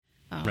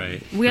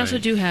Right. We also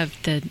do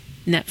have the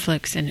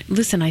Netflix, and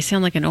listen, I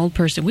sound like an old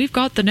person. We've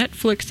got the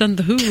Netflix and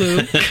the Hulu.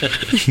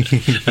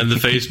 And the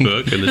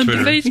Facebook and the Twitter.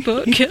 And the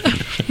Facebook.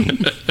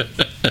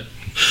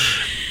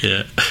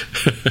 Yeah.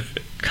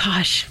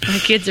 Gosh, my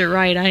kids are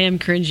right. I am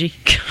cringy.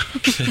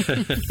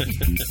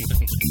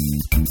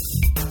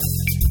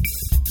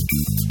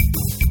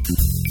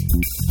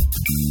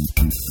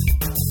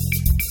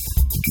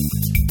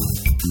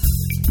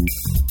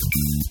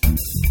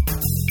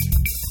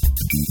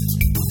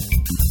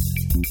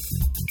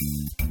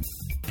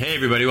 Hey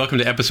everybody, welcome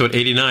to episode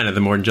 89 of the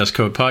More Than Just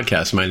Code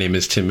podcast. My name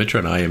is Tim Mitra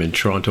and I am in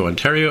Toronto,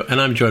 Ontario,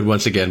 and I'm joined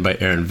once again by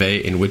Aaron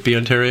Vey in Whitby,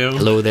 Ontario.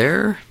 Hello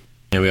there.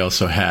 And we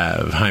also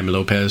have Jaime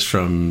Lopez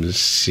from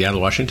Seattle,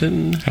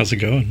 Washington. How's it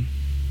going?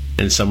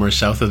 And somewhere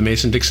south of the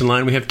Mason-Dixon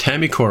line, we have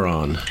Tammy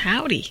Coron.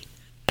 Howdy.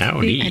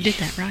 Howdy. I did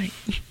that right.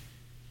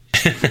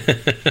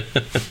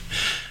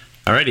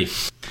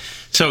 Alrighty.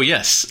 So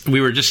yes, we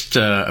were just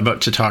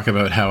about to talk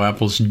about how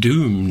Apple's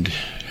doomed,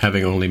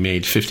 having only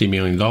made $50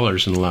 million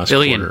in the last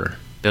quarter.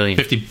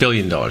 $50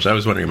 billion. I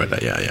was wondering about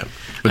that. Yeah.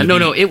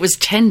 No, it was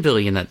 $10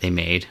 billion that they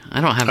made.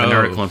 I don't have an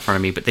article in front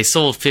of me, but they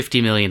sold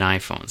 50 million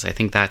iPhones. I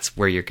think that's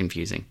where you're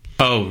confusing.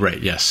 Oh, right.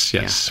 Yes.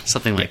 Yeah,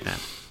 something like that.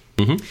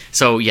 Mm-hmm.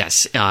 So,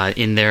 yes,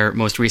 in their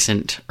most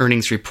recent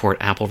earnings report,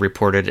 Apple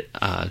reported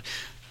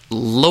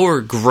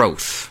lower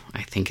growth,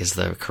 I think is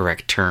the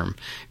correct term.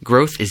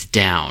 Growth is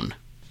down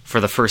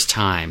for the first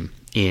time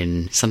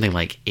in something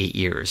like 8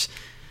 years,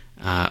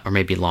 or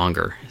maybe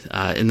longer,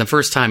 in the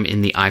first time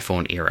in the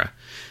iPhone era.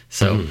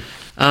 So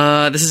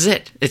this is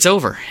it. It's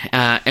over.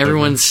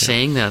 Everyone's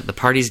saying that the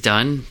party's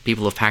done.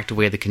 People have packed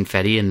away the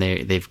confetti and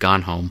they've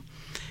gone home.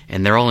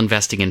 And they're all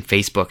investing in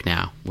Facebook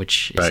now,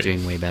 which is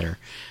doing way better.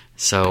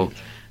 So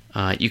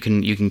you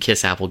can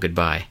kiss Apple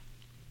goodbye.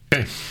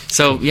 Okay.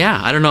 So, yeah,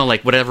 I don't know,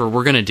 like whatever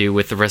we're going to do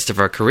with the rest of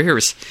our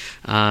careers,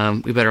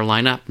 we better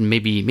line up and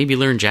maybe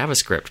learn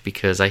JavaScript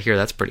because I hear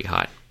that's pretty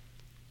hot.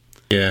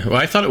 Yeah, well,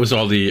 I thought it was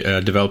all the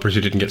developers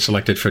who didn't get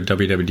selected for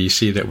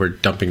WWDC that were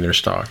dumping their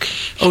stock.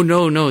 Oh,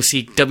 no.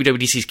 See,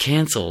 WWDC's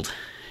canceled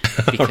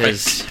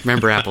because,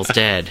 remember, Apple's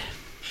dead.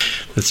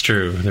 That's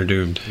true. They're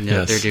doomed. No,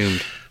 yes. They're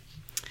doomed.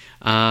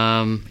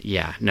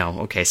 Yeah, no.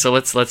 Okay, so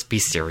let's be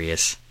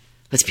serious.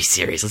 Let's be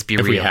serious. Let's be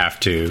real. We have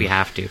to. If we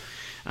have to.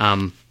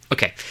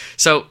 Okay,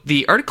 so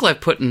the article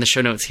I've put in the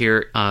show notes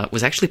here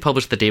was actually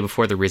published the day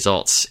before the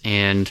results,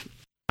 and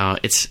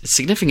it's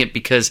significant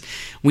because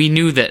we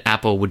knew that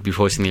Apple would be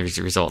posting these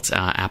results.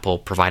 Apple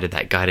provided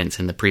that guidance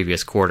in the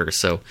previous quarter,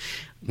 so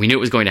we knew it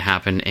was going to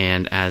happen.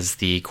 And as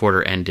the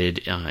quarter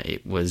ended,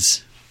 it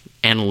was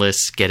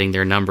analysts getting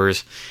their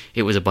numbers.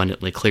 It was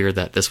abundantly clear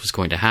that this was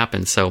going to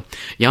happen. So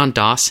Jan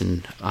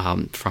Dawson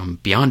from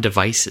Beyond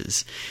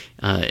Devices,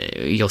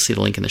 you'll see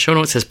the link in the show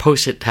notes, had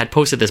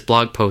posted this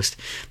blog post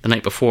the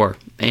night before,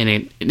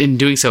 and in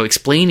doing so,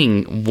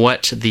 explaining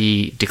what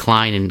the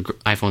decline in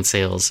iPhone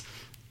sales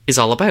is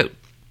all about.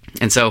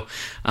 And so,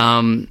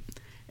 and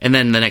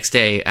then the next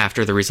day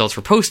after the results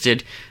were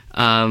posted,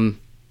 Dawson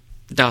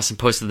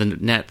posted the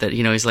net that,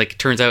 he's like,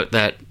 turns out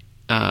that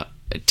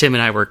Tim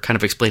and I were kind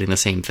of explaining the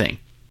same thing.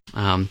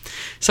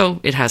 So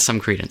it has some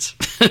credence.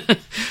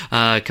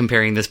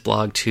 Comparing this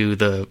blog to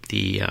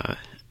the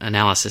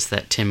analysis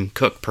that Tim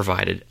Cook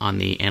provided on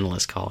the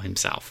analyst call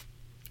himself.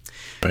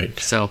 Right.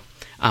 So,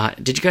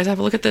 did you guys have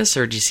a look at this,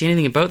 or did you see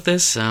anything about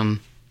this?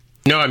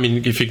 No, I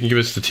mean, if you can give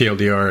us the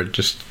TLDR,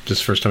 just this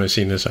first time I've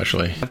seen this,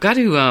 actually. I've got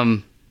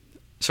to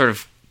sort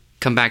of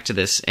come back to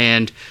this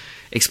and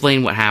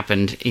explain what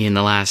happened in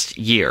the last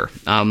year.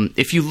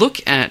 If you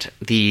look at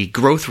the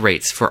growth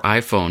rates for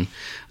iPhone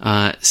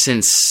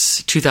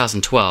since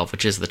 2012,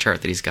 which is the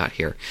chart that he's got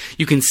here,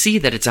 you can see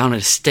that it's on a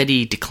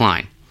steady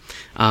decline,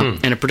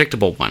 and a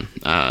predictable one.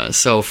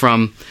 So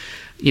from,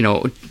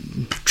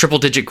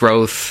 triple-digit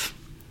growth,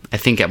 I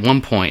think at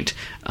one point,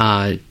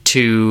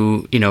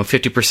 to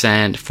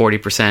 50%,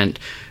 40%,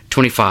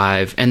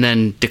 25%, and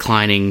then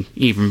declining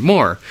even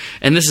more.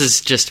 And this is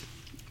just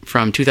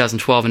from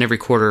 2012 and every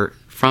quarter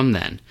from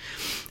then.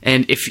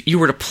 And if you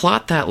were to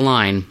plot that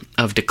line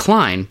of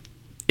decline,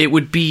 it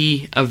would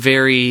be a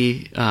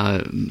very,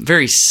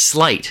 very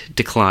slight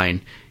decline,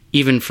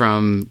 even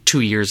from 2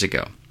 years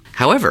ago.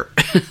 However,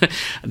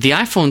 the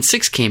iPhone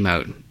 6 came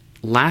out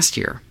last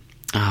year.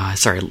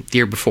 The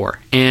year before.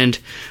 And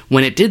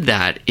when it did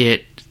that,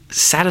 it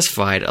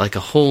satisfied like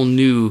a whole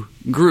new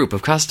group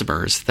of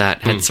customers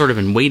that had sort of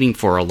been waiting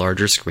for a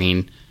larger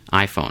screen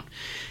iPhone.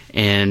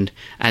 And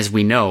as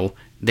we know,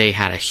 they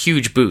had a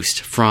huge boost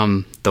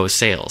from those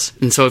sales.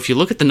 And so if you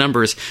look at the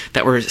numbers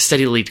that were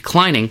steadily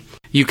declining,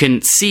 you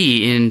can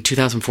see in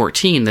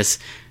 2014 this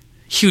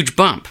huge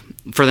bump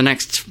for the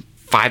next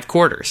 5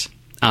 quarters.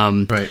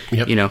 Right.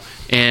 Yep.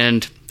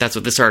 And that's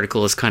what this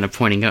article is kind of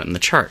pointing out in the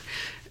chart.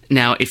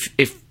 Now,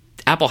 if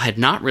Apple had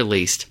not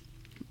released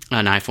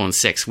an iPhone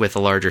 6 with a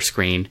larger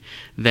screen,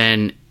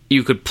 then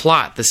you could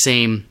plot the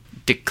same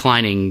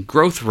declining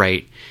growth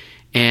rate,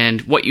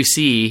 and what you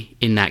see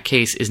in that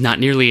case is not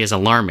nearly as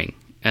alarming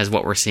as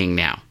what we're seeing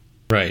now.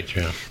 Right,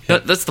 yeah.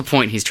 That's the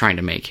point he's trying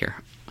to make here.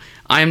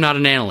 I am not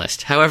an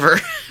analyst. However,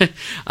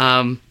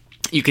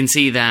 you can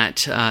see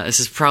that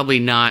this is probably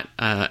not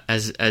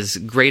as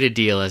great a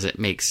deal as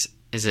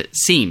it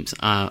seems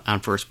on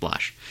first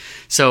blush.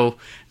 So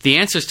the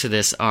answers to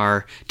this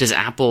are: does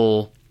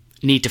Apple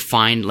need to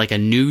find like a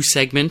new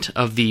segment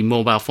of the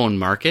mobile phone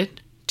market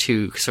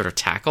to sort of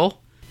tackle?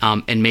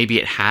 And maybe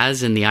it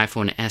has in the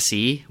iPhone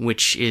SE,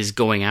 which is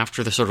going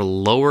after the sort of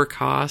lower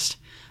cost,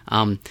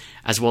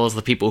 as well as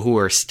the people who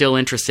are still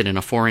interested in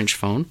a 4-inch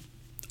phone.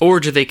 Or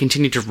do they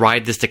continue to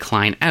ride this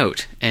decline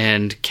out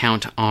and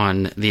count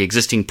on the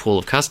existing pool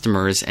of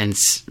customers and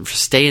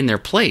stay in their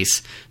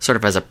place sort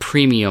of as a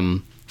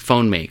premium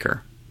phone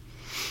maker?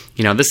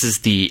 You know, this is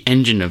the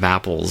engine of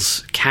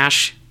Apple's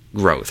cash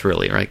growth,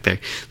 really, right?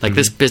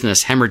 This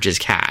business hemorrhages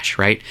cash,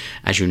 right?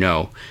 As you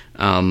know.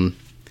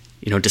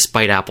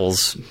 Despite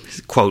Apple's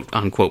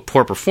quote-unquote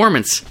poor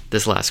performance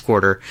this last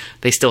quarter,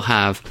 they still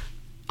have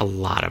a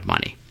lot of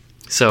money.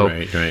 So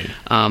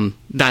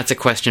that's a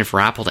question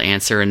for Apple to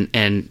answer,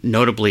 and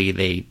notably,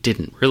 they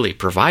didn't really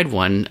provide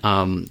one.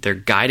 They're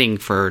guiding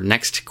for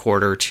next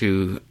quarter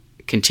to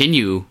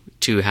continue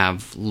to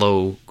have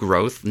low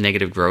growth,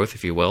 negative growth,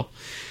 if you will.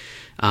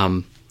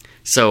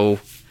 So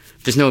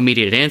there's no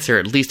immediate answer,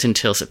 at least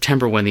until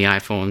September when the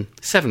iPhone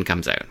 7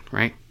 comes out,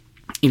 right?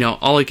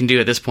 All you can do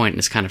at this point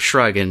is kind of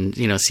shrug and,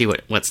 see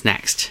what's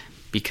next,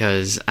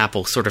 because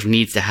Apple sort of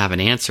needs to have an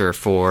answer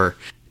for,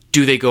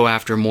 do they go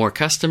after more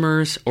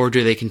customers or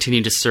do they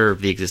continue to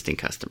serve the existing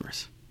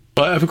customers?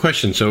 Well, I have a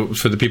question. So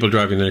for the people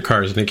driving their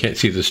cars, they can't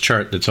see this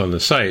chart that's on the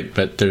site,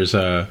 but there's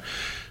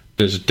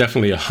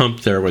definitely a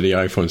hump there where the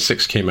iPhone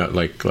 6 came out,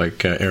 like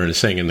Aaron is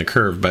saying, in the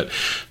curve. But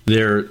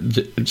they're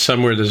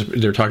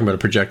talking about a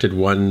projected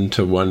 1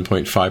 to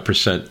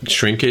 1.5%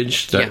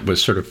 shrinkage that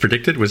was sort of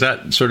predicted. Was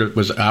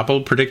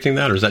Apple predicting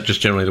that, or is that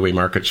just generally the way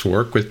markets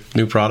work with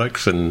new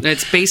products? And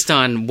it's based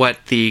on what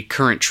the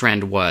current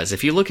trend was.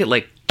 If you look at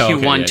like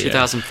Q1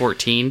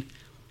 2014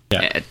 to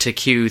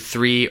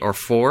Q3 or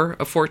 4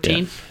 of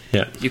 14,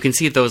 you can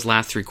see those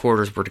last 3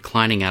 quarters were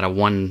declining at a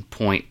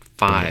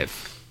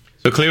 1.5.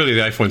 So clearly the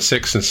iPhone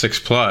 6 and 6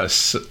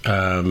 Plus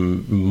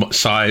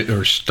size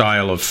or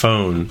style of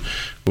phone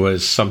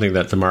was something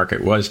that the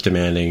market was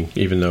demanding,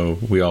 even though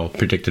we all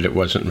predicted it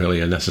wasn't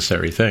really a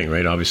necessary thing,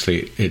 right?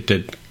 Obviously, it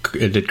did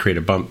create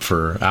a bump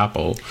for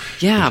Apple.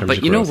 Yeah,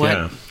 but you know what?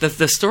 Yeah.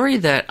 The story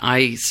that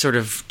I sort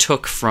of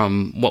took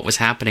from what was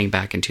happening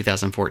back in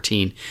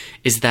 2014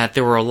 is that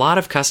there were a lot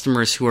of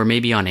customers who were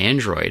maybe on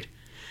Android.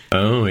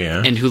 Oh,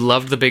 yeah. And who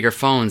loved the bigger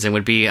phones and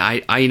would be,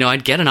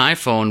 I'd get an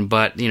iPhone,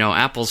 but,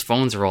 Apple's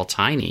phones are all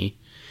tiny.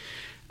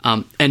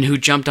 And who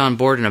jumped on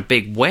board in a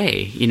big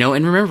way,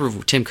 And remember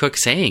Tim Cook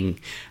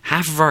saying,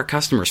 half of our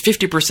customers,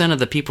 50% of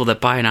the people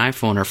that buy an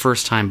iPhone are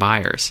first-time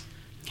buyers.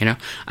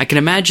 I can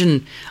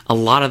imagine a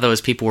lot of those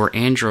people were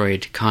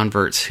Android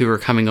converts who were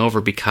coming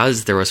over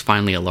because there was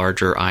finally a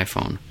larger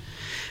iPhone.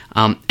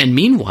 And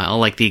meanwhile,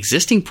 like the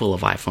existing pool of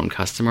iPhone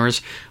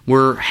customers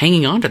were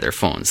hanging on to their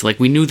phones.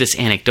 Like we knew this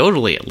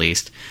anecdotally, at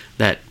least,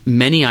 that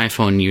many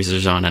iPhone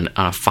users on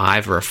a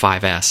 5 or a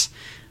 5S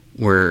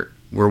were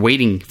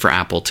waiting for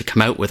Apple to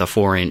come out with a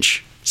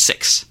 4-inch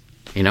 6,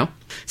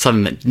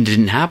 Something that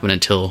didn't happen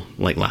until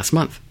like last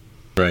month.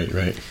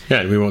 Right.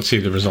 Yeah, we won't see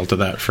the result of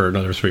that for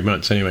another 3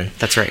 months anyway.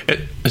 That's right.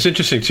 It's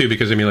interesting, too,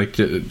 because,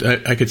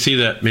 I could see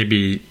that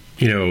maybe,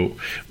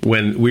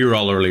 when we were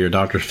all early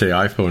adopters to the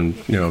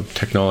iPhone,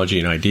 technology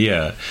and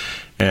idea,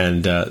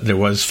 and there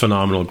was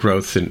phenomenal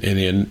growth in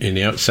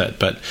the outset.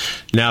 But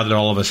now that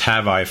all of us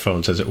have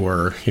iPhones, as it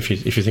were, if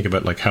you think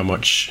about like how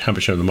much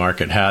of the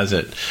market has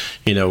it,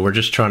 they're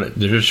just trying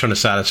to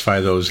satisfy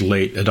those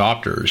late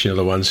adopters,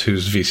 the ones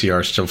whose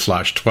VCR still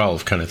flash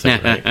 12 kind of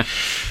thing,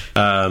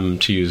 right?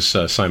 To use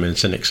Simon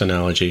Sinek's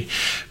analogy.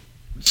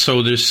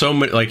 So there's so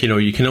much,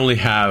 you can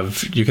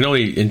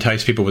only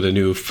entice people with a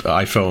new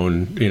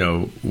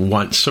iPhone,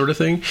 once sort of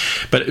thing.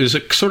 But it was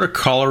a sort of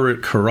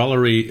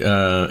corollary,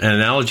 an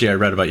analogy I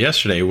read about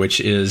yesterday, which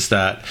is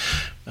that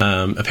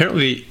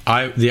apparently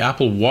the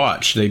Apple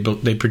Watch, they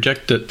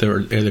project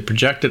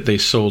that they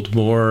sold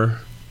more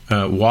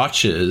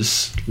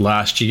watches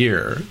last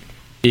year,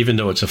 even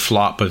though it's a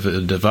flop of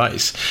a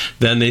device,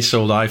 than they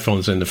sold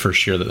iPhones in the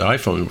first year that the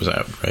iPhone was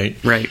out, right?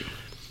 Right.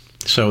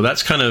 So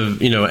that's kind of,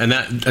 and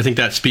that I think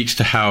that speaks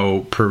to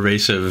how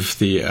pervasive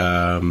the,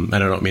 and I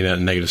don't mean that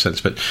in a negative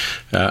sense, but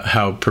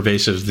how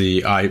pervasive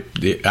the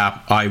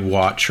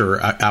iWatch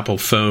or Apple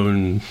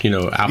phone,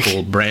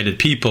 Apple branded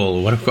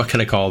people, what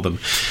can I call them?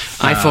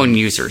 iPhone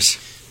users.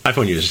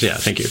 iPhone users, yeah,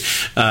 thank you.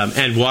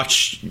 And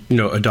watch,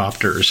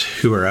 adopters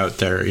who are out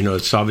there.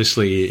 It's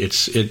obviously,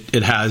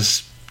 it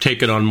has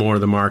taken on more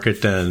of the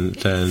market than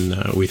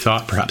we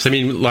thought, perhaps.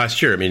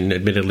 Last year,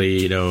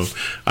 admittedly,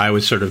 I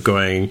was sort of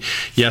going,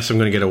 yes, I'm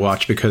going to get a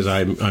watch because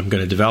I'm going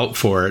to develop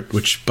for it,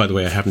 which, by the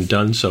way, I haven't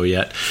done so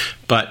yet.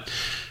 But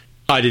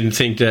I didn't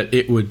think that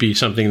it would be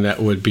something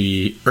that would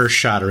be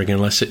earth-shattering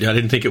I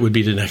didn't think it would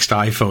be the next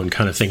iPhone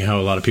kind of thing, how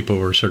a lot of people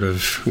were sort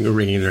of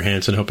wringing their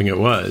hands and hoping it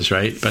was,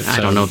 right? But I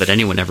don't know that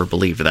anyone ever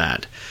believed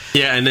that.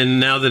 Yeah, and then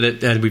now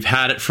that and we've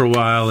had it for a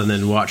while, and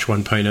then Watch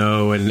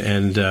 1.0,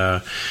 and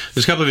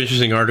there's a couple of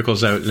interesting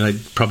articles out, and I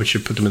probably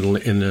should put them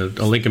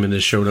I'll link them in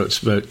the show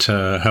notes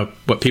about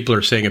what people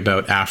are saying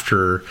about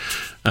after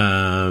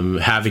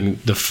having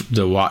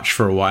the watch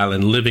for a while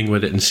and living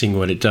with it and seeing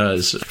what it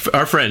does.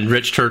 Our friend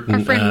Rich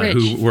Turton,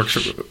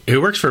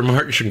 who works for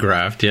March and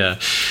Craft,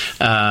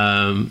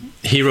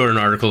 he wrote an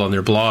article on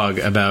their blog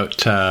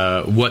about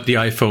what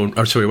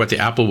the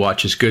Apple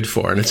Watch is good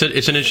for, and it's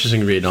an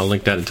interesting read. I'll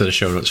link that into the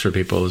show notes for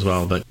people as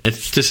well. But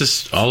this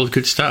is all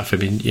good stuff. I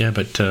mean, I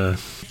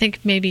think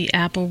maybe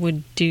Apple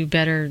would do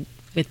better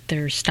with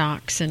their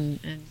stocks and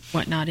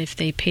whatnot if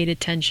they paid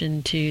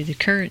attention to the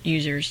current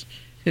users,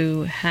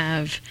 who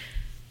have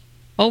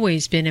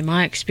always been, in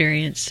my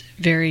experience,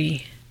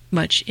 very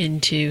much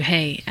into,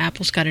 hey,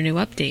 Apple's got a new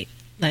update.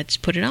 Let's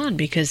put it on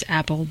because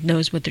Apple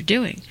knows what they're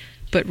doing.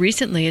 But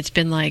recently it's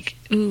been like,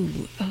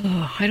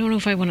 I don't know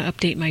if I want to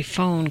update my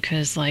phone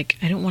because, I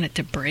don't want it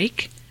to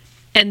break.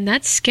 And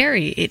that's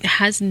scary. It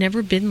has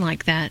never been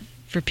like that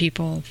for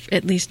people,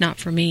 at least not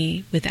for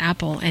me, with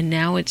Apple. And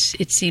now it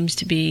seems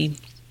to be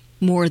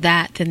more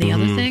that than the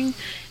other thing.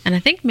 And I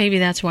think maybe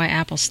that's why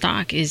Apple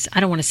stock is, I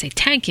don't want to say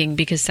tanking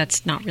because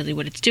that's not really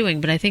what it's doing,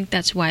 but I think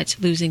that's why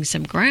it's losing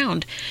some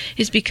ground,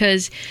 is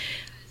because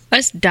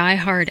us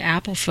diehard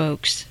Apple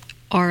folks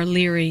are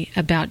leery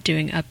about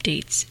doing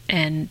updates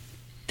and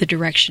the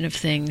direction of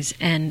things.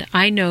 And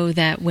I know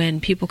that when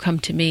people come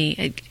to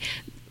me,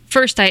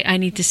 first I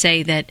need to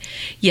say that,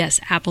 yes,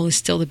 Apple is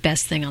still the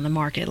best thing on the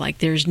market.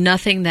 There's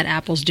nothing that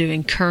Apple's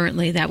doing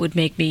currently that would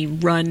make me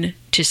run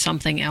to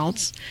something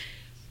else.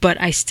 But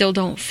I still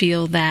don't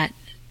feel that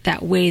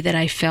way that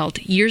I felt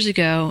years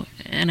ago,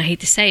 and I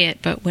hate to say it,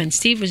 but when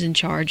Steve was in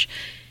charge,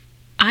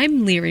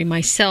 I'm leery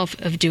myself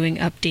of doing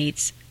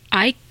updates.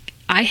 I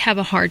have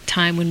a hard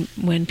time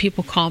when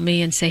people call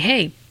me and say,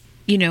 hey,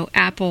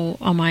 Apple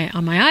on my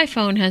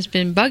iPhone has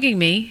been bugging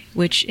me,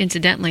 which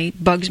incidentally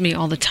bugs me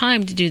all the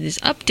time to do this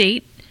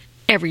update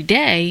every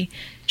day.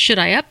 Should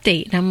I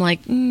update? And I'm like,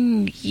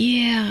 you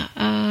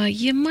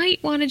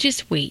might want to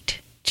just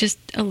wait just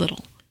a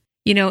little.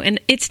 And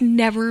it's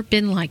never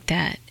been like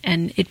that,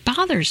 and it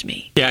bothers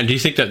me. Yeah, and do you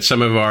think that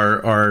some of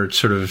our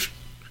sort of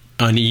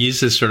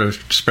unease is sort of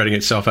spreading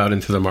itself out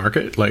into the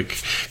market?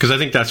 Because I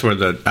think that's where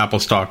the Apple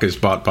stock is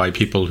bought by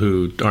people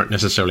who aren't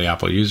necessarily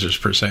Apple users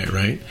per se,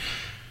 right?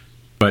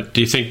 But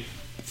do you think...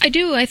 I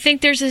do. I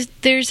think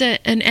there's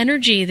an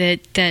energy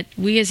that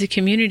we as a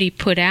community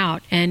put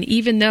out. And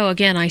even though,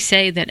 again, I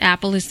say that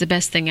Apple is the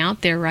best thing out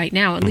there right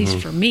now, at least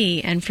for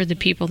me and for the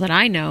people that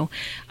I know,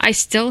 I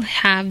still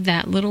have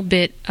that little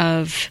bit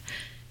of,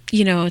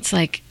 it's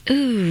like,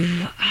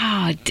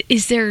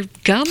 is there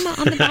gum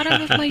on the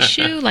bottom of my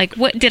shoe?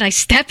 What, did I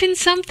step in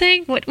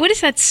something? What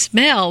is that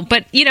smell?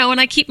 But,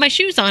 and I keep my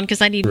shoes on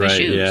because I need my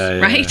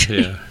shoes, right?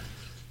 Yeah.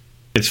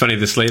 It's funny,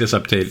 this latest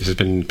update has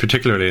been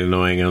particularly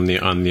annoying on the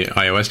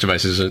iOS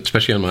devices,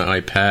 especially on my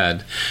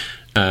iPad,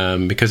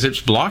 because it's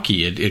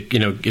blocky.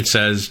 It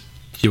says,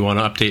 do you want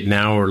to update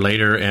now or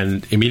later?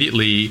 And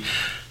immediately,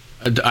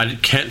 I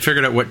can't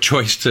figure out what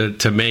choice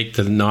to make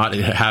to not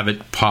have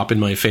it pop in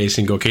my face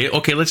and go,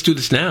 okay, let's do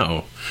this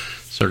now,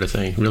 sort of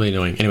thing. Really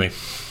annoying. Anyway.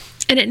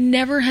 And it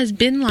never has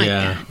been like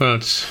that. Yeah, well,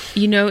 it's...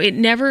 it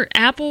never...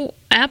 Apple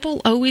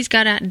always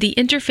got out... The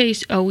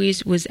interface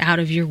always was out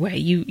of your way.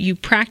 You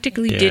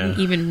practically didn't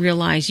even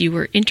realize you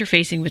were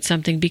interfacing with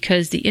something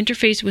because the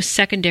interface was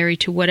secondary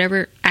to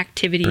whatever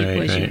activity it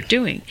was you're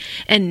doing.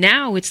 And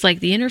now it's like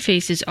the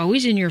interface is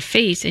always in your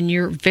face and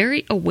you're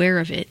very aware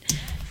of it.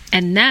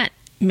 And that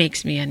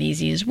makes me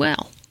uneasy as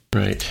well.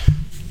 Right.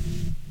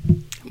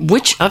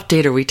 Which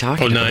update are we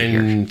talking about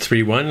here?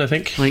 9.3.1, I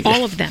think.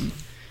 All of them.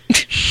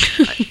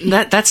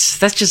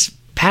 That's just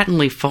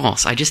patently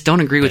false. I just don't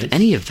agree with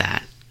any of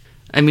that.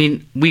 I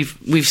mean, we've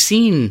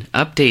seen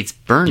updates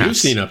burn us. You've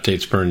seen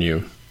updates burn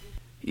you.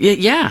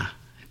 Yeah,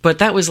 but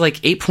that was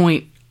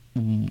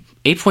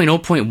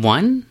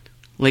 8.0.1.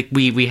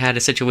 We had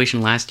a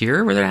situation last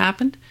year where that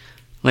happened,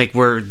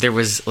 where there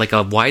was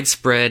a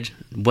widespread,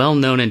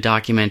 well-known and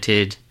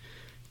documented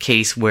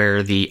case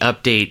where the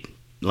update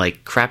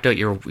crapped out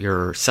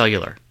your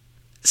cellular.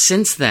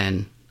 Since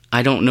then,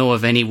 I don't know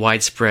of any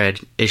widespread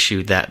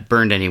issue that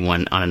burned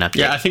anyone on an update.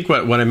 Yeah, I think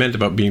what I meant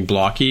about being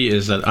blocky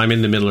is that I'm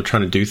in the middle of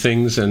trying to do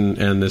things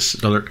and this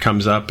alert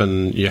comes up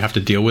and you have to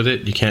deal with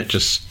it. You can't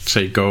just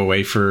say go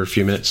away for a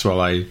few minutes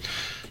while I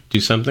do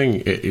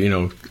something.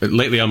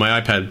 Lately on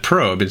my iPad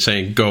Pro, I've been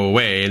saying go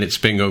away, and it's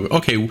been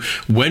okay,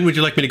 when would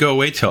you like me to go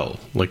away till?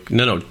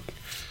 No.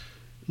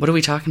 What are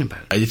we talking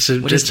about? It's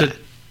a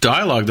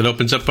dialogue that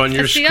opens up on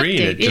your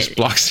screen. It just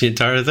blocks the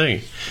entire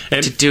thing.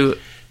 And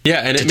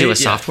Yeah, and to do a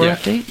software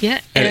update? Yeah,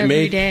 and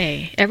every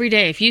day. Every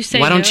day. If you say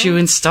why don't you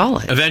install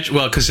it? Eventually,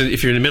 well, because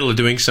if you're in the middle of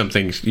doing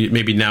something,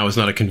 maybe now is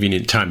not a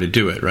convenient time to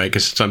do it, right?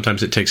 Because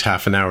sometimes it takes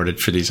half an hour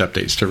for these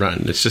updates to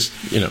run. It's just,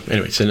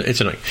 anyway, it's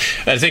annoying.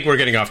 I think we're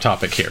getting off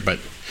topic here, but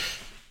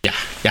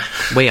yeah.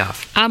 Way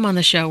off. I'm on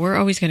the show. We're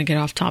always going to get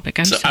off topic.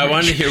 I'm sorry. I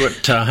wanted to hear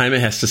what Jaime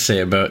has to say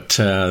about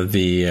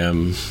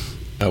the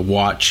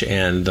watch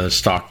and the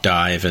stock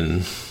dive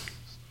and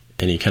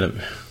any kind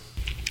of...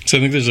 So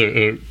I think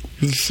there's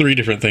three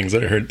different things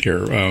that I heard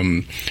here.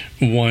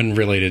 One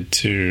related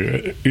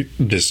to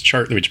this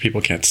chart, which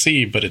people can't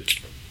see, but it's,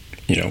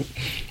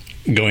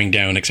 going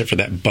down except for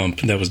that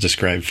bump that was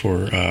described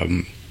for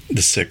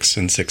the 6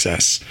 and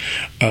 6S.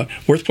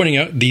 Worth pointing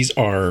out, these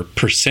are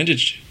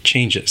percentage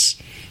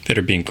changes that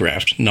are being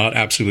graphed, not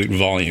absolute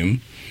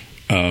volume,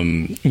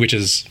 which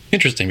is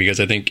interesting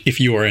because I think if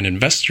you are an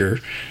investor,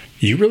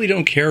 you really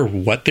don't care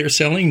what they're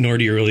selling, nor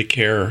do you really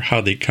care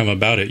how they come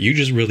about it. You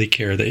just really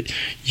care that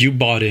you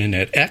bought in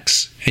at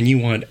X and you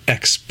want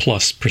X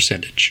plus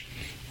percentage,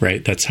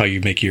 right? That's how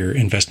you make your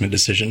investment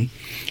decision.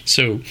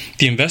 So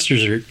the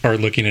investors are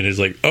looking at it as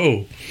like,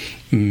 oh,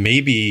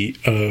 maybe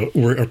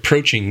we're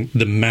approaching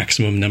the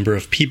maximum number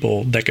of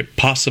people that could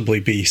possibly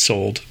be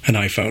sold an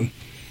iPhone,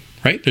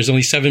 right? There's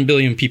only 7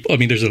 billion people. I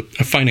mean, there's a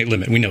finite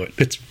limit. We know it.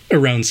 It's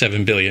around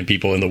 7 billion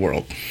people in the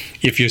world,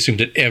 if you assume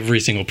that every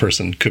single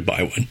person could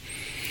buy one.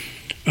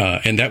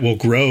 And that will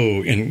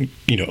grow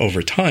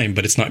over time,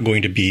 but it's not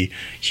going to be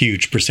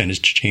huge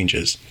percentage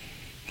changes,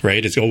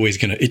 right? It's always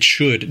it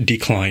should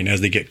decline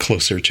as they get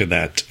closer to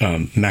that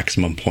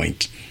maximum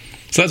point.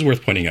 So that's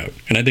worth pointing out.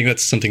 And I think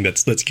that's something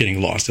that's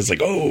getting lost. It's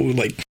like,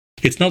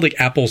 it's not like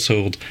Apple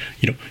sold,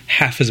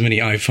 half as many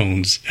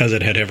iPhones as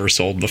it had ever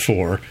sold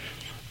before,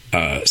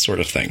 sort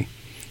of thing,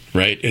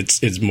 right?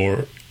 It's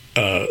more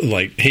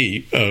like,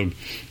 hey,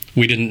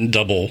 we didn't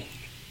double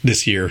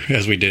this year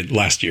as we did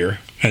last year,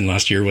 and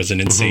last year was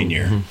an insane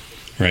year,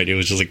 right? It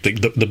was just like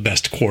the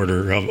best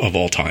quarter of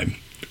all time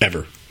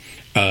ever.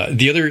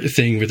 The other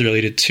thing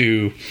related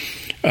to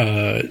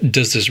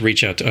does this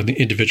reach out to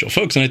individual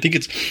folks? And I think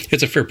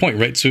it's a fair point,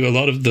 right? So a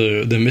lot of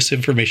the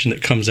misinformation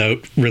that comes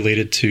out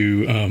related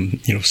to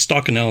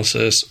stock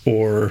analysis,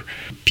 or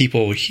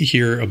people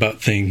hear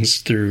about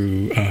things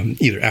through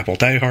either Apple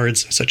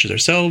diehards such as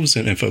ourselves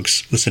and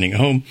folks listening at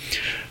home,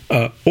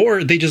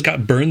 or they just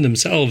got burned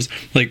themselves.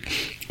 Like,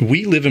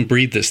 we live and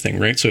breathe this thing,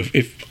 right? So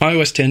if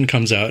iOS 10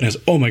 comes out and has,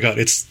 oh my God,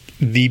 it's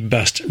the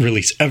best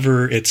release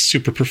ever, it's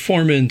super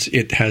performant,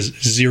 it has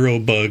 0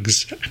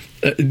 bugs,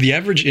 the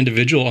average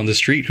individual on the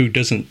street who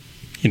doesn't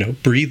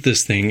breathe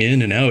this thing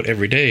in and out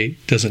every day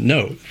doesn't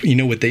know.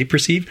 What they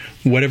perceive?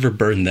 Whatever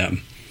burned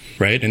them,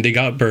 right? And they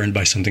got burned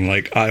by something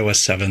like iOS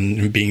 7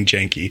 and being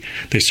janky.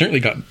 They certainly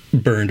got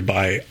burned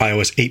by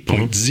iOS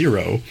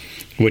 8.0,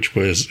 which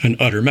was an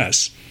utter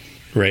mess,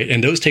 right?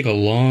 And those take a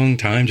long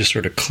time to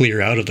sort of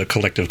clear out of the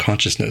collective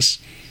consciousness.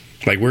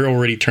 Like, we're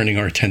already turning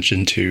our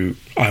attention to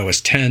iOS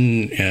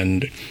 10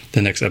 and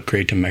the next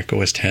upgrade to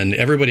macOS 10.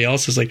 Everybody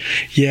else is like,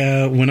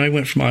 yeah, when I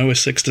went from iOS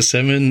 6 to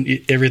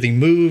 7, everything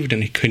moved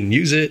and I couldn't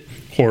use it.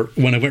 Or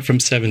when I went from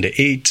 7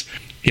 to 8,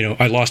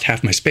 I lost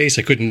half my space.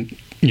 I couldn't,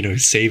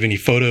 save any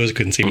photos,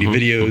 couldn't save any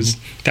videos.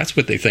 That's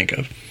what they think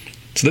of.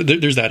 So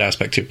there's that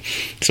aspect too.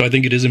 So I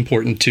think it is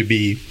important to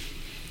be,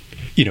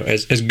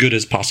 as good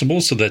as possible,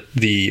 so that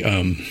the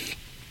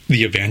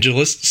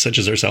evangelists, such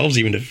as ourselves,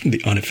 even if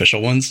the unofficial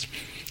ones,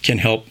 can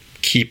help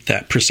keep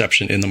that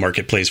perception in the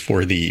marketplace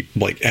for the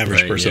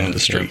average person on the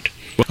street. Yeah.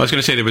 Well, I was going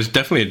to say there was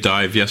definitely a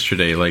dive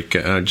yesterday.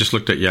 Just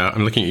looked at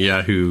I'm looking at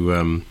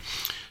Yahoo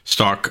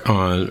stock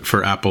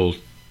for Apple,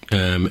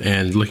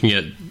 and looking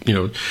at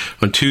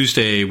on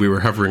Tuesday we were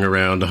hovering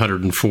around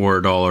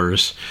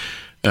 $104,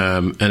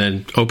 and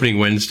then opening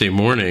Wednesday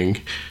morning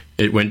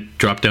it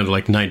dropped down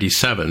to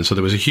 97. So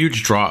there was a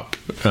huge drop,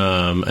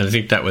 and I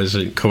think that was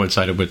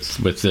coincided with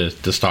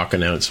the stock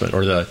announcement,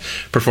 or the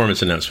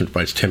performance announcement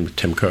by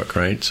Tim Cook,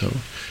 right? So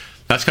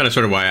that's kind of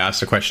sort of why I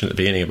asked the question at the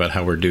beginning about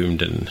how we're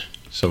doomed and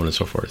so on and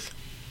so forth.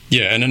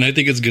 Yeah, and I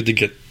think it's good to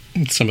get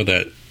some of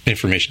that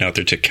information out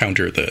there to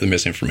counter the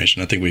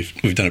misinformation. I think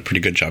we've done a pretty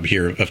good job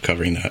here of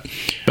covering that.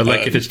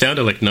 But if it's down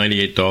to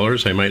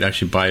 $98, I might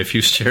actually buy a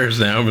few shares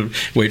now and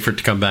wait for it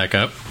to come back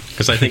up,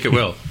 because I think it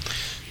will.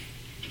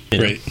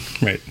 Right.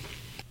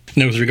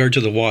 Now, with regard to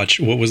the watch,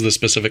 what was the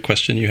specific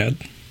question you had?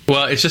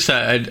 Well, it's just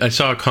that I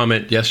saw a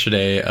comment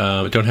yesterday.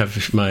 I don't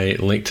have my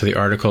link to the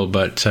article,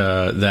 but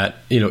that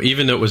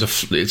even though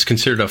it's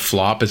considered a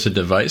flop as a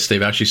device,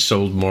 they've actually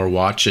sold more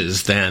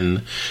watches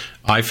than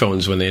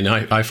iPhones when the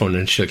iPhone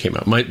initially came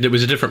out. It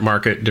was a different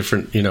market,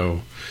 different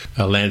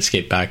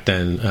landscape back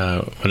then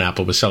when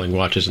Apple was selling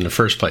watches in the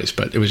first place.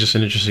 But it was just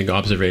an interesting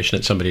observation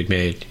that somebody had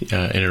made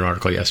in an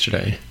article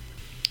yesterday.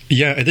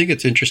 Yeah, I think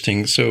it's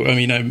interesting. So, I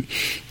mean,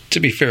 to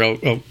be fair,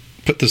 I'll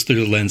put this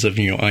through the lens of,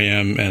 I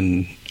am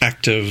an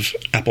active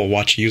Apple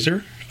Watch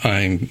user.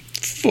 I'm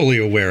fully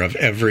aware of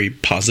every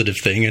positive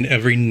thing and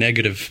every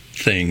negative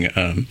thing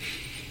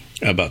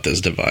about this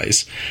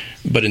device.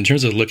 But in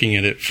terms of looking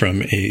at it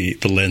from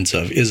the lens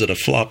of, is it a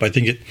flop? I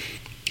think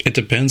it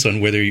depends on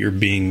whether you're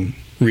being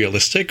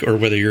realistic or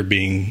whether you're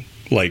being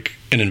like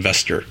an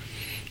investor.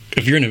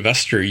 If you're an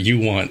investor, you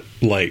want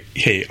like,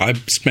 hey,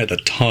 I've spent a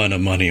ton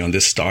of money on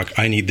this stock.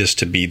 I need this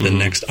to be the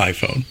next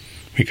iPhone.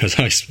 Because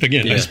I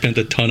spent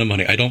a ton of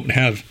money. I don't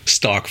have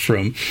stock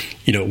from,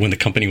 when the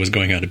company was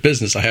going out of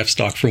business. I have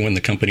stock from when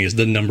the company is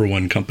the number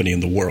one company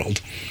in the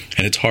world.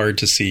 And it's hard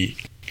to see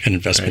an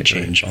investment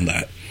change on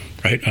that,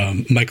 right?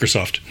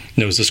 Microsoft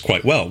knows this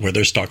quite well, where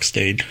their stock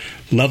stayed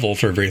level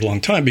for a very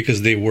long time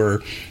because they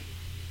were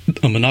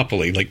a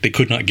monopoly. Like, they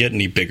could not get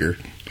any bigger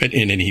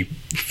in any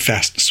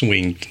fast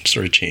swing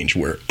sort of change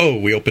where,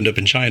 we opened up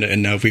in China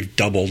and now we've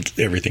doubled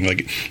everything.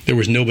 Like, there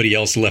was nobody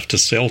else left to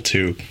sell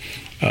to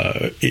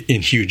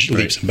in huge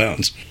leaps and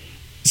bounds.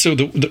 So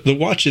the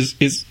watch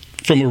is,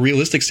 from a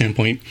realistic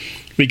standpoint,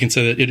 we can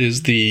say that it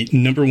is the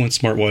number one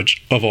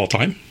smartwatch of all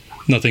time.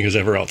 Nothing has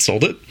ever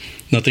outsold it.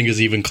 Nothing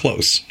is even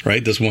close,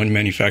 right? This one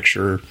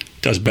manufacturer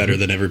does better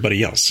than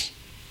everybody else.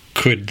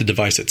 Could the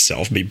device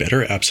itself be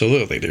better?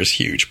 Absolutely. There's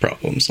huge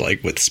problems,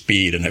 like with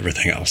speed and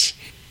everything else.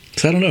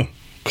 So I don't know.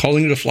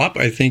 Calling it a flop,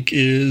 I think,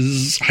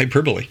 is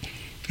hyperbole.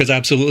 It's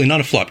absolutely not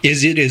a flop.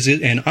 Is it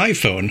an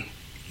iPhone?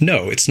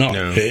 No, it's not.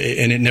 No.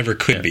 And it never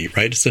could be,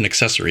 right? It's an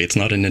accessory. It's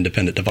not an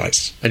independent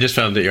device. I just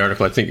found the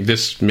article. I think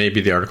this may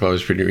be the article I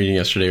was reading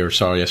yesterday or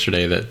saw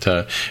yesterday that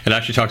it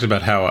actually talks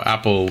about how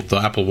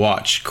the Apple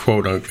Watch,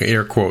 quote,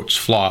 air quotes,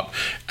 flop,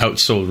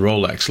 outsold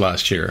Rolex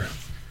last year.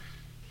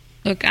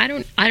 Look, I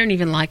don't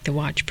even like the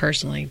watch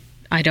personally.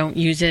 I don't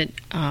use it.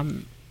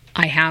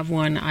 I have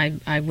one.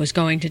 I was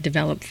going to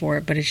develop for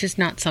it, but it's just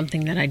not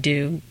something that I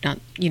do.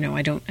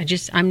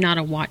 I'm not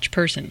a watch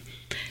person.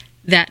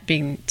 That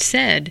being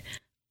said,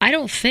 I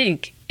don't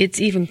think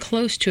it's even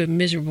close to a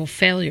miserable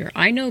failure.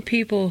 I know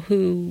people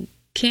who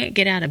can't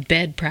get out of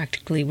bed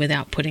practically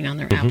without putting on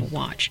their Apple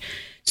Watch.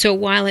 So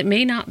while it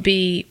may not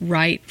be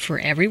right for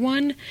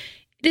everyone,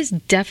 it is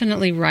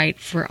definitely right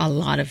for a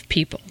lot of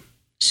people.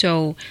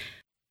 So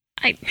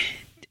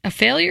a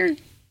failure?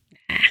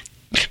 Nah,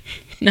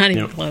 not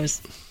even close.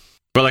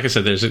 Well, like I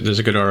said, there's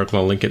a good article.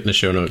 I'll link it in the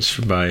show notes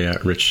by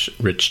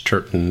Rich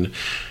Turton.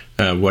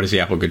 What is the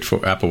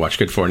Apple Watch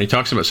good for? And he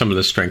talks about some of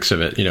the strengths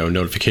of it.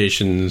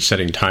 Notifications,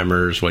 setting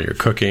timers while you're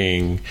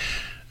cooking,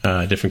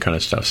 different kind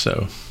of stuff.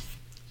 So,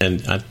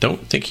 and I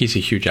don't think he's a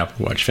huge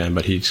Apple Watch fan,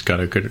 but he's got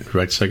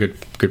writes a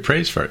good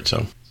praise for it.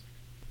 So,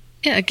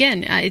 yeah,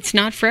 again, it's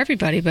not for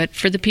everybody, but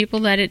for the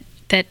people that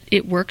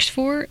it works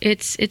for,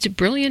 it's a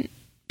brilliant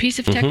piece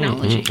of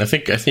technology.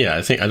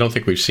 I don't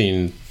think we've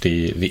seen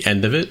the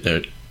end of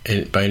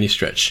it by any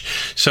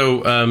stretch.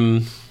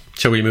 So.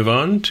 Shall we move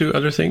on to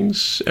other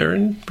things,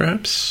 Aaron,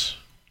 perhaps?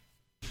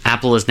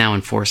 Apple is now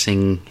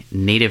enforcing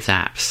native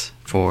apps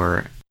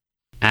for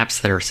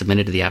apps that are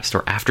submitted to the App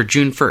Store after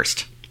June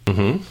 1st.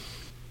 Mm-hmm.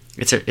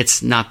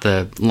 It's not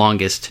the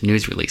longest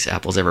news release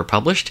Apple's ever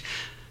published.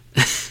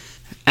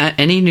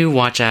 Any new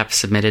watch app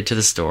submitted to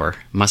the store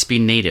must be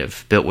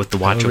native, built with the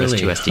WatchOS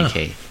 2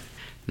 SDK. Huh.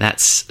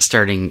 That's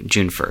starting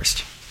June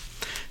 1st.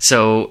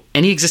 So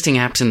any existing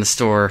apps in the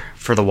store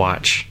for the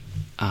watch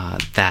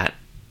that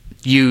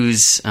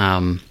use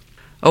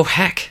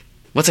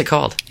what's it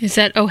called? Is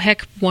that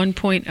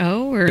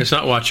 1.0 or it's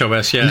not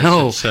WatchOS yet?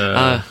 No,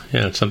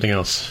 it's something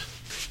else.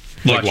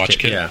 Like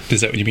WatchKit. Yeah.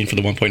 Is that what you mean for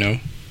the 1.0?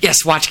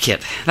 Yes,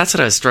 WatchKit. That's what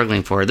I was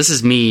struggling for. This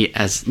is me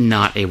as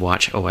not a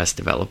WatchOS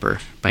developer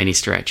by any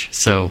stretch,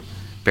 so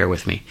bear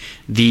with me.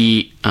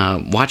 The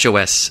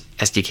WatchOS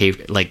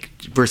SDK, like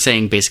we're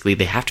saying, basically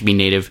they have to be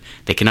native.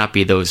 They cannot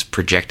be those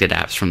projected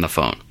apps from the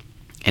phone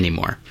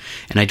anymore.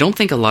 And I don't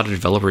think a lot of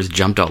developers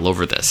jumped all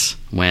over this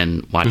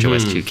when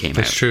WatchOS 2 came out.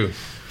 That's true.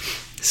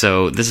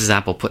 So this is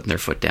Apple putting their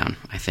foot down,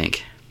 I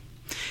think.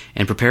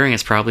 And preparing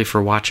us probably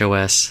for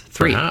WatchOS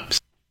 3. Perhaps.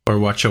 Or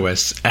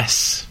WatchOS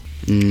S.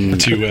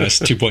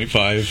 2S,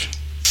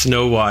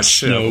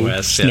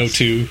 2.5. Snow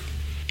 2.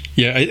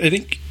 Yeah, I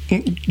think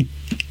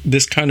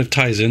this kind of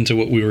ties into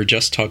what we were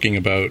just talking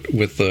about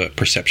with the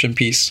perception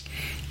piece,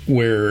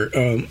 where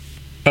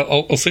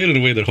I'll say it in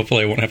a way that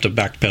hopefully I won't have to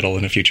backpedal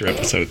in a future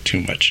episode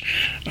too much.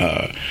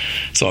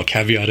 So I'll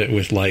caveat it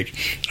with,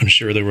 I'm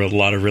sure there were a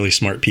lot of really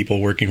smart people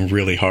working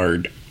really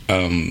hard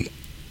on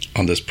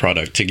this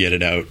product to get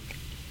it out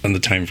on the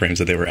time frames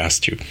that they were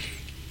asked to.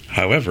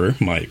 However,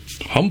 my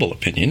humble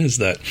opinion is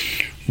that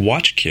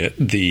WatchKit,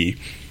 the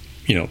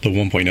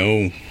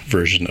 1.0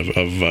 version of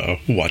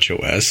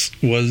WatchOS,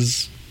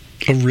 was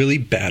a really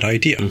bad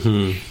idea,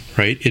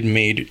 right? It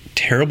made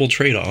terrible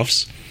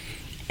trade-offs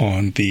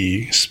on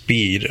the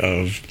speed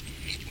of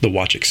the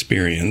watch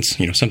experience,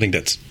 something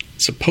that's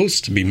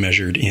supposed to be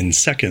measured in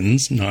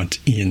seconds, not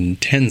in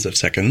tens of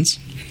seconds.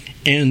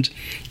 And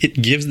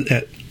it gives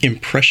that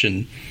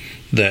impression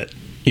that,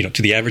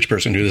 to the average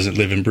person who doesn't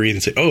live and breathe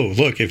and say, oh,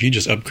 look, if you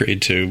just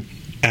upgrade to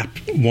app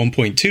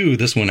 1.2,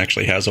 this one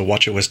actually has a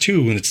WatchOS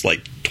 2 and it's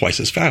like twice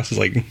as fast. It's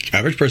like,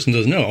 average person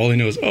doesn't know. All they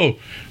know is,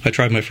 I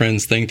tried my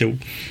friend's thing to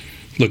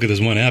look at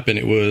this one app and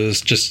it was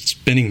just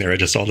spinning there. I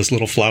just saw this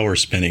little flower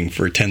spinning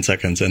for 10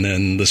 seconds and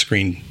then the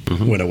screen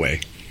went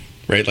away.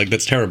 right? Like,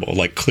 that's terrible.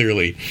 Like,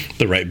 clearly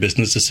the right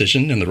business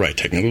decision and the right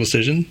technical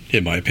decision,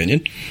 in my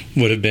opinion,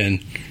 would have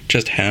been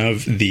just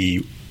have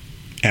the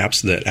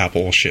apps that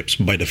Apple ships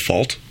by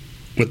default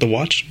with the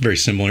watch, very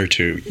similar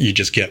to you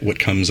just get what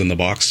comes in the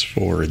box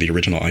for the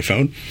original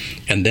iPhone.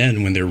 And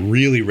then when they're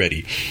really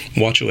ready,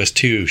 WatchOS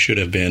 2 should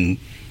have been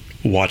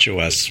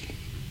WatchOS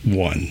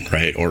 1,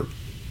 right? Or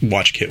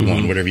WatchKit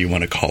 1, whatever you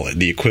want to call it,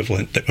 the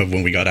equivalent of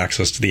when we got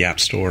access to the App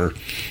Store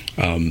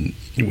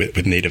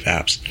with native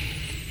apps.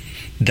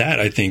 That,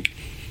 I think,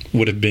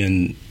 would have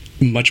been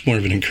much more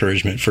of an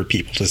encouragement for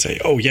people to say,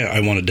 oh, yeah,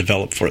 I want to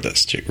develop for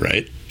this too,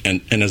 right?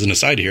 And as an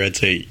aside here, I'd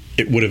say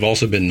it would have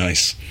also been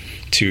nice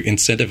to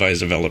incentivize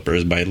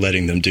developers by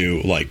letting them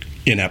do like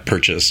in-app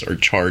purchase or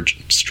charge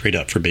straight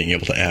up for being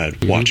able to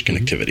add watch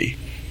connectivity.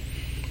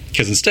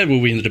 Because instead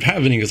what we ended up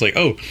having is like,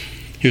 oh,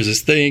 here's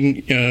this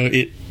thing,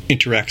 it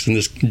interacts in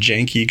this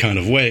janky kind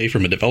of way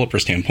from a developer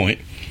standpoint.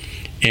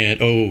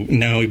 And, oh,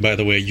 now, by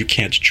the way, you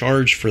can't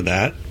charge for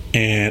that.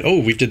 And, oh,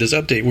 we did this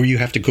update where you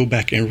have to go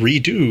back and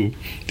redo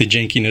the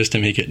jankiness to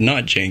make it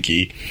not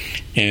janky.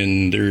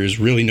 And there's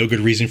really no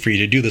good reason for you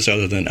to do this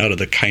other than out of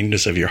the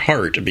kindness of your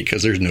heart,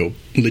 because there's no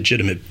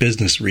legitimate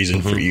business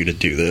reason for you to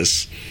do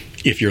this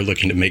if you're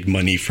looking to make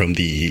money from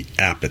the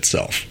app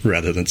itself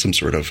rather than some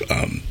sort of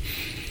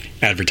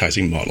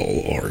advertising model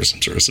or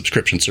some sort of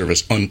subscription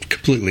service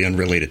completely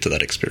unrelated to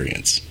that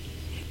experience.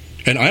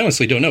 And I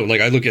honestly don't know.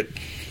 Like, I look at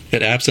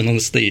apps, and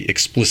unless they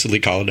explicitly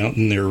call it out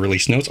in their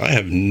release notes, I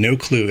have no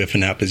clue if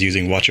an app is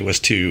using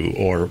WatchOS 2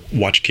 or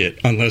WatchKit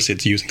unless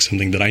it's using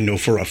something that I know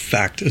for a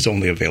fact is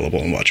only available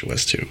in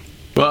WatchOS 2.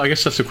 Well, I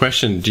guess that's the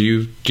question.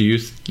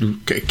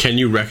 Can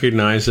you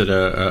recognize that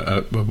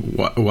a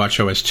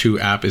WatchOS 2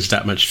 app is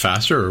that much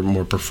faster or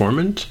more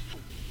performant?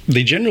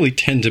 They generally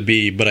tend to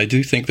be, but I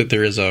do think that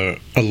there is a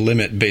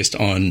limit based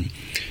on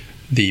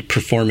the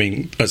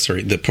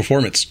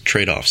performance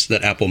trade-offs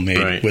that Apple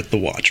made with the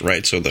watch,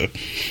 right? So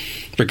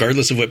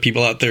regardless of what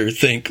people out there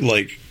think,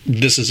 like,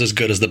 this is as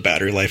good as the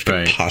battery life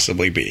could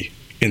possibly be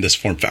in this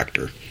form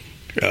factor.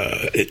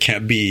 It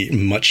can't be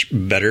much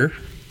better.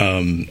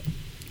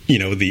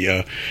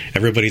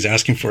 Everybody's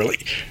asking for,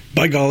 like,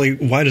 by golly,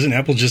 why doesn't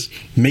Apple just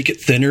make it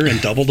thinner and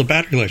double the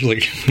battery life?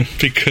 Like,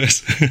 because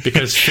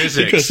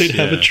physics. Because they'd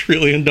have $1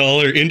 trillion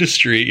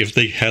industry if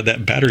they had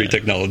that battery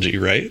technology,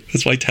 right?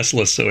 That's why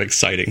Tesla is so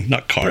exciting.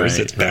 Not cars,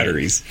 it's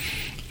batteries.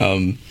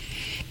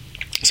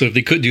 So if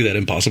they could do that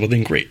impossible,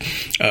 then great.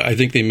 I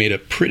think they made a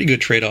pretty good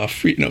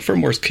trade-off, for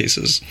most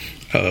cases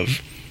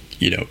of,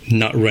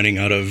 not running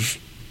out of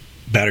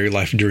battery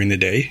life during the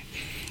day.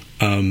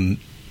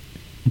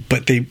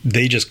 But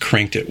they just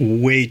cranked it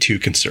way too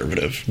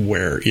conservative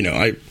where,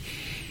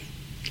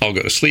 I'll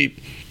go to sleep,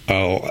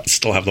 I'll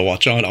still have the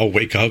watch on, I'll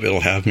wake up,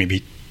 it'll have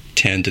maybe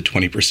 10 to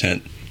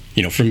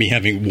 20%, from me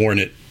having worn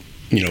it,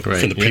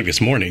 from the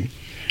previous morning.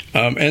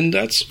 And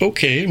that's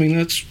okay. I mean,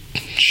 that's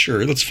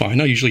fine.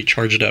 I usually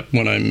charge it up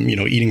when I'm,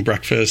 eating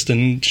breakfast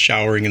and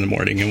showering in the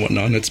morning and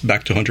whatnot, and it's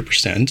back to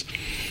 100%.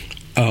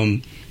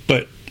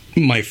 But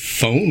my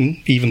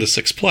phone, even the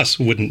 6 Plus,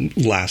 wouldn't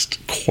last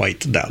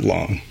quite that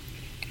long.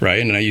 Right,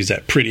 and I use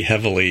that pretty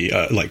heavily,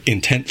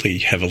 intently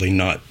heavily,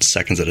 not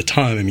seconds at a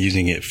time. I'm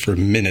using it for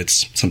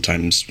minutes,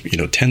 sometimes,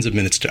 tens of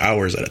minutes to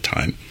hours at a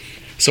time.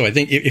 So I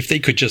think if they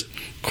could just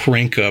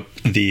crank up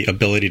the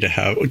ability to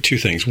have two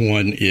things.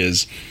 One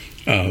is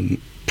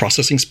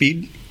processing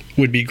speed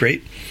would be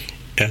great,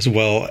 as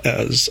well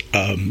as,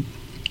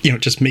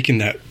 just making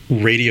that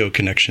radio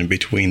connection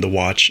between the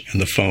watch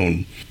and the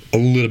phone a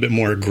little bit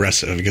more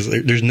aggressive, because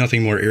there's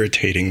nothing more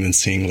irritating than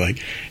seeing, like,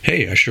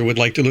 hey, I sure would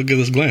like to look at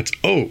this glance.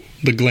 Oh,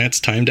 the glance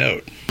timed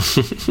out.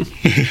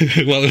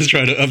 While I was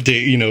trying to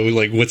update,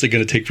 like, what's it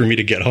going to take for me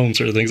to get home,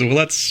 sort of thing. So, well,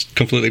 that's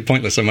completely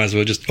pointless. I might as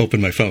well just open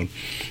my phone,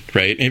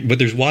 right? But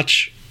there's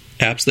watch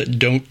apps that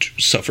don't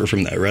suffer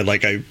from that, right?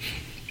 Like,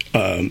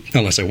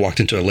 unless I walked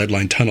into a lead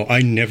line tunnel,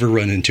 I never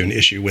run into an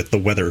issue with the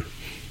weather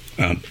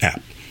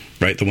app,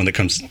 right? The one that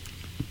comes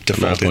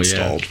default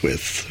installed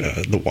with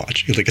the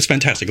watch. Like, it's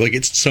fantastic. Like,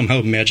 it's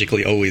somehow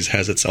magically always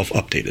has itself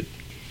updated.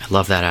 I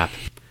love that app.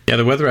 Yeah,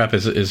 the weather app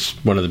is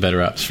one of the better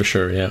apps for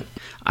sure. Yeah,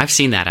 I've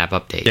seen that app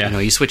update. Yeah.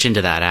 You switch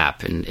into that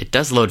app and it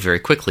does load very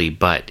quickly,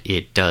 but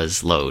it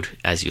does load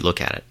as you look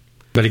at it.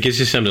 But it gives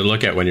you something to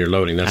look at when you're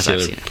loading. That's the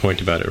other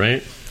point about it,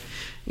 right?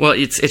 Well,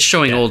 it's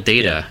showing old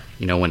data,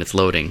 when it's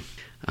loading.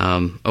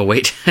 Oh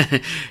wait,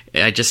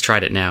 I just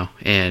tried it now,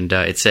 and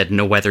it said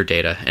no weather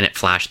data, and it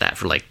flashed that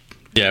for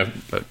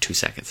about 2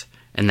 seconds,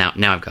 and now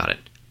I've got it.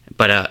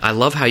 But I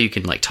love how you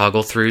can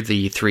toggle through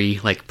the three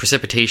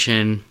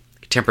precipitation,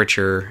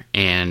 temperature,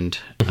 and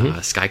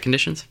sky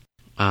conditions.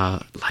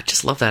 I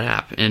just love that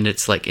app, and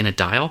it's in a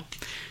dial.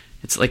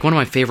 It's one of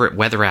my favorite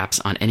weather apps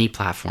on any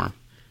platform.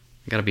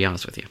 I got to be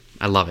honest with you,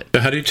 I love it.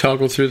 So how do you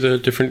toggle through the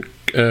different?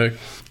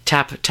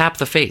 Tap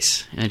the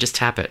face and just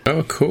tap it.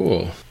 Oh,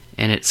 cool.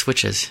 And it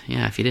switches.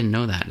 Yeah, if you didn't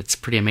know that, it's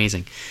pretty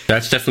amazing.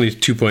 That's definitely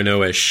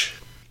 2.0-ish.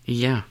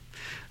 Yeah.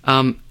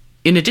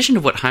 In addition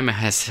to what Jaime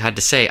has had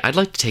to say, I'd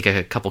like to take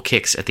a couple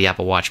kicks at the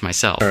Apple Watch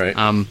myself. All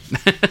right.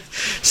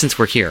 Since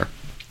we're here.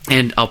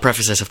 And I'll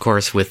preface this, of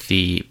course, with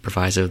the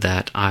proviso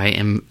that I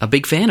am a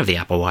big fan of the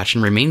Apple Watch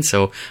and remain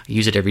so. I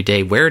use it every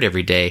day, wear it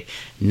every day,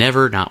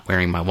 never not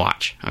wearing my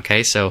watch.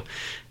 Okay, so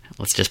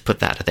let's just put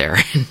that there.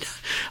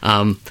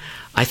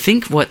 I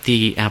think what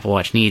the Apple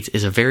Watch needs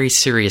is a very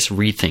serious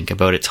rethink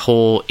about its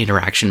whole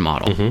interaction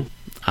model. Mm-hmm.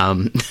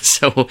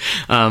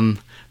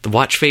 The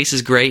watch face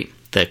is great,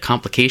 the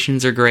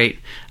complications are great,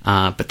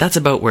 but that's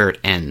about where it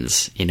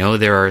ends.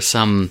 There are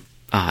some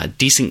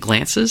decent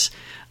glances.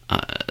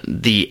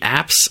 The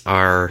apps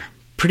are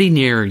pretty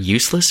near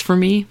useless for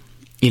me.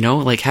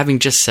 Like having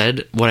just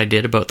said what I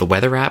did about the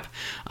weather app,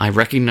 I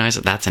recognize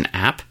that that's an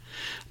app,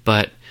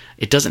 but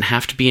it doesn't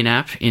have to be an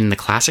app in the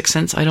classic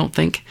sense, I don't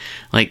think.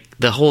 Like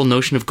the whole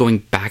notion of going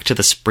back to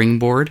the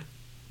springboard,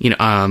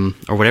 or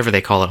whatever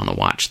they call it on the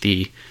watch,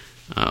 the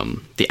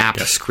app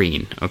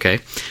screen, okay,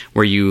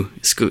 where you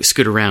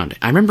scoot around.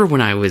 I remember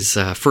when I was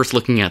first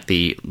looking at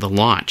the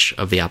launch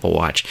of the Apple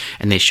Watch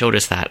and they showed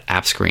us that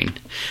app screen.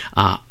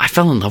 I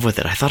fell in love with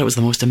it. I thought it was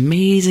the most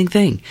amazing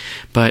thing.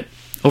 But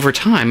over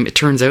time, it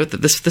turns out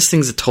that this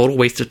thing's a total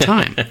waste of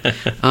time.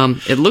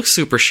 It looks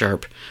super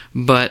sharp,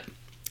 but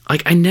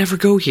I never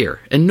go here.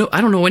 And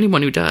I don't know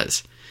anyone who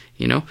does.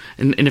 And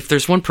if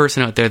there's one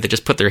person out there that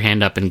just put their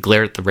hand up and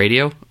glared at the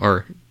radio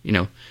or,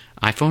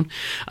 iPhone,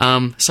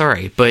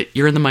 sorry, but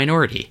you're in the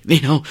minority.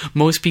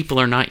 Most people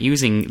are not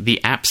using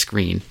the app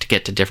screen to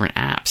get to different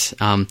apps.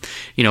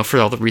 For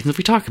all the reasons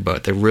we talk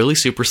about. They're really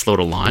super slow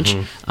to launch.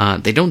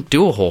 Mm-hmm. They don't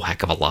do a whole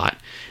heck of a lot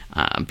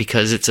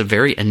because it's a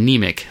very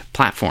anemic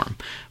platform.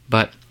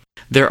 But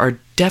there are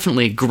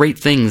definitely great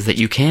things that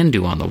you can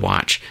do on the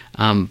watch,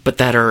 but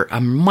that are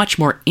much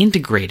more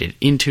integrated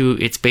into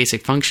its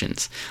basic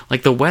functions.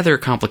 Like the weather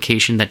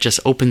complication that just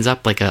opens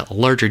up like a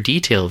larger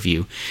detail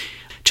view.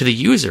 To the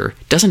user,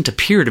 doesn't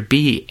appear to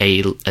be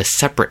a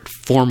separate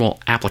formal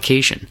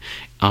application.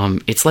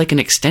 It's like an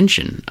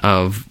extension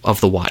of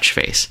the watch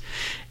face.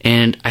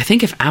 And I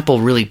think if Apple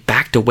really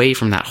backed away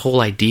from that whole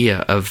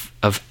idea of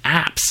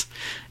apps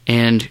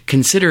and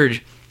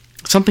considered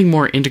something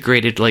more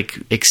integrated, like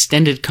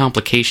extended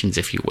complications,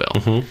 if you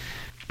will, mm-hmm.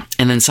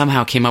 and then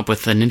somehow came up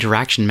with an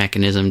interaction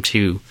mechanism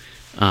to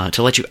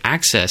let you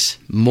access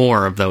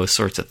more of those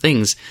sorts of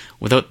things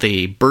without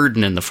the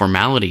burden and the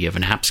formality of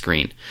an app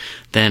screen,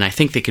 then I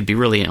think they could be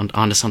really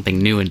onto something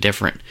new and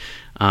different,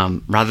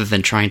 rather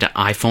than trying to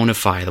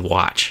iPhoneify the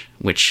watch,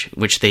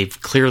 which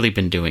they've clearly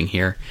been doing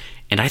here,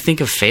 and I think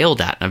have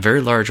failed at in a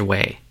very large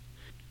way.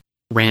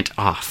 Rant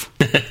off.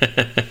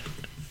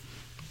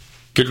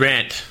 Good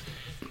rant.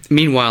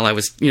 Meanwhile, I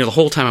was, the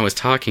whole time I was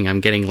talking,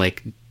 I'm getting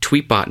like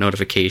Tweetbot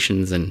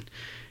notifications and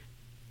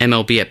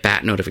MLB at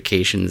bat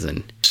notifications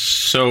and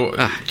so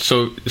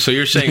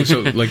you're saying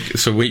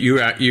what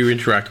you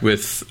interact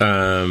with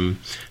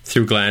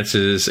through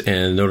glances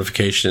and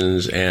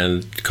notifications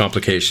and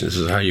complications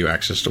is how you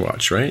access the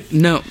watch, right?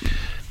 No,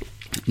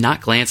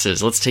 not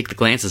glances. Let's take the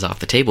glances off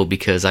the table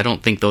because I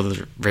don't think those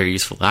are very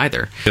useful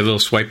either. The little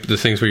swipe, the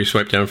things where you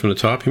swipe down from the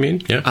top, you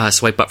mean? Yeah.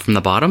 Swipe up from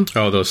the bottom.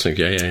 Oh, those things.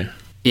 Yeah.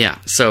 Yeah.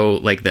 So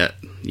like that,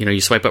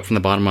 you swipe up from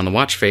the bottom on the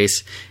watch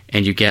face,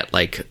 and you get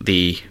like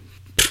the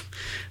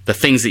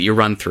things that you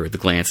run through, the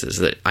glances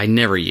that I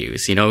never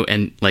use,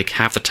 and like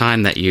half the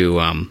time that you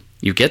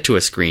get to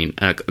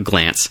a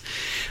glance,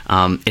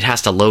 it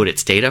has to load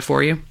its data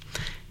for you.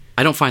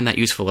 I don't find that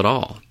useful at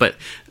all. But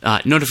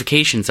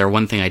notifications are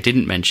one thing I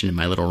didn't mention in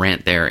my little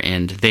rant there,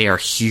 and they are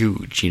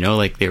huge,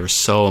 like they are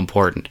so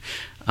important.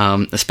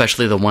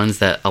 Especially the ones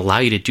that allow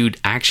you to do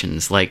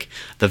actions like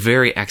the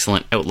very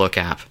excellent Outlook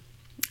app,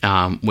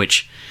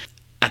 which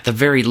at the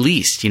very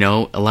least,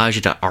 allows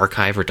you to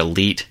archive or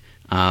delete,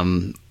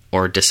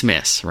 or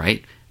dismiss,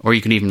 right? Or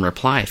you can even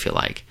reply if you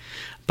like.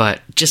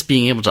 But just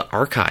being able to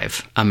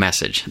archive a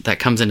message that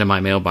comes into my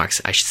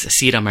mailbox, I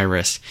see it on my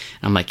wrist,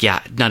 and I'm like,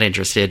 yeah, not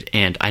interested,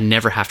 and I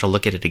never have to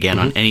look at it again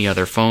on any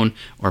other phone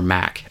or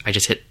Mac. I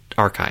just hit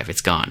archive,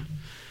 it's gone.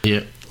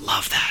 Yeah.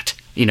 Love that.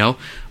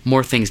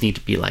 More things need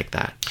to be like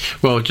that.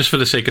 Well, just for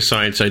the sake of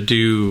science, I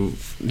do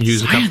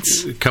use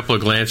a couple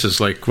of glances.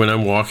 Like when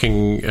I'm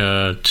walking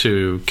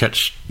to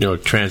catch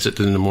transit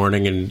in the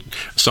morning and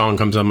a song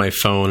comes on my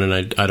phone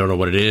and I don't know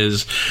what it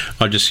is,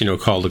 I'll just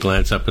call the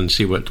glance up and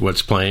see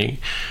what's playing.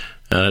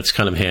 That's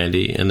kind of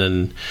handy. And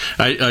then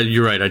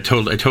you're right. I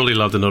totally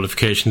love the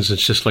notifications.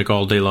 It's just like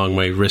all day long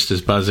my wrist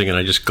is buzzing and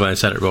I just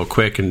glance at it real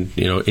quick and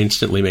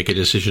instantly make a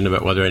decision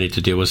about whether I need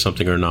to deal with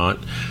something or not.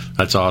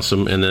 That's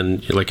awesome. And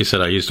then, like you said,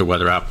 I use the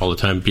weather app all the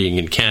time, being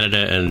in Canada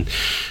and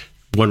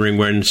wondering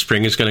when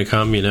spring is going to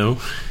come.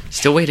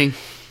 Still waiting.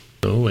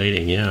 Still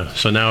waiting. Yeah.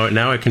 So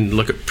now I can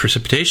look at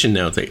precipitation.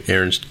 Now that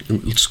Aaron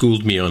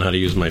schooled me on how to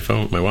use my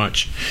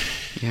watch.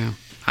 Yeah.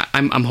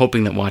 I'm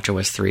hoping that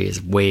WatchOS 3 is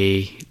a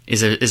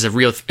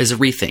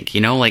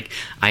rethink. Like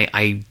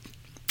I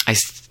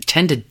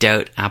tend to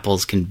doubt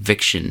Apple's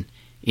conviction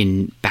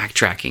in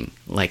backtracking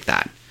like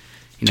that.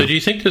 So do you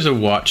think there's a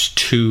Watch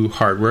 2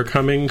 hardware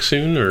coming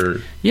soon,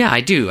 or? Yeah,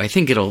 I do. I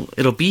think it'll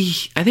be.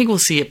 I think we'll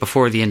see it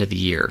before the end of the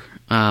year.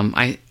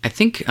 I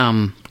think.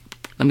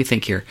 let me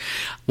think here.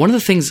 One of the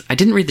things, I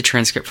didn't read the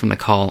transcript from the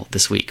call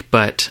this week,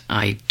 but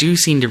I do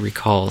seem to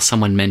recall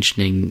someone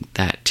mentioning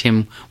that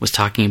Tim was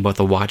talking about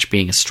the watch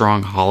being a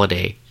strong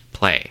holiday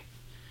play.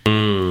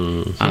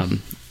 Can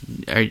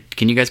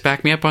you guys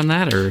back me up on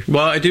that? Or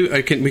well, I do.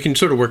 We can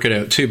sort of work it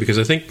out too, because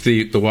I think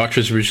the watch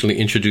was originally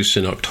introduced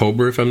in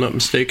October, if I'm not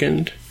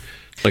mistaken.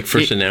 Like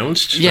first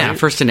announced. Yeah, right?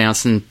 First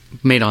announced and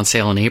made on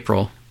sale in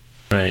April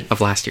of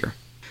last year.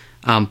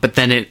 But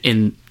then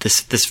in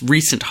this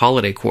recent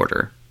holiday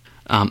quarter,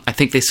 I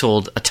think they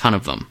sold a ton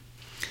of them.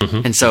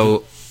 Mm-hmm. And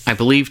so I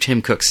believe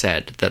Tim Cook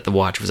said that the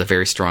watch was a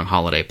very strong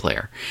holiday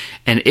player.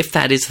 And if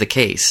that is the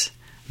case,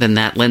 then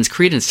that lends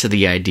credence to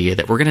the idea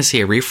that we're going to see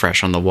a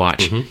refresh on the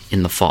watch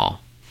in the fall.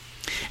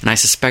 And I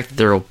suspect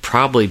there will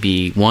probably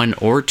be one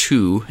or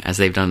two, as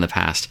they've done in the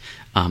past,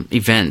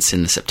 events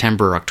in the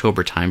September or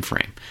October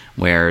timeframe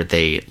where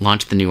they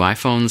launch the new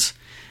iPhones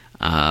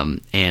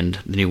and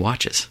the new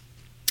watches.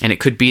 And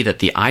it could be that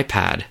the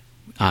iPad,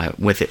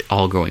 with it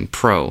all going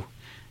Pro,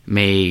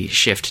 may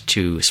shift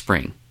to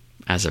spring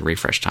as a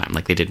refresh time,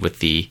 like they did with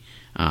the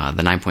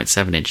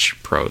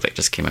 9.7-inch Pro that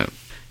just came out.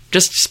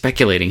 Just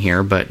speculating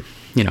here, but,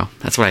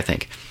 that's what I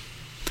think.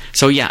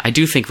 So, yeah, I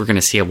do think we're going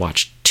to see a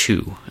Watch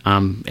 2.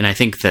 And I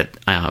think that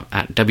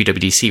at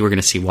WWDC, we're going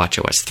to see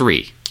WatchOS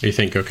 3. You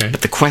think, okay.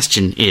 But the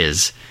question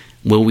is,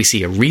 will we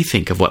see a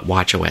rethink of what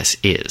WatchOS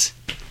is?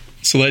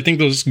 So I think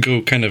those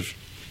go kind of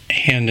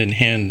hand in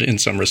hand in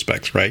some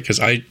respects, right? Because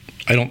I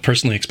don't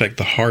personally expect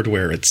the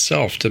hardware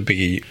itself to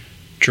be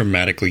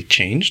dramatically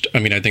changed. I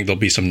mean, I think there'll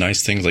be some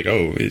nice things like,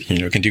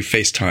 it can do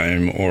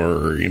FaceTime,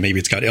 or maybe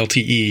it's got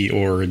LTE,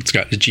 or it's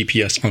got the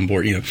GPS on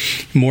board,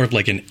 more of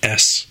like an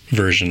S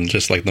version,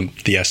 just like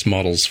the S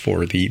models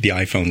for the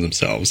iPhones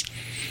themselves.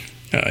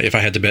 If I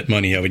had to bet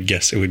money, I would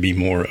guess it would be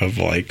more of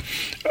like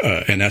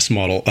an S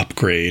model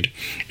upgrade,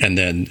 and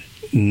then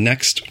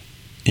next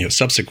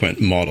subsequent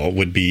model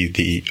would be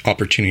the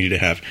opportunity to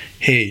have,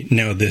 hey,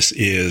 now this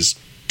is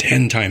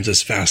 10 times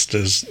as fast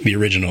as the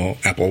original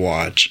Apple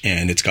Watch,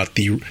 and it's got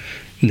the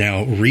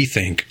now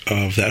rethink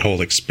of that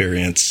whole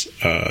experience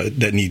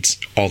that needs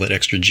all that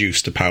extra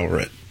juice to power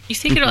it. You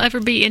think it'll ever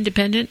be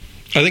independent?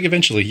 I think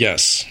eventually,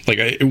 yes. Like,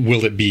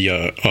 will it be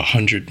a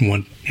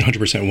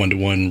 100%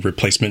 one-to-one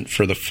replacement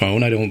for the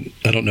phone? I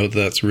don't know that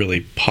that's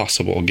really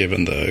possible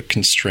given the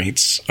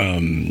constraints.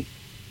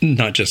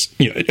 Not just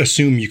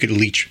assume you could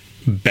leach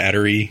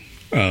battery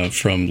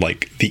from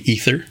like the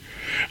ether.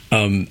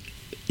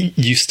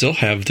 You still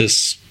have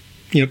this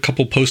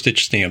couple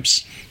postage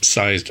stamps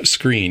sized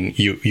screen.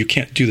 You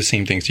can't do the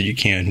same things that you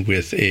can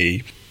with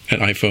an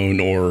iPhone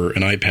or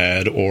an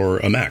iPad or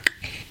a Mac.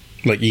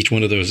 Like, each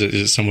one of those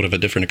is somewhat of a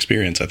different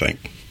experience, I think.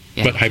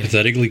 Yeah, but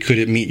hypothetically, could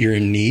it meet your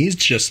needs?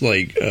 Just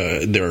like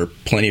there are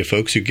plenty of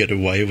folks who get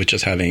away with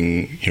just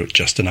having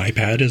just an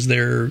iPad as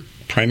their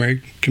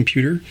primary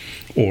computer,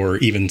 or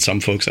even some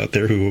folks out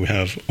there who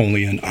have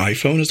only an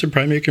iPhone as their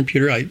primary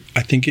computer. I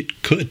think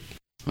it could.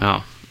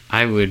 Well,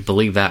 I would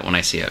believe that when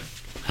I see it.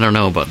 I don't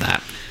know about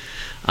that.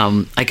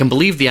 I can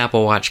believe the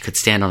Apple Watch could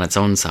stand on its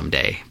own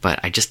someday, but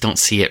I just don't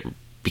see it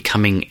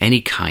becoming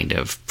any kind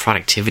of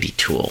productivity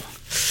tool.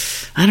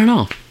 I don't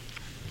know.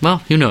 Well,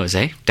 who knows,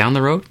 eh? Down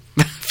the road?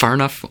 Far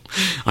enough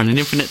on an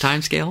infinite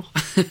time scale?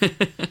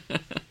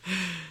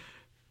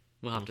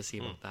 We'll have to see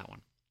about that one.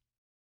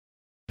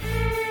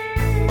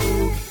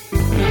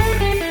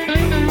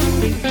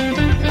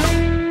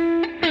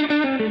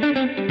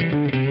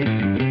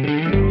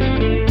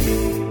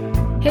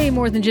 Hey,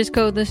 More Than Just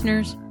Code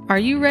listeners. Are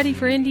you ready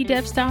for Indie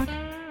DevStock?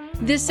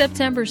 This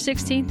September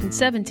 16th and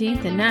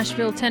 17th in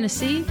Nashville,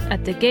 Tennessee,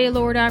 at the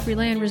Gaylord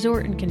Opryland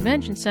Resort and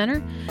Convention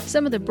Center,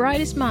 some of the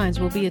brightest minds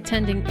will be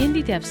attending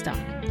Indie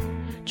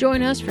DevStock.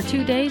 Join us for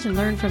 2 days and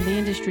learn from the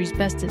industry's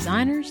best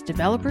designers,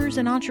 developers,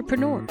 and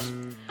entrepreneurs.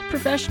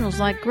 Professionals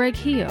like Greg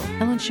Heo,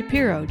 Ellen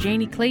Shapiro,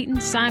 Janie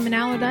Clayton, Simon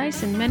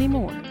Allardyce, and many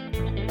more.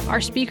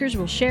 Our speakers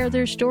will share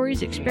their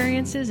stories,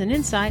 experiences, and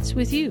insights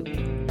with you.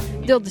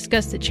 They'll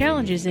discuss the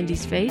challenges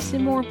indies face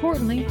and, more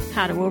importantly,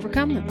 how to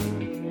overcome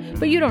them.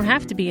 But you don't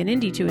have to be an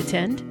indie to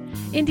attend.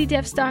 Indie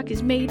DevStock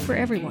is made for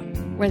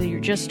everyone, whether you're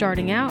just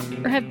starting out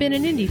or have been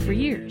an indie for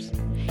years.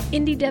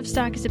 Indie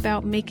DevStock is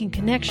about making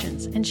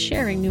connections and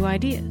sharing new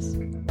ideas.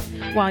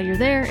 While you're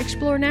there,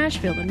 explore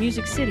Nashville and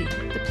Music City,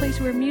 the place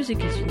where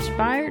music is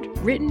inspired,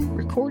 written,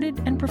 recorded,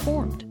 and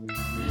performed.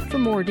 For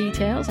more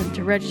details and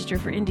to register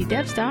for Indie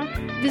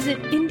DevStock,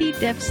 visit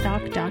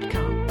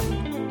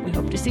IndieDevStock.com. We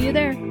hope to see you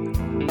there.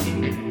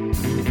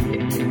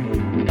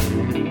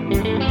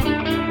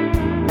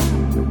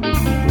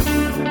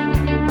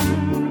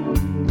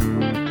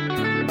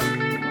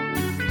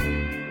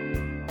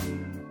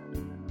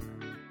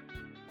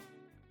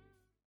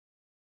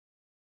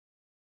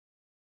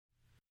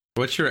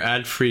 What's your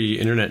ad-free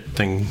internet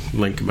thing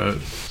link about?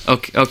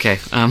 Okay.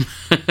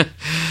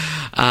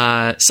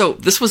 So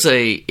this was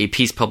a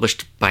piece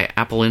published by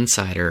Apple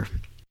Insider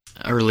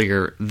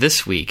earlier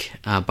this week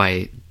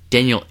by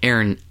Daniel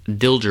Aaron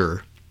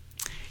Dilger.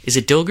 Is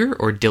it Dilger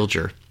or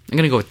Dilger? I'm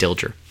going to go with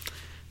Dilger.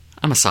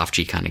 I'm a soft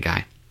G kind of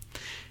guy.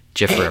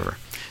 Jif forever.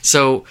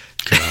 So,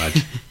 God.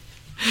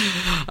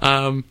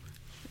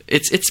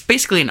 It's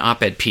basically an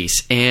op-ed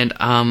piece, and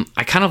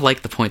I kind of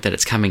like the point that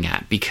it's coming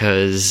at,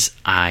 because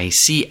I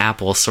see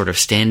Apple sort of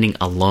standing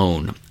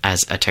alone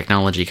as a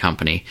technology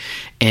company,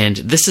 and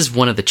this is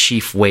one of the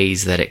chief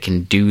ways that it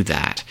can do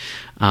that.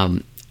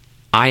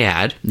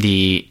 iAd,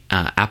 the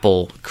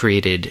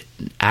Apple-created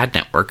ad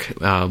network,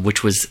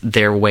 which was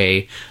their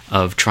way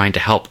of trying to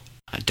help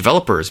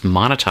developers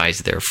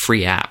monetize their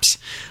free apps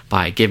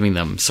by giving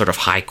them sort of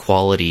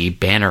high-quality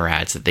banner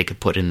ads that they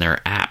could put in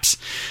their apps,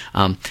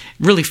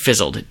 really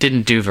fizzled. It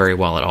didn't do very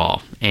well at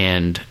all,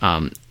 and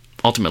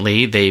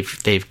ultimately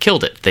they've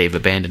killed it. They've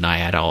abandoned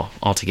iAd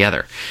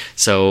altogether.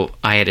 So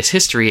iAd is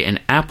history,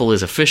 and Apple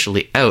is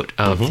officially out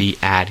of the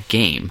ad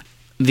game.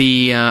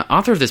 The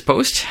author of this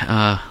post,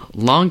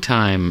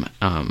 longtime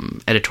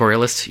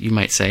editorialist, you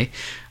might say,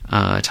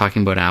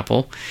 talking about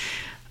Apple,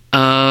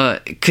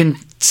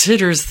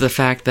 considers the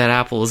fact that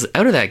Apple is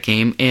out of that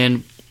game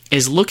and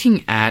is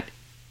looking at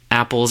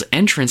Apple's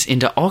entrance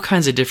into all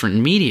kinds of different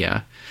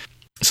media.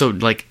 So,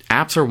 like,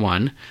 apps are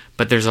one,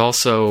 but there's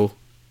also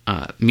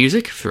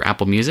music through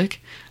Apple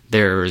Music.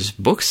 There's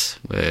books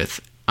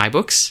with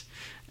iBooks,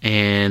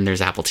 and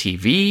there's Apple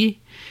TV,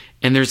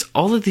 and there's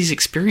all of these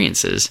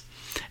experiences,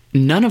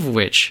 none of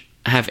which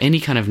have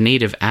any kind of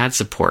native ad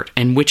support,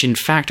 and which, in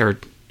fact, are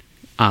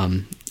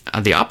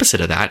the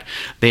opposite of that.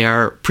 They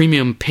are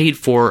premium, paid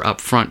for,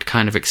 upfront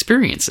kind of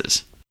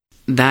experiences.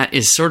 That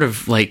is sort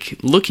of like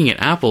looking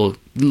at Apple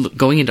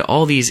going into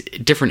all these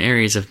different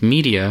areas of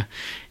media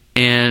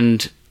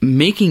and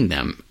making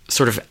them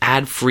sort of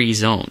ad-free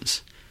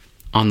zones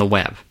on the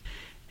web.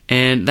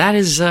 And that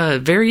is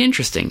very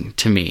interesting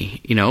to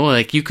me. You know,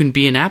 like, you can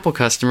be an Apple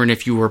customer, and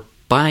if you were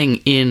buying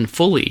in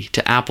fully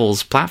to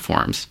Apple's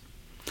platforms,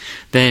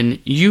 then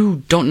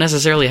you don't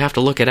necessarily have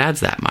to look at ads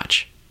that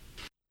much.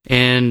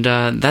 And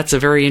that's a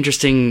very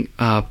interesting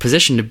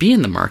position to be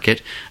in the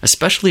market,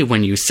 especially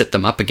when you sit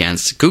them up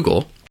against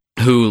Google,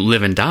 who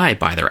live and die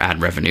by their ad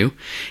revenue,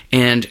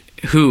 and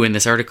who, in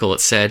this article,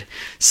 it said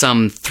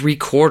some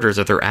 3/4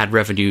 of their ad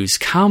revenues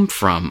come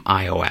from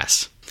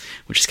iOS,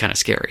 which is kind of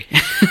scary.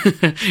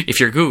 If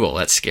you're Google,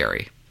 that's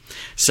scary.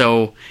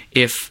 So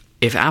if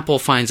Apple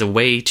finds a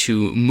way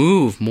to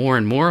move more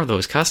and more of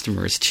those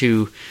customers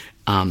to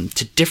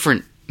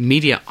different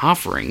media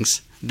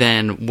offerings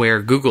than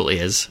where Google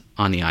is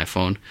on the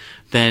iPhone,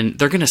 then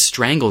they're going to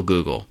strangle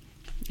Google,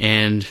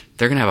 and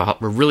they're going to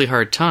have a really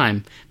hard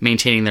time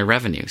maintaining their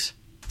revenues.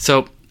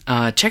 So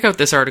check out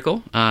this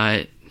article.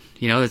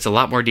 It's a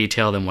lot more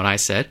detail than what I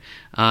said.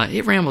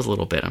 It rambles a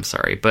little bit, I'm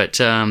sorry, but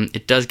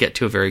it does get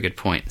to a very good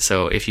point.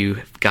 So if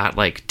you've got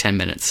like 10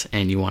 minutes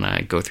and you want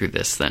to go through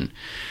this, then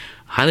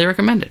highly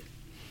recommend it.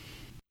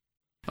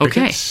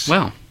 Okay, Crickets.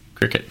 Well,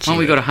 Crickets. Why don't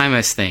we go to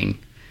Jaime's thing?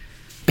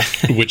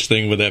 Which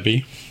thing would that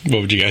be?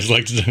 What would you guys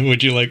like to?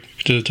 Would you like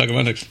to talk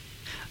about next?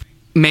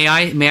 May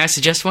I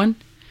suggest one?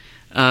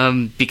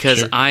 Because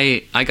Sure.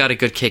 I got a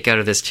good kick out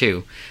of this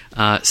too.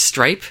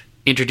 Stripe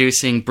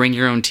introducing Bring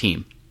Your Own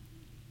Team.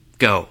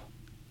 Go.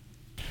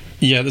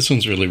 Yeah, this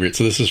one's really weird.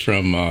 So this is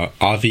from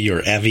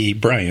Avi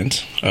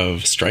Bryant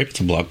of Stripe. It's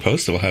a blog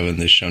post that we'll have in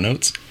the show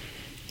notes.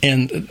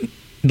 And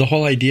the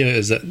whole idea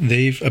is that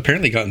they've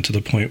apparently gotten to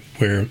the point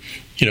where,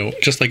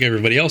 just like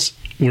everybody else,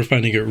 we're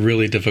finding it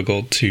really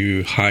difficult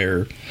to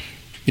hire,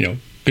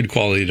 good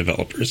quality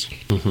developers,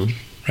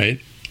 right?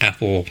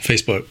 Apple,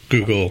 Facebook,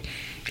 Google,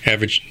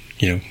 average,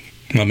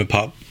 mom and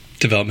pop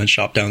development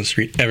shop down the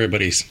street.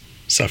 Everybody's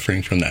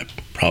suffering from that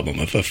problem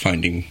of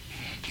finding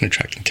and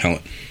attracting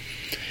talent.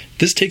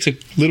 This takes a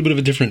little bit of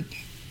a different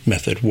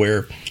method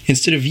where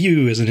instead of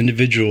you as an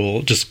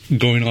individual just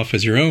going off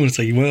as your own, it's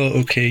like, well,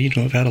 okay,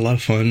 I've had a lot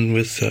of fun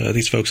with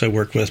these folks I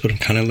work with, but I'm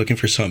kind of looking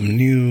for something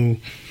new.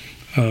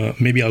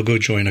 Maybe I'll go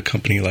join a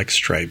company like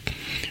Stripe.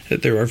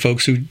 There are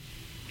folks who,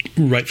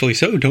 rightfully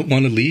so, don't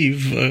want to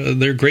leave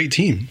their great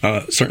team.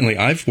 Certainly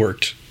I've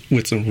worked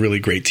with some really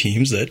great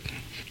teams that,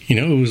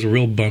 it was a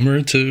real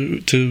bummer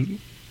to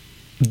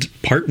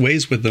part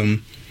ways with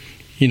them,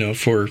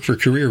 for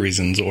career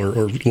reasons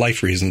or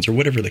life reasons or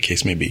whatever the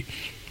case may be.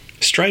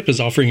 Stripe is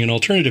offering an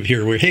alternative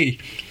here where, hey,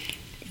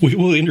 we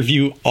will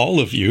interview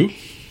all of you,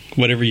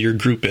 whatever your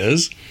group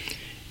is,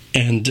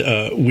 and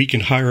we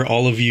can hire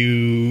all of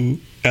you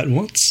at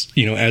once,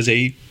 as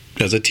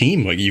a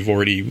team. Like, you've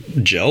already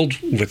gelled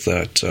with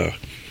that,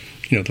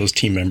 those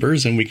team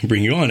members, and we can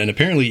bring you on. And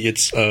apparently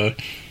it's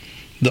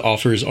the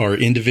offers are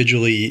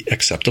individually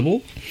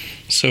acceptable.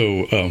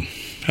 So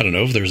I don't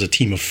know if there's a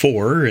team of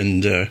 4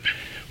 and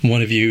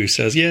one of you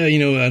says, yeah,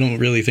 I don't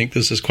really think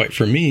this is quite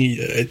for me.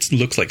 It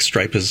looks like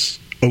Stripe is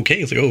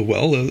okay. It's like, oh,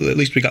 well, at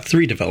least we got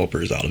 3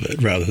 developers out of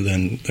it rather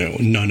than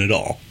none at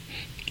all.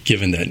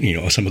 Given that,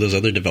 some of those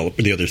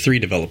the other 3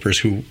 developers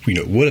who,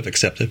 would have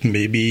accepted,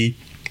 maybe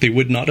they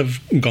would not have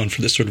gone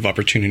for this sort of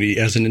opportunity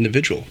as an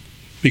individual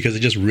because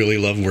they just really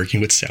love working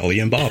with Sally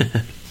and Bob.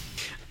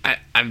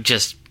 I'm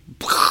just,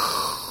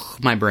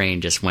 my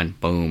brain just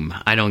went boom.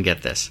 I don't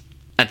get this.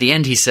 At the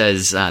end, he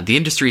says, the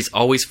industry is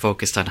always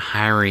focused on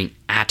hiring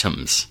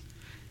atoms.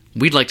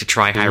 We'd like to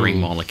try hiring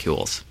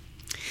molecules.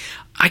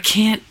 I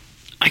can't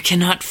I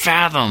cannot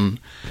fathom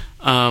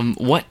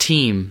what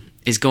team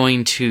is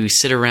going to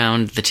sit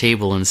around the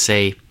table and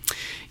say,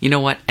 you know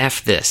what,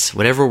 F this.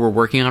 Whatever we're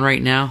working on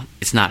right now,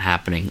 it's not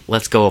happening.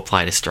 Let's go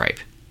apply to Stripe.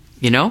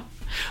 You know?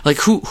 Like,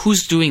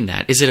 who's doing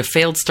that? Is it a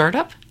failed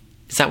startup?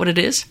 Is that what it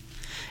is?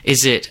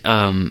 Is it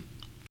some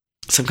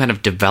kind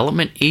of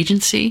development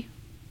agency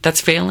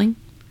that's failing?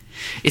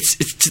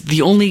 It's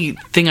the only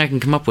thing I can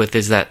come up with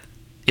is that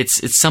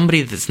it's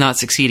somebody that's not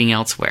succeeding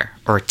elsewhere,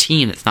 or a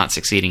team that's not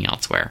succeeding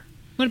elsewhere.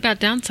 What about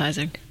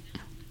downsizing?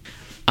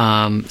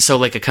 So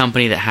like a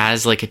company that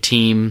has like a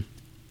team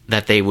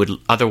that they would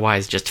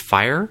otherwise just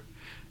fire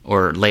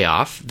or lay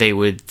off, they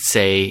would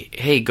say,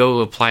 hey, go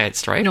apply at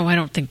Stripe. No, I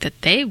don't think that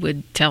they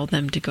would tell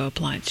them to go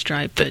apply at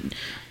Stripe, but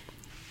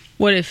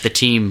what if... The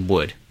team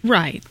would.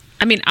 Right.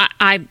 I mean,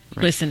 I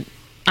listen,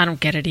 I don't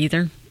get it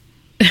either.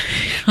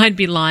 I'd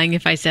be lying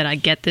if I said I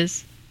get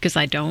this, because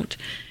I don't.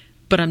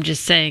 But I'm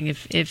just saying,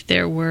 if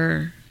there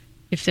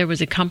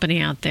was a company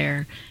out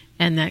there,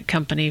 and that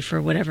company, for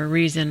whatever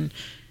reason,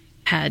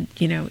 had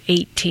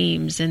 8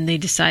 teams, and they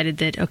decided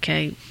that,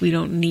 okay, we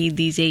don't need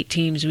these 8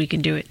 teams, we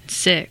can do it in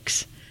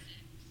 6.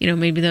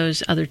 Maybe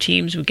those other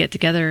teams would get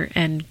together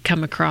and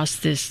come across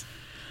this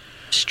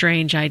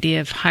strange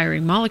idea of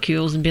hiring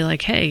molecules and be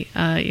like, hey,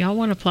 y'all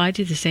want to apply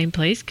to the same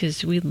place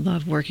because we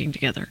love working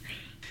together.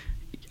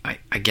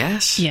 I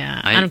guess.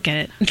 Yeah, I don't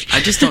get it.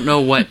 I just don't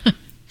know what...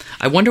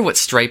 I wonder what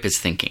Stripe is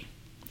thinking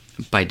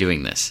by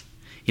doing this.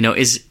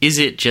 Is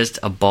it just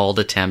a bald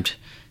attempt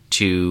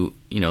to,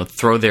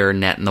 throw their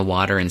net in the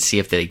water and see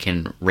if they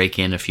can rake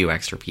in a few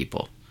extra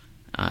people?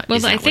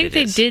 Well, I think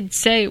they did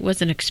say it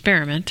was an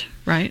experiment,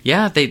 right?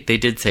 Yeah, they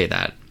did say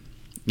that.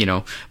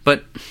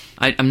 But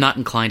I'm not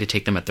inclined to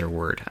take them at their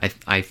word.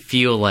 I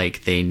feel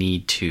like they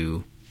need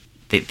to...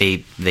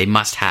 They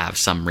must have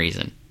some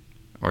reason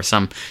or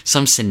some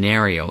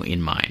scenario in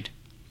mind.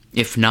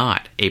 If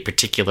not, a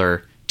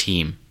particular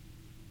team.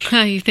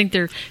 You think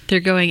they're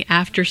going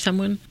after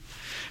someone?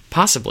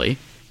 Possibly.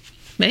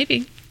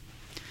 Maybe.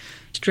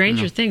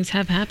 Stranger things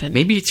have happened.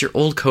 Maybe it's your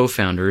old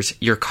co-founders,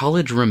 your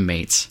college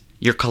roommates,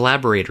 your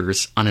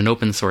collaborators on an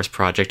open source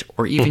project,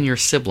 or even your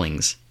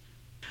siblings.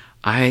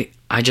 I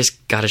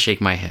just gotta shake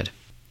my head.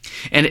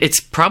 And it's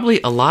probably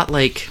a lot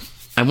like...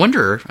 I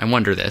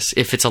wonder this,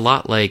 if it's a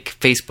lot like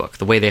Facebook,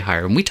 the way they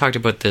hire. And we talked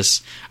about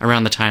this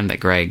around the time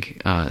that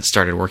Greg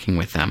started working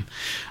with them.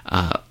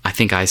 I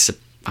think I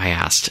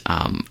asked...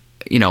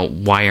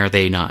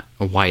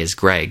 why is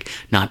Greg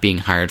not being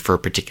hired for a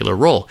particular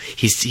role?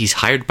 He's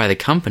hired by the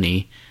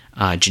company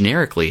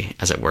generically,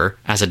 as it were,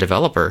 as a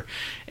developer,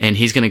 and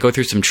he's going to go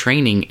through some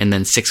training, and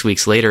then 6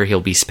 weeks later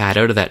he'll be spat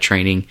out of that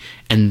training,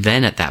 and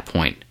then at that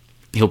point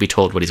he'll be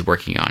told what he's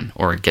working on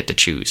or get to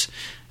choose,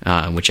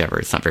 whichever.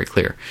 It's not very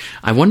clear.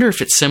 I wonder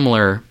if it's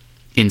similar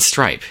in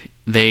Stripe.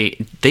 They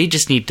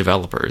just need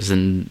developers,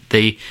 and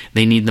they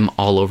need them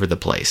all over the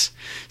place.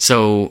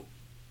 So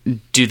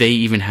do they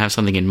even have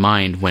something in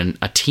mind when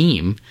a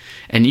team,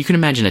 and you can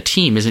imagine a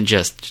team isn't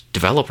just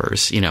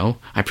developers,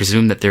 I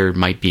presume that there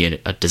might be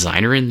a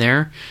designer in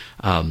there,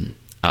 a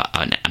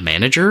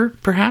manager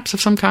perhaps of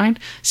some kind,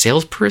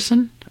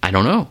 salesperson, I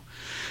don't know.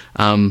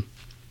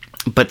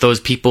 But those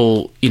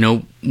people,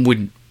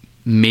 would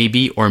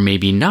maybe or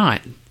maybe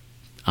not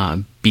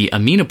be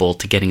amenable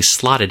to getting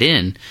slotted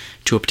in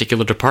to a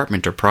particular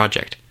department or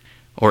project.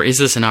 Or is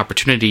this an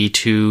opportunity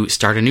to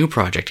start a new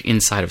project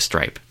inside of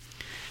Stripe?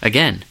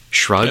 Again,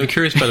 shrug. I'm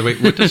curious, by the way,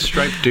 what does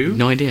Stripe do?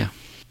 No idea.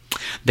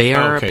 They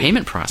are a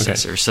payment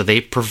processor, so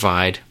they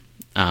provide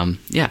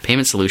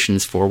payment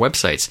solutions for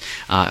websites.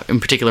 In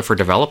particular for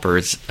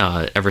developers,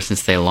 ever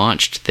since they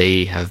launched,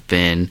 they have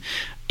been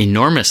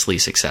enormously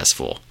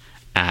successful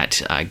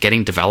at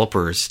getting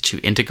developers to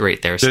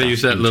integrate their stuff. Do they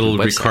use that little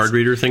card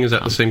reader thing? Is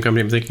that the same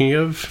company I'm thinking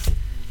of?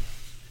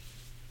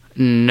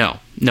 No,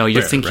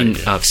 you're thinking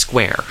of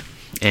Square.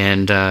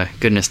 And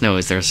goodness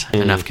knows there's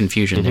enough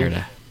confusion there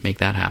to make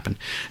that happen.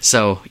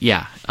 So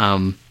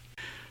as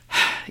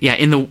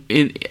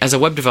a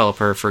web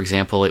developer, for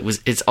example,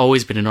 it's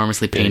always been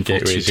enormously painful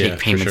to take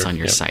payments on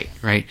your site,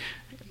 right?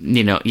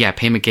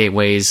 Payment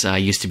gateways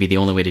used to be the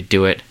only way to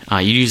do it. You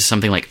use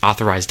something like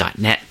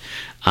authorize.net,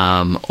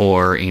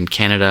 or in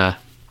Canada.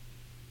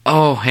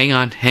 Oh, hang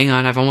on,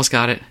 I've almost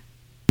got it.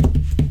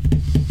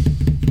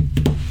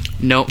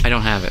 No, I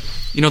don't have it.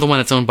 The one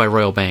that's owned by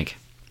Royal Bank.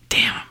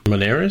 Damn.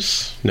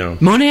 Moneris? No.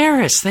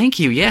 Moneris, thank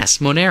you. Yes,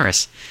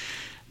 Moneris.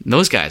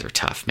 Those guys are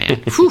tough,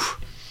 man. Whew.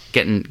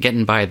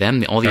 Getting by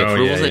them, all the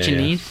approvals that you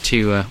need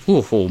to,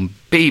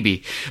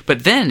 baby.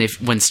 But then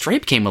when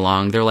Stripe came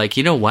along, they're like,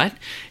 you know what?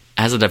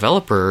 As a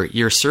developer,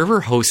 your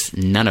server hosts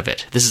none of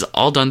it. This is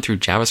all done through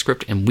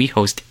JavaScript, and we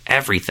host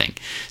everything.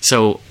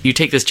 So you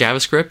take this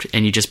JavaScript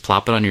and you just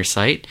plop it on your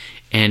site,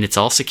 and it's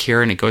all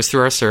secure, and it goes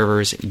through our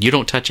servers. You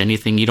don't touch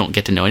anything. You don't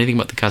get to know anything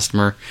about the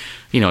customer,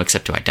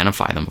 except to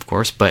identify them, of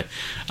course. But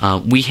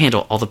we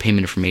handle all the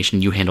payment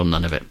information. You handle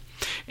none of it.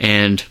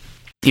 And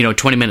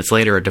 20 minutes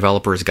later, a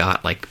developer's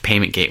got like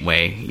Payment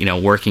Gateway,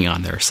 working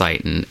on their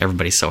site, and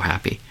everybody's so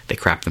happy. They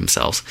crap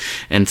themselves.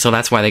 And so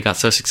that's why they got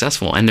so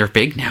successful. And they're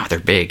big now. They're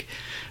big.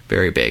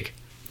 Very big.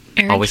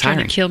 Eric's always hiring.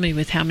 trying to kill me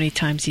with how many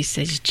times he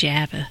says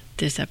Java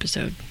this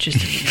episode. Just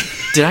a minute.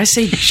 Did I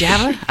say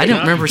Java? I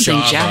don't remember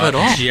saying Java at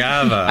all.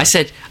 Java. I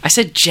said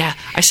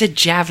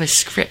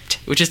JavaScript,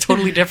 which is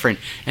totally different,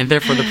 and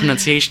therefore the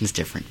pronunciation is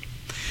different.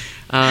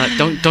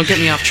 Don't get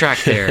me off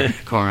track there,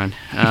 Corin.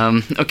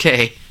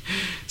 Okay.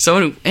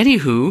 So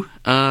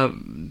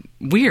anywho,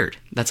 weird.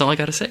 That's all I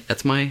got to say.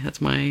 That's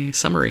my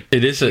summary.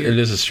 It is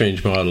a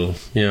strange model.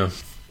 Yeah.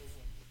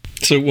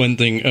 So one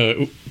thing,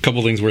 a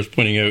couple things worth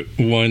pointing out.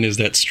 One is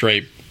that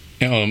Stripe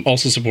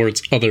also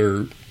supports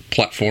other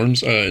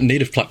platforms,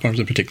 native platforms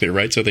in particular,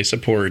 right? So they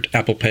support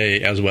Apple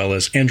Pay as well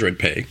as Android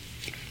Pay.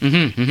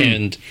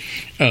 And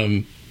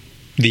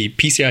the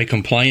PCI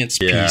compliance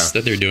piece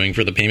that they're doing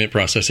for the payment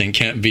processing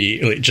can't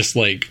be just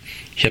like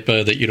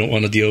HIPAA that you don't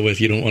want to deal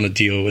with. You don't want to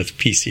deal with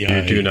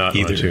PCI. You do not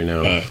either. Want to,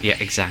 no. Yeah,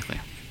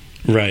 exactly.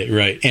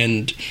 Right.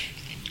 And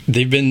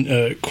they've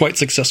been quite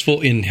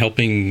successful in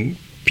helping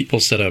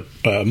people set up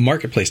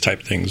marketplace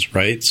type things,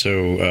 right?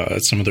 So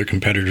some of their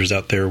competitors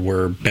out there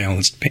were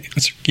Balanced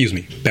Payments,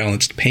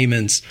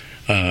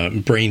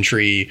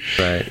 Braintree,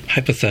 right.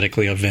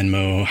 Hypothetically a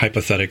Venmo,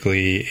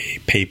 hypothetically a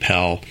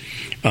PayPal.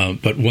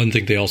 But one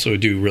thing they also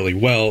do really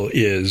well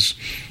is,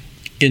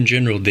 in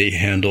general, they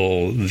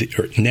handle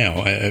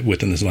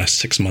within the last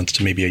 6 months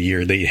to maybe a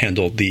year, they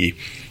handle the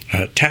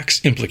tax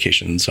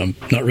implications. I'm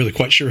not really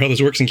quite sure how this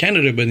works in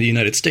Canada, but in the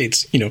United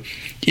States,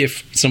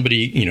 if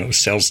somebody,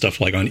 sells stuff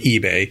like on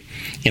eBay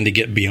and they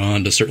get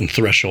beyond a certain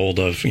threshold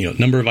of,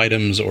 number of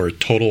items or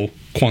total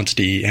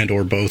quantity and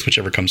or both,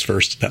 whichever comes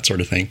first, that sort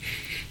of thing,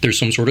 there's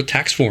some sort of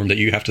tax form that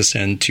you have to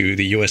send to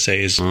the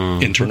USA's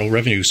Internal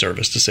Revenue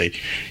Service to say,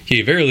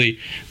 hey, verily,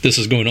 this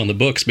is going on the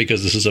books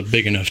because this is a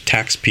big enough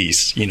tax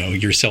piece.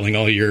 You're selling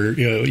all your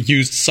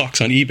used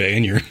socks on eBay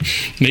and you're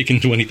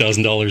making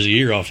 $20,000 a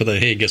year off of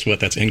that. Hey, guess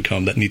what? That's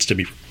income that needs to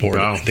be reported.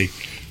 Wow. And they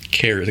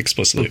care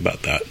explicitly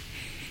about that.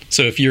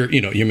 So if you're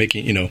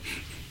making,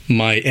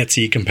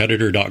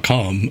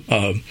 myetsycompetitor.com,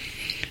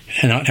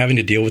 and not having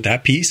to deal with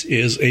that piece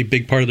is a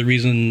big part of the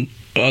reason,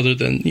 other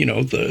than,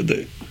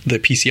 the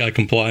PCI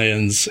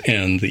compliance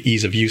and the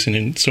ease of use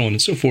and so on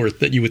and so forth,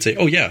 that you would say,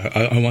 oh yeah,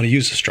 I want to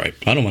use a Stripe.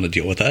 I don't want to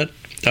deal with that.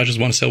 I just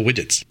want to sell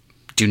widgets.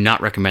 Do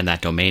not recommend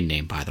that domain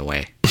name, by the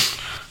way.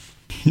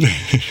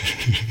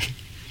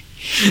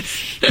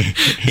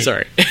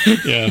 Sorry.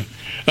 Yeah.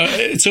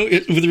 So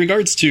with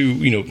regards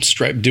to,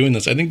 Stripe doing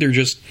this, I think they're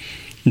just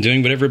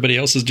doing what everybody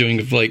else is doing,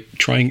 of like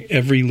trying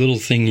every little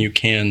thing you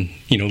can,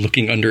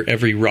 looking under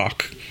every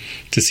rock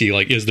to see,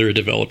 like, is there a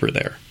developer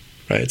there?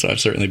 Right. So I've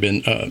certainly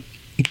been a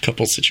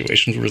couple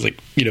situations where it's like,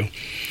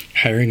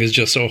 hiring is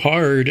just so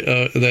hard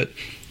that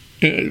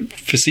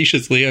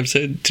facetiously I've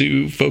said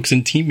to folks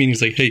in team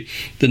meetings, like, hey,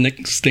 the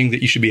next thing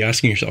that you should be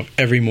asking yourself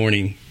every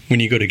morning when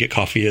you go to get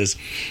coffee is,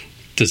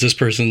 does this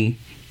person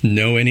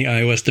know any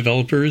iOS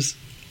developers?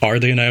 Are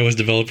they an iOS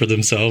developer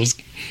themselves?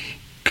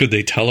 Could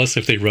they tell us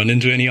if they run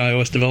into any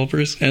iOS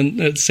developers?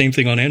 And same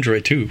thing on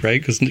Android too,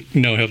 right? Because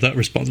I have that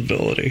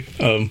responsibility.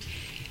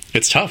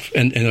 It's tough.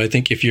 And I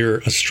think if you're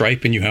a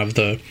Stripe and you have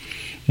the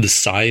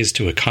size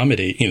to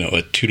accommodate,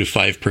 a 2 to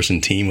 5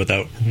 person team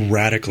without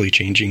radically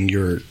changing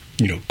your,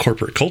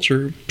 corporate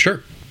culture,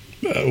 sure.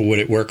 Would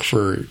it work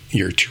for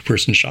your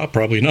 2-person shop?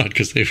 Probably not,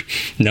 because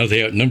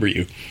they outnumber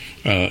you.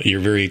 Your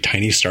very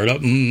tiny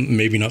startup,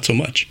 maybe not so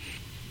much.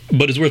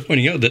 But it's worth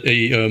pointing out that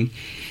a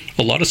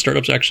lot of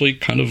startups actually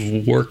kind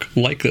of work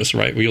like this,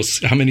 right?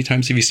 How many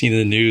times have you seen in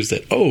the news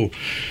that,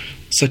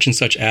 such and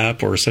such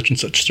app or such and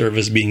such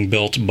service being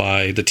built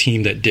by the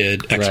team that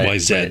did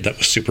XYZ that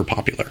was super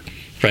popular,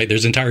 right?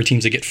 There's entire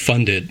teams that get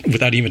funded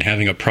without even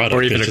having a product.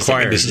 Or even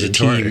acquired. Like, this is a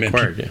team.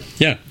 People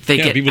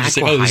just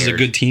say, oh, this is a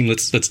good team.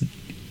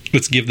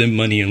 Let's give them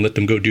money and let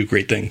them go do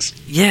great things.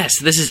 Yes,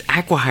 this is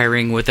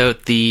acqui-hiring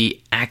without the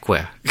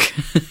aqua.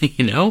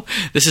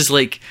 This is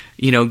like,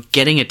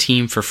 getting a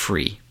team for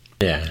free.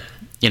 Yeah.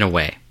 In a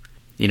way.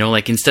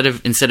 Like instead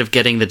of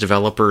getting the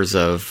developers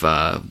of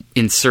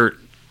insert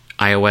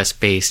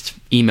iOS-based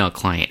email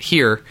client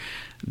here,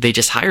 they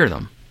just hire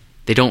them.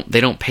 They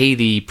don't pay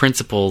the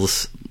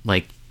principals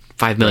like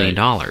 $5 million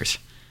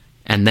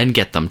and then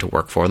get them to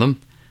work for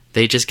them.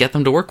 They just get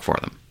them to work for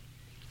them.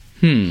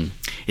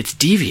 It's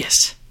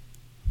devious.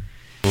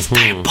 It's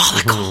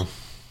diabolical.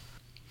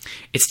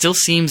 It still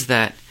seems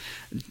that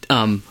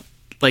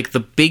like the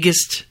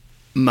biggest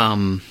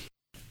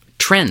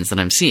trends that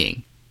I'm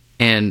seeing,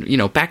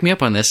 and back me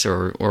up on this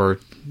or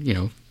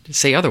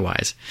say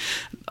otherwise,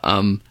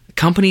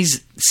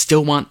 companies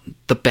still want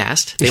the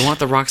best. They want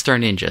the Rockstar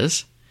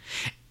Ninjas,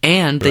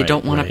 and they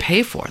don't want to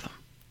pay for them.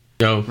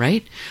 No.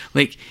 Right?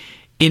 Like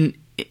in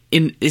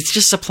it's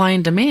just supply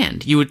and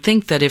demand. You would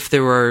think that if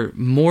there were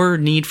more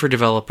need for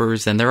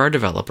developers than there are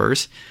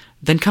developers,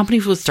 then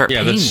companies would start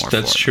paying more.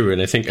 That's true,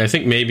 and I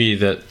think maybe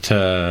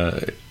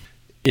that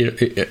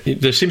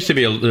there seems to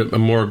be a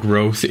more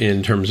growth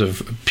in terms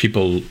of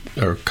people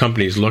or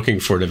companies looking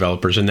for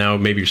developers, and now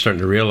maybe you're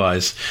starting to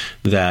realize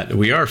that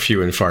we are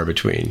few and far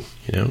between.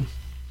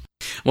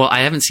 Well, I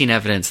haven't seen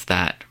evidence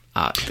that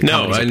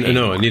No,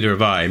 neither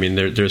have I. I mean,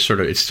 there's sort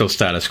of, it's still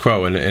status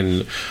quo,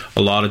 and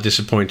a lot of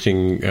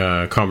disappointing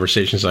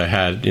conversations I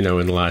had, in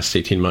the last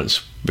 18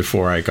 months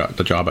before I got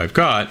the job I've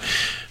got.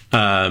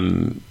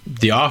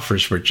 The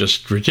offers were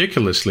just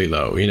ridiculously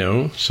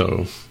low,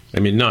 So, I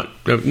mean, not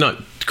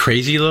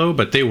crazy low,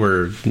 but they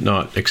were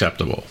not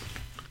acceptable.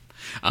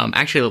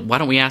 Actually, why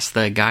don't we ask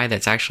the guy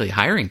that's actually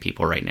hiring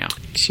people right now?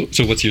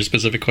 So what's your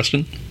specific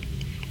question?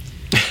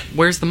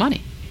 Where's the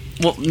money?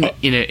 Well,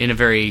 in a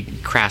very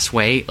crass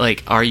way,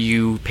 like, are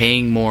you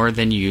paying more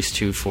than you used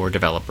to for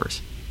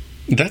developers?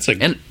 That's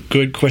a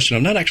good question.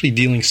 I'm not actually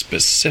dealing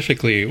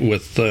specifically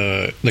with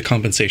the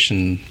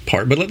compensation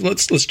part, but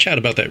let's chat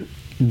about that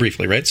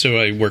briefly, right? So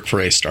I work for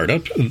a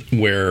startup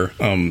where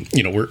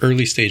we're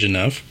early stage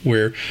enough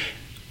where,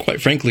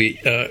 quite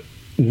frankly,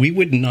 we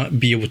would not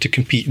be able to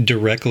compete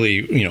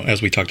directly,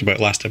 as we talked about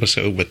last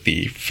episode, with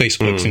the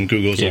Facebooks and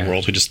Googles of the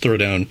world who just throw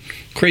down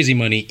crazy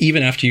money,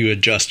 even after you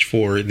adjust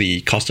for the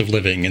cost of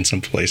living in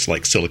some place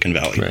like Silicon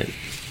Valley.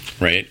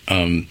 Right.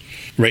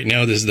 Right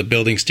now, this is the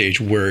building stage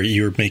where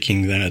you're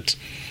making that,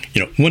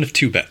 one of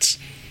two bets,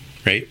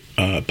 right?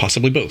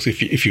 Possibly both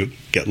if you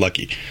get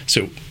lucky.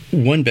 So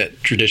one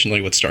bet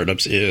traditionally with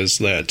startups is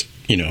that,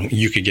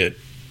 you could get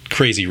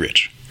crazy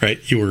rich, right?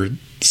 You were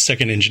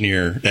second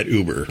engineer at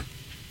Uber,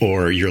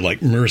 or you're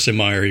like Marissa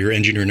Mayer, you're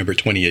engineer number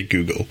 20 at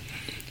Google,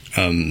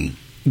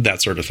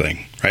 that sort of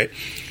thing, right?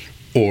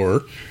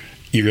 Or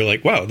you're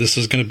like, wow, this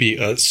is going to be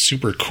a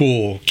super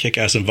cool,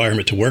 kick-ass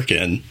environment to work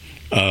in.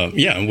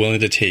 I'm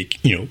willing to take,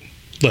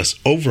 less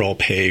overall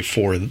pay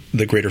for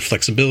the greater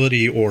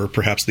flexibility or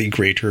perhaps the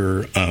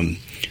greater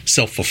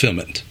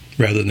self-fulfillment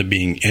rather than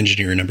being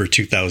engineer number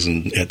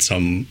 2000 at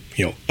some,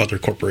 other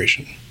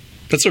corporation.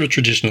 That's sort of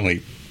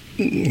traditionally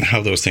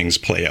how those things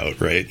play out,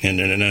 right?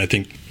 And I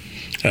think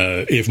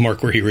if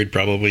Mark were here, he'd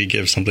probably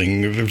give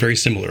something very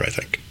similar, I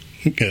think,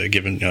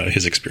 given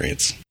his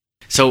experience.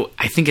 So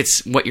I think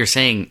it's what you're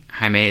saying,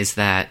 Jaime, is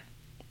that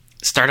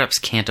startups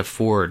can't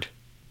afford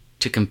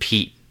to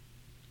compete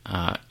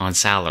on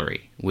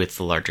salary with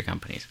the larger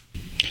companies.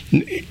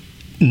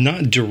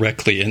 Not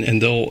directly,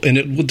 and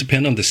it will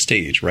depend on the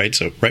stage, right?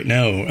 So right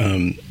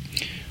now,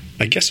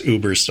 I guess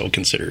Uber is still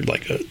considered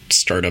like a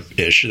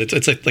startup-ish.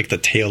 It's like the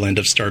tail end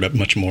of startup,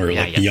 much more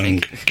like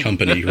young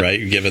company, right?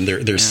 Given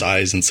their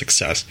size and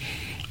success.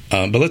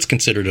 But let's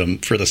consider them,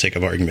 for the sake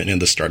of argument, in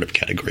the startup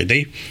category.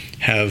 They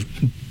have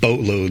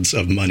boatloads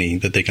of money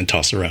that they can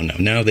toss around now.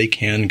 Now they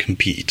can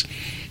compete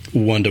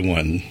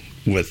one-to-one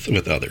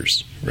with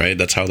others, right?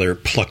 That's how they're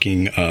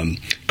plucking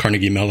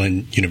Carnegie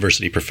Mellon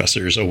University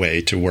professors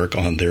away to work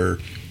on their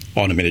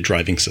automated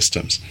driving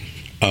systems.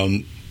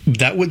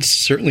 That was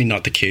certainly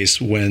not the case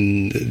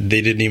when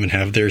they didn't even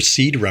have their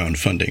seed round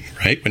funding,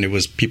 right? When it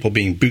was people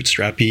being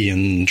bootstrappy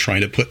and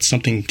trying to put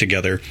something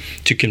together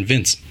to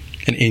convince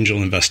an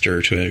angel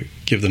investor to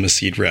give them a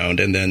seed round.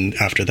 And then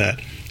after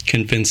that,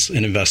 convince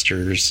an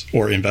investors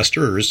for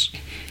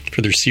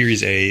their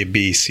Series A,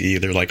 B, C.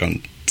 They're like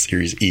on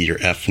Series E or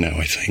F now,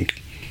 I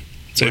think.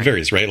 So It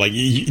varies, right? Like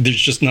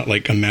there's just not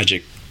like a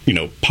magic,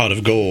 pot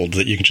of gold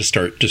that you can just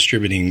start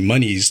distributing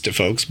monies to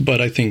folks. But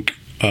I think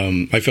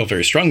I feel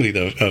very strongly,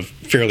 though, of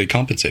fairly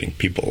compensating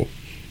people,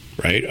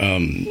 right?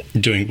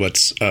 Doing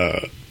what's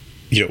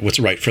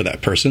right for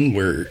that person,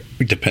 where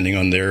depending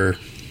on their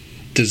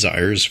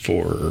desires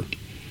for,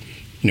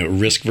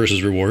 risk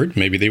versus reward,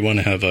 maybe they want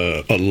to have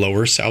a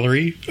lower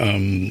salary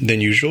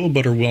than usual,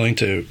 but are willing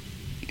to,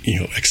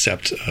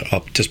 accept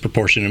a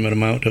disproportionate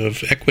amount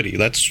of equity.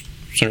 That's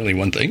certainly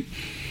one thing.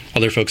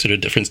 Other folks at a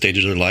different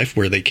stages of their life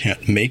where they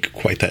can't make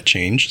quite that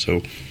change,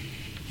 so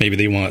maybe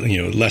they want,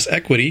 less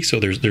equity, so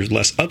there's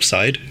less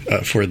upside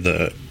for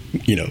the,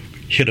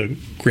 hit a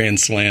grand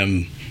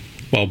slam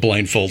while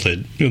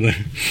blindfolded,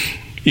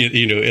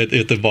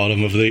 at the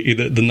bottom of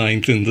the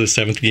ninth and the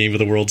seventh game of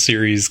the World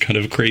Series, kind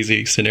of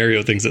crazy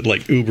scenario things that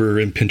like Uber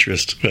and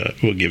Pinterest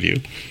will give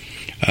you.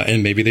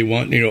 And maybe they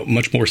want,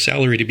 much more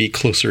salary to be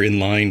closer in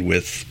line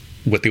with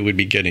what they would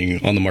be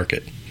getting on the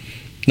market.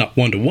 Not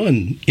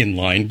one-to-one in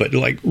line, but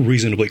like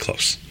reasonably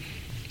close,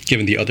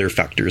 given the other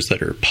factors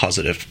that are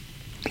positive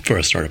for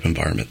a startup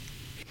environment.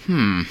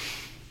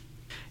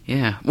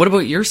 Yeah. What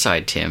about your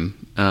side,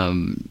 Tim?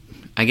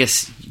 I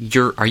guess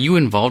are you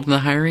involved in the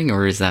hiring,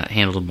 or is that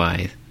handled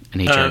by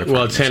an HR department?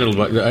 Well, it's handled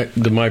by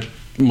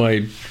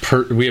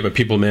we have a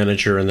people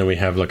manager, and then we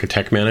have like a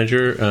tech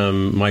manager.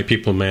 My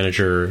people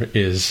manager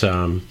has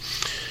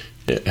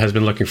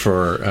been looking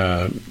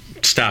for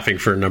staffing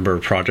for a number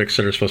of projects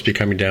that are supposed to be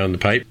coming down the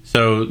pipe.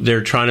 So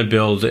they're trying to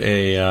build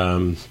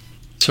a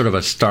sort of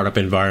a startup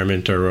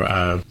environment, or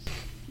out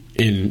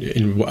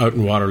in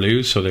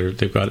Waterloo. So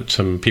they've got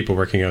some people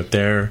working out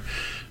there.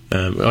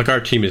 Like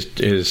our team is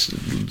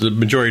the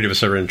majority of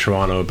us are in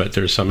Toronto, but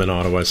there's some in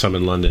Ottawa, some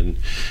in London,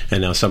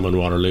 and now some in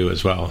Waterloo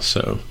as well.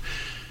 So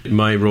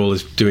my role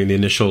is doing the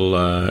initial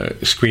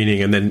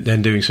screening and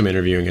then doing some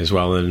interviewing as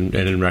well,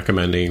 and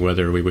recommending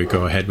whether we would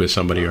go ahead with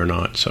somebody or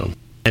not. So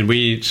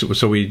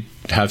we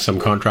have some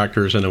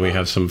contractors, and then we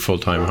have some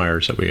full-time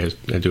hires that we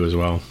do as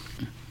well.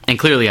 And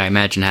clearly, I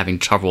imagine having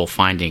trouble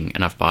finding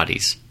enough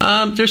bodies.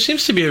 There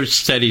seems to be a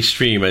steady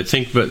stream, I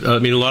think, but I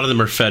mean, a lot of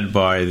them are fed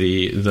by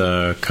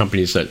the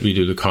companies that we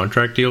do the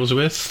contract deals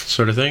with,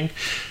 sort of thing.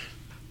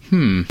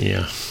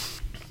 Yeah.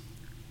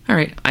 All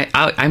right.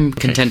 I'm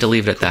content to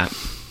leave it at that.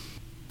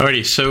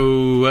 Alrighty,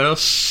 so what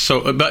else?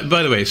 So,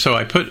 by the way, so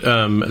I put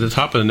at the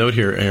top of the note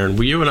here, Aaron,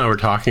 you and I were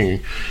talking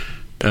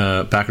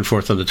back and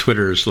forth on the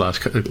Twitters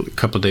last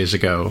couple of days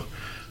ago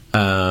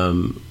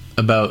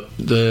about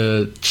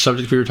the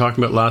subject we were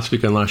talking about last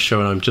week on last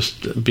show, and I'm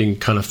just being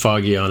kind of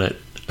foggy on it.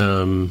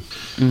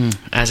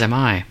 As am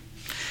I.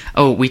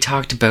 Oh, we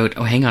talked about...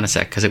 Oh, hang on a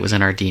sec, because it was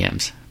in our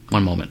DMs.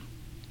 One moment.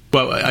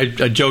 Well, I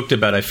joked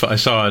about I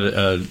saw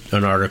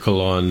an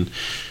article on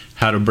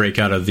how to break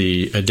out of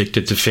the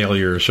addicted to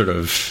failure sort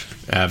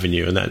of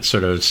avenue, and that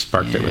sort of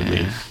sparked it with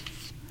me.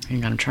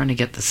 Hang on, I'm trying to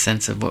get the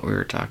sense of what we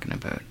were talking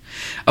about.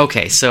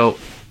 Okay, so...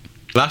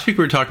 Last week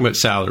we were talking about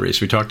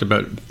salaries. We talked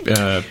about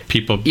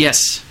people...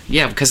 Yes,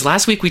 yeah, because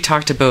last week we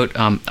talked about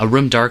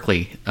a dark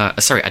room.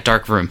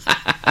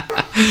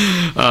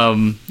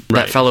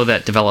 That fellow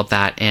that developed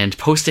that and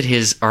posted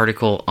his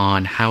article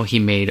on how he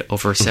made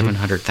over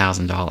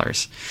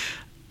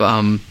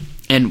 $700,000.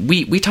 And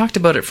we talked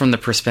about it from the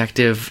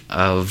perspective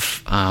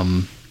of,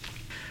 what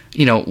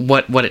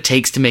it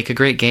takes to make a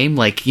great game.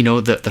 Like,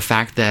 the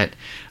fact that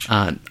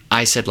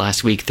I said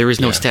last week, there is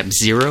no step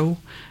zero,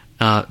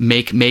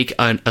 make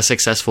a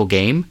successful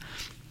game.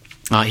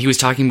 He was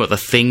talking about the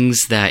things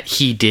that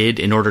he did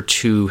in order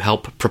to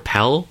help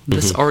propel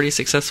this already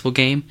successful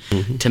game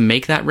to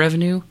make that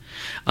revenue.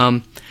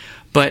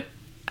 But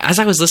as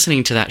I was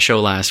listening to that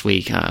show last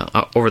week,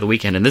 over the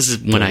weekend, and this is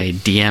when I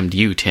DM'd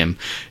you, Tim,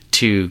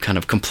 to kind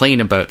of complain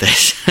about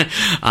this,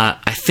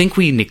 I think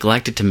we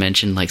neglected to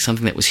mention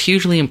something that was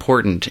hugely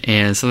important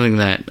and something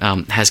that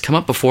has come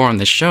up before on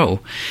this show,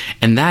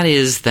 and that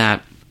is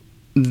that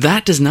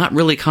does not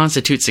really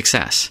constitute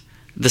success.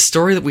 The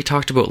story that we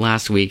talked about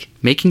last week,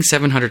 making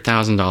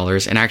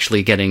 $700,000 and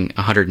actually getting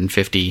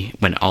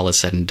 $150 when all is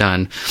said and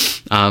done,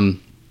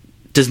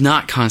 does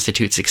not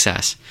constitute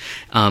success.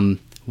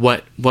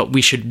 What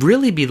we should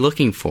really be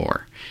looking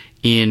for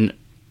in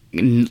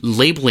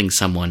labeling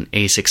someone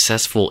a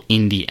successful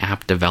indie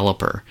app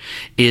developer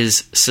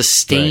is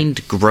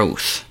sustained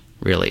growth,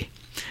 really,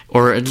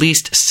 or at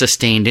least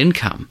sustained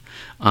income.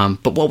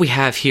 But what we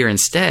have here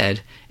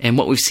instead, and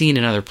what we've seen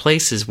in other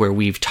places where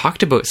we've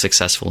talked about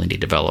successful indie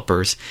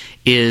developers,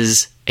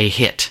 is a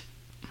hit.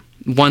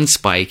 One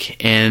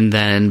spike, and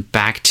then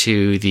back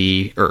to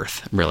the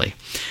earth, really.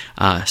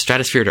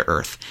 Stratosphere to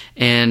earth.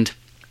 And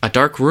a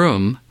dark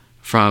room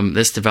from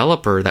this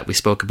developer that we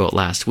spoke about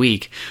last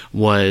week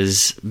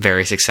was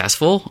very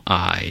successful.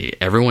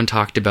 Everyone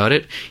talked about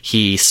it.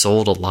 He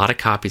sold a lot of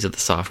copies of the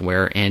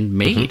software and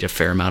made a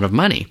fair amount of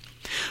money.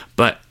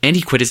 And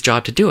he quit his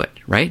job to do it,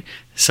 right?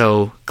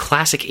 So,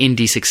 classic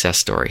indie success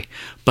story.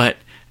 But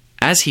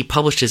as he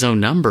published his own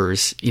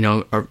numbers,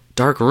 a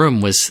Dark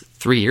Room was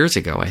 3 years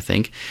ago, I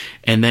think,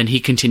 and then he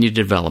continued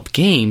to develop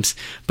games,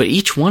 but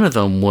each one of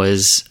them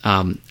was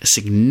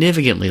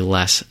significantly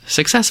less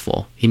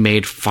successful. He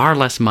made far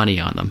less money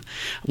on them,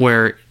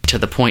 where to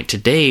the point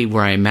today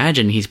where I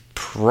imagine he's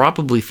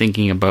probably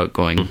thinking about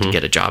going to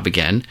get a job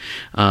again.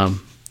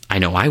 I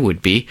know I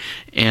would be,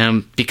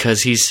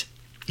 because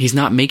he's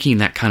not making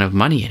that kind of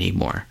money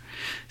anymore.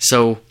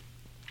 So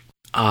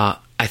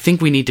I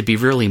think we need to be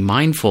really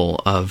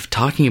mindful of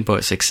talking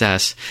about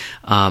success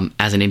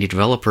as an indie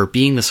developer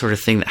being the sort of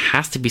thing that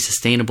has to be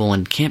sustainable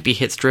and can't be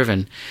hits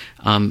driven.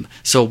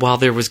 So while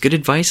there was good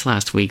advice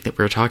last week that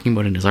we were talking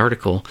about in his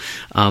article,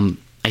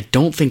 I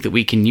don't think that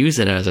we can use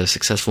it as a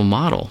successful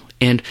model.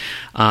 And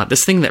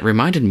this thing that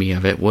reminded me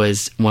of it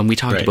was when we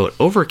talked about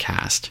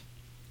Overcast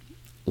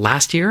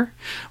last year,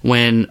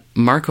 when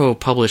Marco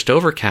published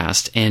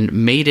Overcast and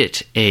made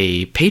it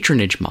a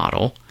patronage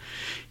model.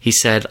 He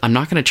said, I'm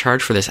not going to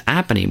charge for this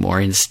app anymore.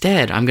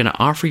 Instead, I'm going to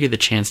offer you the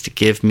chance to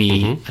give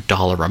me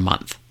 $1 a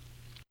month.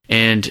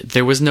 And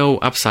there was no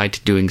upside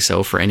to doing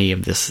so for any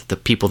of the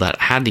people that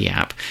had the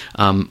app.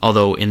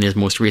 Although in his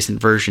most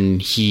recent version,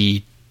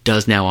 he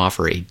does now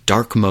offer a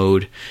dark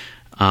mode,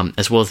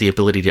 as well as the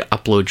ability to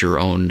upload your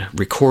own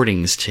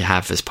recordings to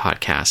have this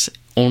podcast.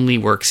 Only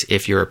works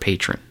if you're a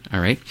patron,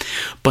 all right?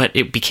 But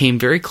it became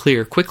very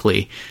clear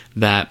quickly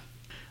that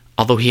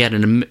although he had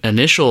an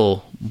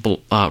initial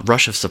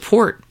rush of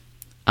support,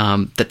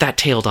 that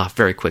tailed off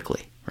very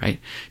quickly, right?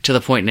 To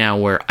the point now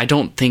where I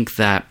don't think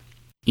that,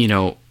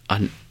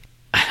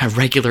 a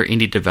regular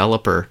indie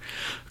developer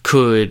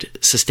could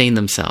sustain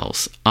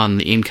themselves on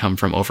the income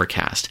from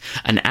Overcast,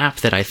 an app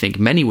that I think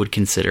many would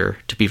consider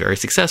to be very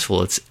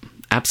successful. It's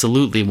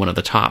absolutely one of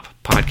the top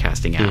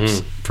podcasting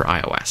apps for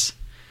iOS.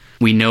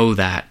 We know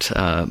that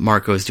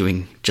Marco is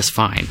doing just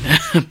fine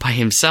by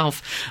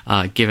himself,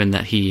 given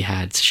that he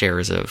had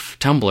shares of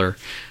Tumblr.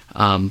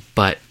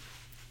 But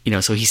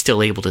so he's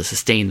still able to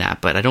sustain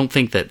that. But I don't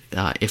think that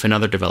if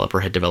another developer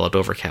had developed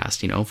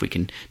Overcast, if we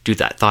can do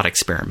that thought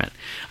experiment,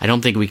 I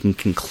don't think we can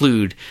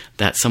conclude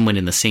that someone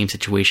in the same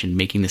situation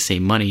making the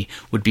same money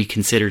would be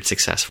considered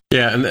successful.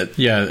 Yeah,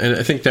 and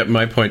I think that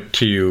my point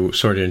to you,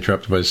 sorry to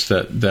interrupt, was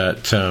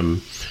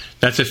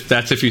that's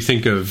if you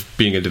think of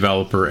being a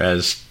developer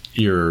as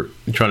you're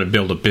trying to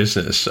build a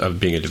business of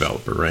being a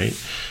developer, right?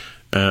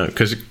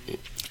 Because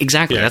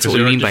exactly, that's what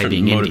we mean by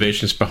being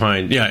motivations indie.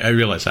 Behind. Yeah, I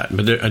realize that,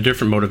 but there are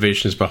different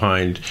motivations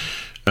behind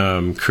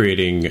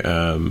creating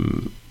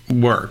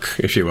work,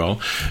 if you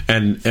will.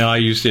 And I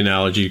use the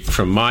analogy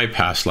from my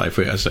past life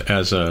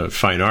as a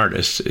fine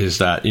artist is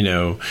that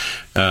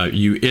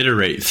you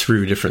iterate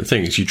through different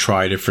things. You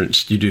try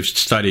you do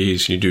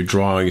studies, you do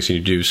drawings, you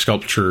do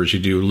sculptures,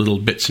 you do little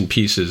bits and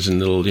pieces and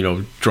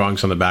little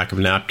drawings on the back of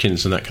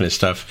napkins and that kind of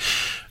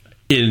stuff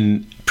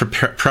in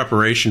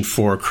preparation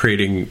for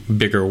creating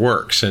bigger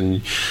works.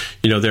 And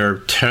there are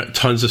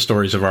tons of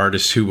stories of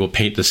artists who will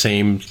paint the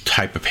same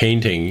type of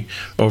painting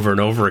over and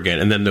over again,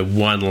 and then the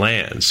one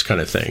lands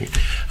kind of thing.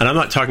 And I'm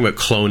not talking about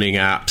cloning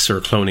apps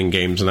or cloning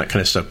games and that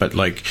kind of stuff, but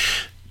like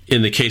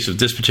in the case of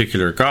this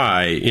particular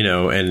guy,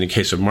 and in the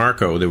case of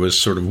Marco, there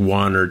was sort of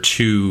one or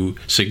two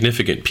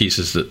significant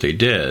pieces that they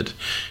did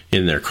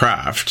in their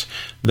craft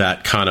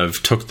that kind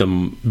of took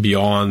them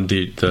beyond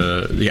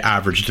the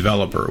average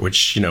developer,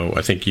 which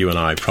I think you and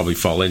I probably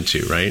fall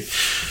into, right?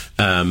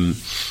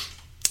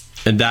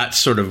 And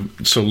that's sort of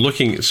so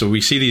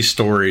we see these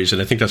stories,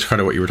 and I think that's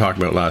kind of what you were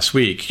talking about last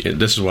week.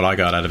 This is what I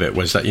got out of it,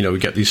 was that we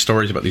get these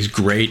stories about these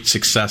great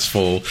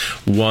successful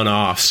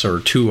one-offs or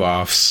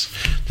two-offs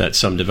that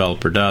some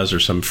developer does or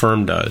some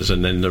firm does,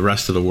 and then the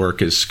rest of the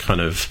work is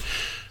kind of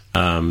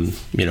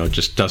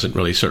just doesn't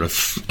really sort of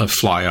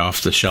fly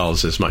off the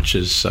shelves as much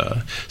as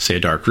say a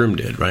Dark Room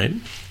did, right?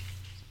 Is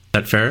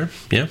that fair?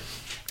 Yeah.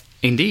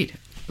 Indeed.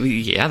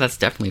 Yeah, that's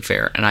definitely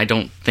fair. And I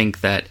don't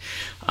think that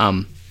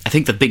I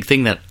think the big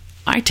thing that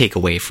I take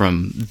away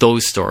from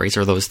those stories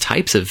or those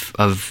types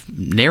of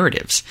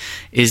narratives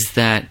is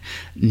that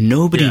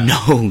nobody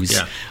knows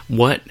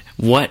what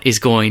is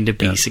going to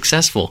be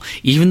successful.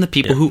 Even the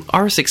people who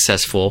are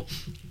successful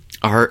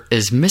are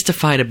as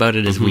mystified about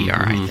it as we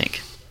are, I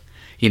think.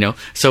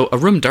 So a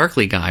Room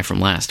Darkly guy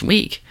from last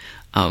week,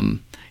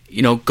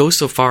 goes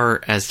so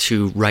far as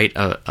to write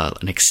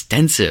an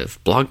extensive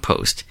blog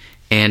post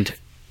and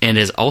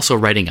is also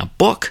writing a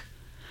book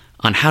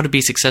on how to be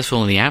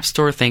successful in the App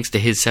Store thanks to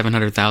his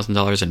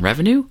 $700,000 in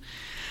revenue,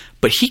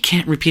 but he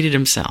can't repeat it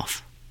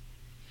himself.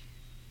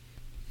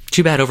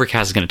 Too bad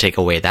Overcast is going to take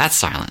away that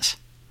silence.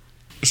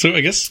 So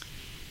I guess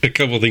a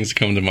couple of things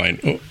come to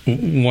mind.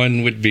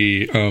 One would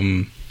be,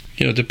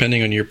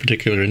 depending on your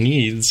particular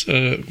needs,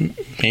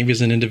 maybe as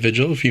an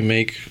individual, if you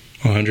make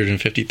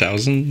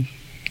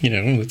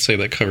 $150,000, let's say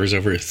that covers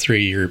over a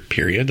 3-year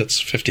period,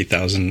 that's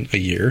 $50,000 a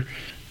year,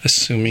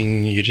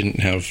 assuming you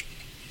didn't have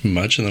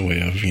much in the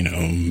way of,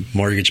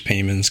 mortgage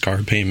payments,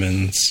 car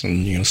payments,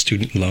 and,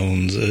 student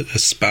loans, a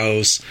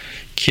spouse,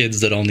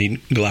 kids that all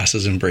need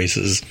glasses and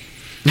braces.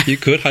 You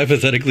could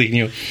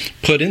hypothetically,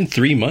 put in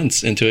 3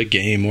 months into a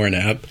game or an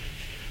app,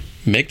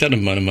 make that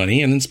amount of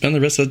money, and then spend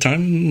the rest of the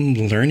time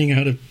learning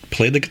how to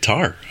play the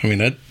guitar. I mean,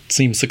 that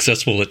seems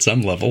successful at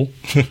some level,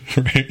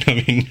 right?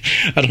 I mean,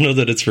 I don't know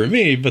that it's for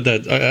me, but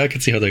that I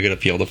could see how that could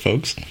appeal to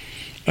folks.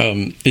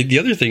 The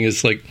other thing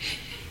is, I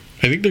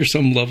think there's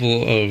some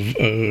level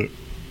of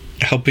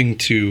helping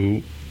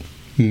to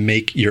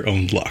make your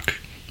own luck,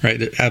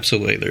 right?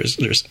 Absolutely,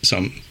 there's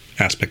some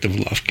aspect of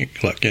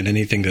luck, and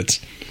anything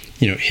that's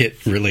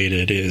hit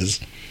related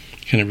is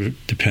kind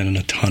of depend on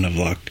a ton of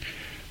luck.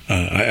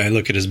 I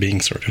look at it as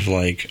being sort of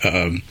like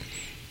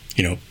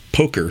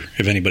poker.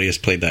 If anybody has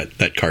played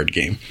that card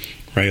game,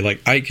 right?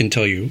 Like I can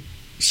tell you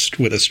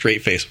with a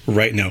straight face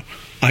right now,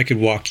 I could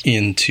walk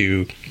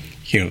into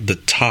the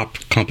top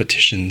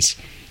competitions,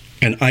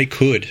 and I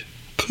could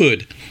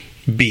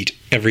beat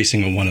every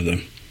single one of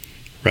them,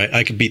 right?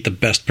 I could beat the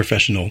best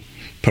professional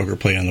poker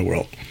player in the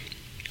world.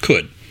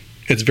 Could.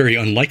 It's very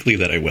unlikely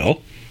that I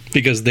will,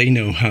 because they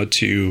know how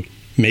to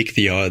make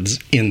the odds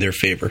in their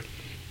favor.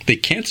 They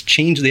can't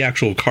change the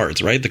actual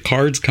cards, right? The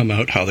cards come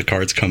out how the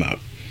cards come out.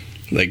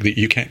 Like,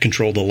 you can't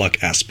control the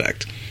luck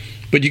aspect,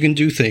 but you can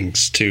do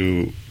things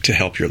to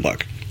help your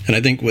luck. And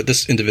I think what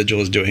this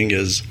individual is doing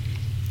is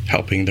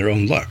helping their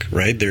own luck,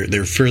 right?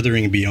 They're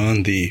furthering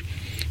beyond the,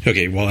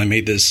 okay, well, I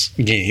made this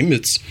game.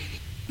 It's,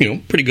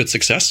 pretty good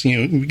success.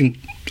 We can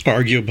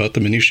argue about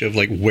the minutia of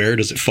where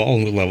does it fall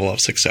in the level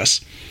of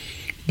success,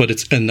 but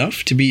it's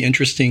enough to be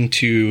interesting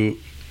to,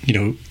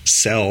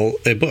 sell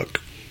a book.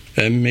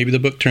 And maybe the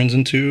book turns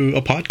into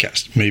a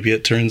podcast. Maybe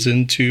it turns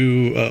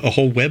into a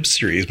whole web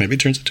series. Maybe it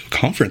turns into a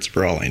conference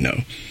for all I know,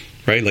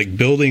 right? Like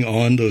building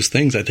on those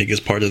things, I think, is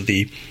part of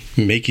the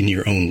making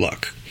your own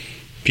luck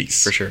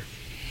piece. For sure.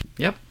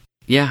 Yep.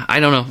 Yeah,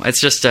 I don't know.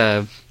 It's just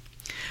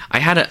I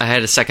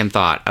had a second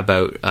thought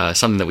about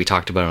something that we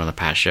talked about on the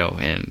past show,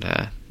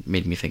 and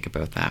made me think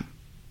about that.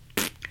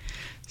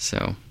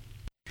 So,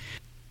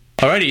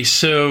 Alrighty,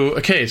 so,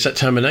 okay, it's that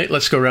time of night.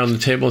 Let's go around the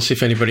table and see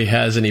if anybody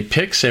has any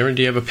picks. Aaron,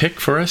 do you have a pick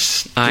for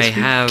us? I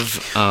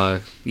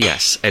have,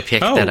 yes, a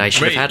pick that I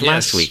should have had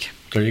last week.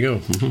 There you go.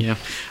 Mm-hmm.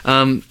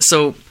 Yeah.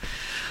 So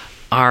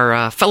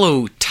our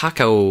fellow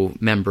Taco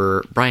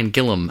member, Brian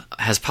Gillum,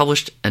 has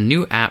published a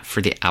new app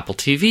for the Apple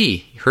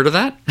TV. You heard of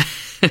that?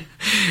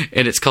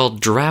 And it's called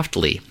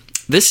Draftly.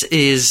 This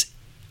is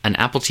an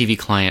Apple TV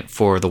client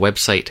for the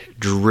website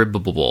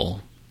Dribbble.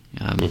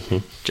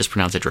 Just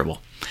pronounce it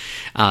Dribble.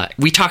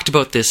 We talked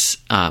about this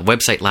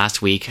website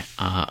last week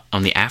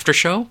on the after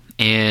show,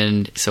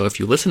 and so if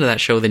you listen to that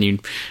show, then you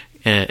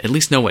at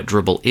least know what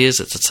Dribbble is.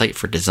 It's a site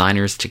for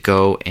designers to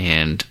go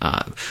and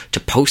to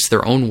post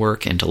their own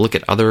work and to look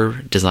at other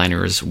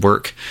designers'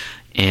 work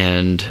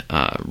and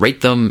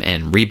rate them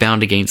and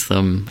rebound against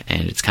them,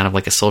 and it's kind of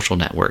like a social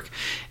network.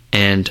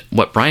 And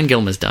what Brian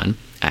Gillum has done,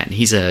 and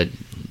he's a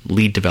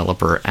lead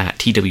developer at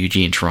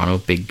TWG in Toronto,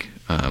 big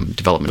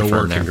development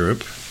firm there.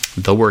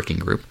 The Working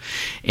Group.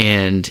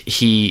 And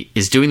he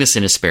is doing this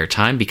in his spare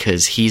time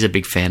because he's a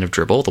big fan of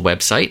Dribbble, the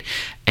website,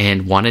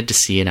 and wanted to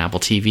see an Apple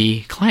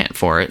TV client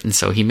for it. And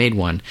so he made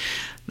one.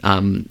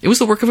 It was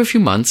the work of a few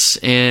months,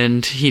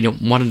 and he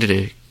wanted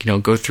to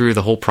go through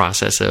the whole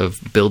process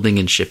of building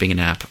and shipping an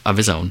app of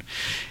his own.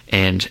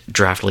 And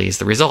Draftly is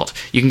the result.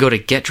 You can go to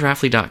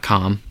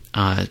getdraftly.com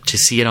to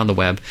see it on the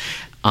web.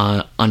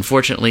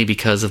 Unfortunately,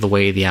 because of the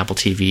way the Apple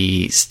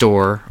TV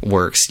store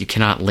works, you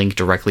cannot link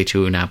directly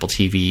to an Apple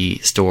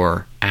TV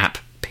store app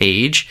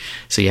page.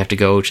 So you have to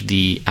go to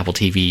the Apple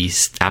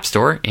TV app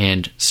store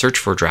and search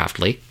for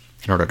Draftly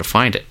in order to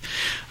find it.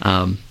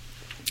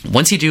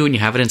 Once you do and you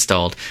have it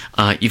installed,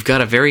 you've got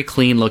a very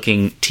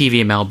clean-looking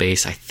TVML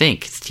base. I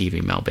think it's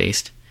TVML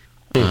based.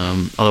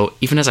 Although,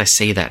 even as I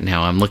say that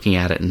now, I'm looking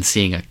at it and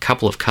seeing a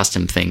couple of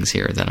custom things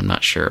here that I'm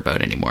not sure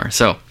about anymore.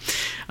 So,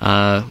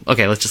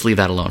 okay, let's just leave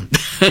that alone.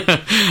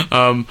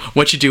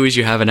 What you do is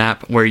you have an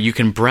app where you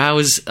can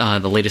browse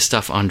the latest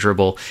stuff on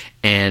Dribbble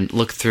and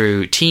look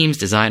through teams,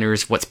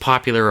 designers, what's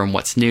popular and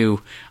what's new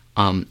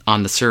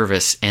on the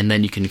service, and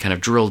then you can kind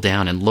of drill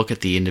down and look at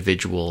the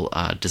individual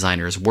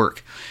designer's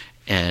work.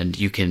 And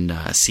you can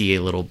see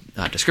a little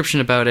description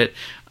about it,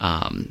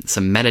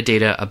 some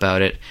metadata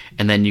about it,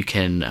 and then you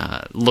can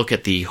look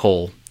at the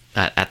whole,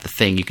 at the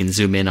thing. You can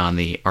zoom in on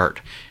the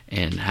art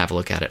and have a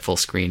look at it full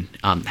screen.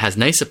 Has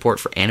nice support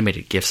for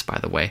animated GIFs, by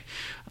the way.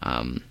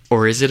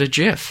 Or is it a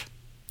GIF?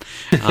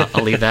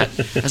 I'll leave that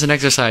as an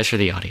exercise for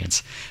the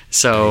audience.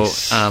 So,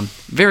 nice.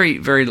 Very,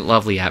 very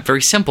lovely app.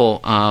 Very simple,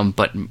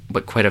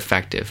 but quite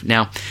effective.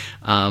 Now,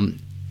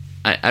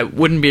 I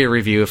wouldn't be a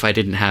review if I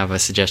didn't have a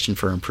suggestion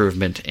for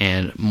improvement,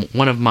 and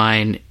one of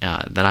mine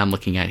that I'm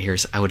looking at here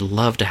is I would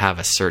love to have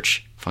a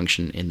search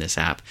function in this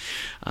app.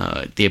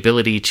 The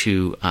ability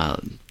to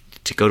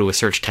go to a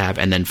search tab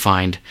and then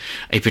find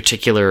a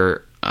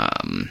particular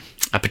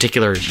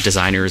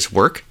designer's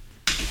work,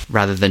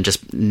 rather than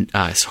just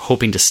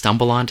hoping to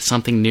stumble onto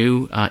something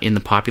new in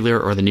the popular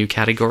or the new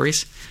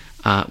categories,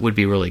 would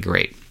be really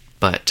great.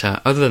 But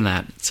other than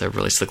that, it's a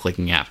really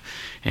slick-looking app,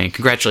 and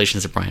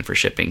congratulations to Brian for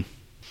shipping.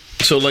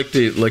 So, I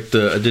did look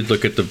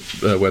at the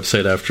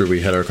website after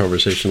we had our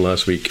conversation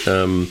last week.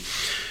 Does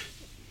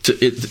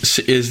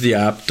the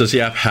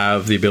app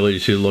have the ability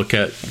to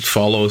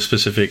follow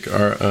specific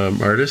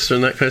artists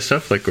and that kind of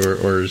stuff?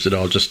 Or is it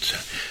all just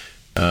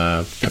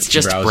it's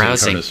just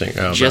browsing?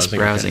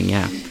 Browsing,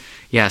 okay.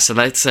 Yeah. So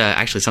that's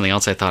actually something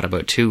else I thought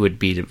about too. Would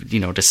be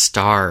to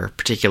star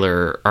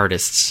particular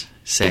artists.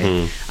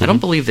 I don't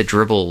believe that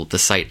Dribbble, the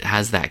site,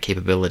 has that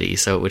capability,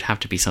 so it would have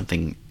to be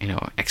something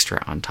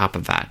extra on top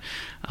of that.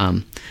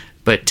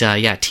 But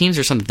teams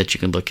are something that you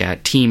can look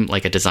at.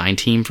 Like a design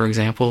team, for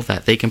example,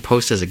 that they can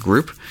post as a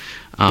group,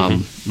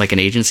 like an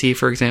agency,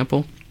 for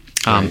example,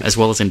 right. As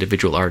well as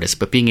individual artists.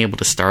 But being able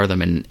to star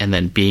them and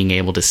then being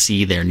able to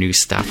see their new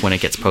stuff when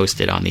it gets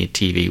posted on the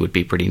TV would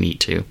be pretty neat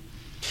too.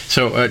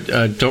 So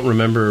I don't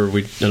remember.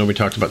 I know we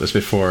talked about this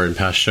before in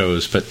past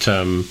shows, but.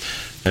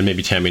 And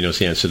maybe Tammy knows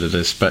the answer to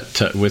this,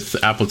 but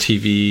with Apple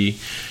TV,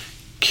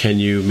 can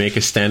you make a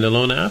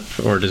standalone app,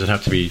 or does it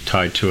have to be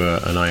tied to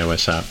an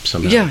iOS app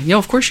somehow? Yeah,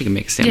 of course you can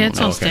make a standalone. Yeah, it's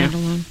all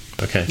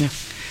standalone. Okay.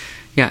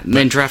 Yeah. And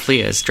then Draftly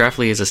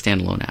is a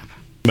standalone app.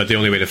 But the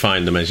only way to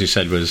find them, as you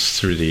said, was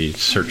through the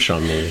search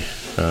on the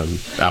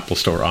Apple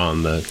Store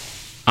on the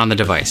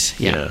device.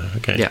 Yeah.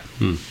 Okay. Yeah.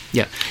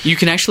 Yeah. You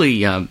can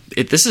actually.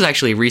 This is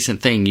actually a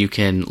recent thing. You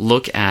can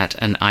look at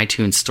an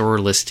iTunes Store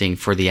listing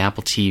for the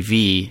Apple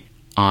TV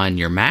on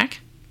your Mac.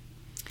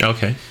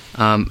 Okay.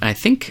 I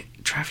think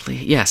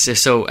Draftly, yes.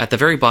 So at the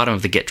very bottom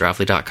of the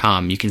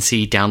getdraftly.com, you can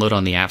see download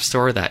on the App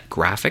Store, that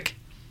graphic.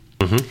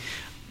 And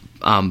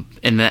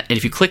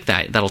if you click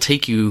that, that'll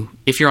take you,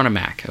 if you're on a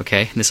Mac,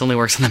 okay? And this only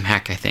works on the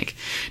Mac, I think.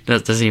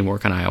 It doesn't even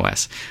work on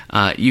iOS.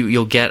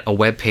 You'll get a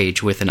web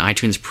page with an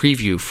iTunes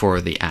preview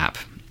for the app.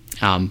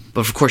 But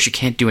of course, you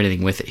can't do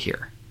anything with it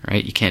here,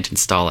 right? You can't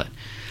install it.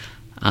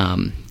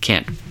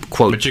 Can't,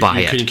 quote,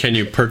 buy it. Can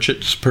you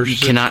purchase you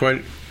cannot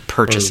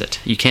purchase it.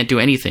 You can't do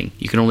anything.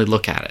 You can only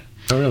look at it.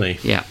 Oh, really?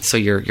 Yeah, so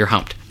you're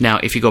humped. Now,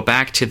 if you go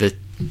back to the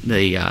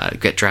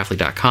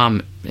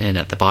getdraftly.com And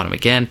at the bottom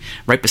again,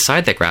 right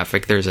beside that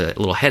graphic, there's a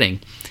little heading.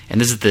 And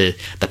this is the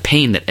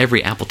pain that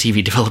every Apple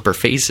TV developer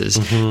faces.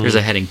 Mm-hmm. There's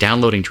a heading,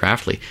 downloading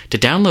Draftly. To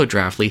download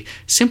Draftly,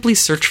 simply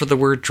search for the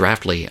word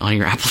Draftly on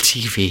your Apple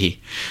TV.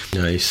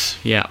 Nice.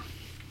 Yeah.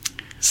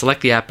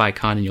 Select the app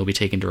icon and you'll be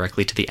taken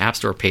directly to the App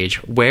Store page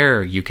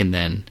where you can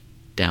then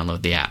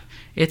download the app.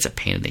 It's a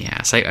pain in the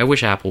ass. I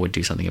wish Apple would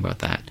do something about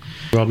that.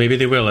 Well, maybe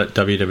they will at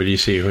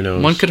WWDC. Who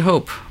knows? One could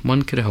hope.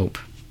 One could hope.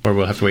 Or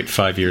we'll have to wait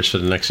 5 years for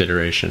the next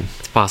iteration.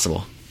 It's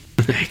possible.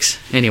 Thanks.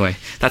 Anyway,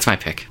 that's my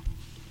pick.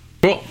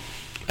 Cool.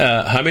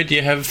 Jaime, do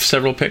you have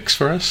several picks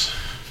for us?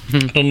 I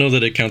don't know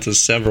that it counts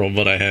as several,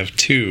 but I have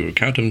two.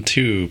 Count them,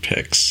 2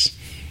 picks.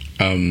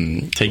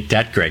 Take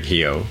that, Greg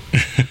Heo.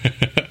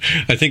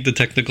 I think the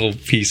technical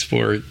piece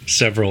for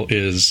several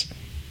is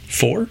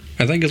 4,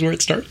 I think is where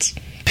it starts.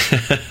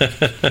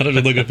 I had to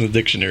look up in the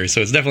dictionary, so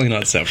it's definitely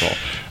not several.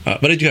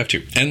 But I do have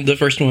 2. And the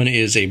first one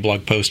is a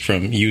blog post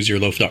from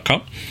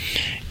useyourloaf.com,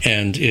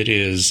 and it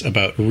is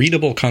about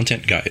readable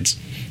content guides.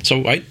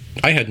 So I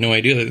had no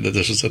idea that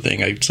this was a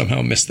thing. I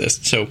somehow missed this.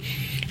 So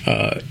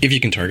if you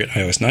can target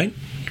iOS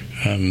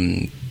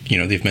 9,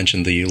 they've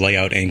mentioned the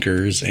layout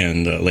anchors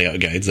and layout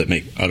guides that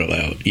make auto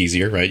layout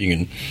easier, right?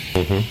 You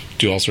can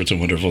do all sorts of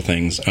wonderful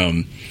things.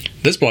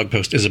 This blog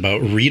post is about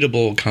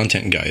readable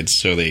content guides.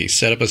 So they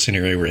set up a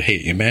scenario where,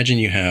 hey, imagine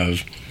you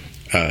have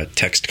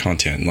text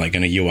content, like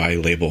in a UI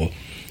label,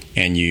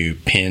 and you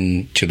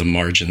pin to the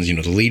margins,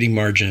 the leading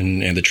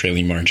margin and the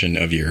trailing margin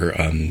of your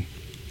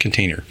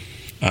container.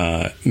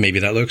 Maybe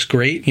that looks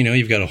great.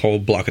 You've got a whole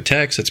block of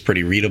text that's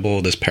pretty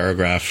readable. This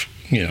paragraph,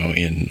 on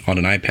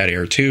an iPad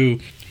Air 2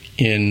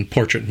 in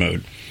portrait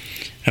mode.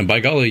 And by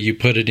golly, you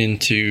put it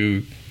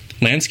into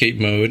landscape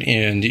mode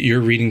and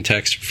you're reading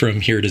text from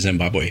here to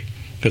Zimbabwe.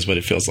 That's what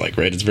it feels like,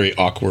 right? It's very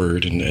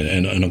awkward and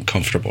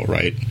uncomfortable,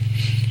 right?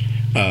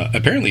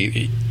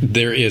 Apparently,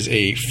 there is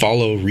a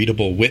follow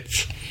readable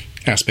width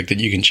aspect that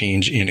you can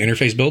change in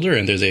Interface Builder,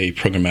 and there's a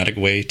programmatic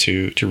way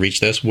to reach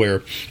this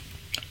where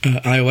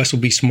iOS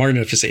will be smart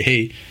enough to say,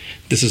 hey,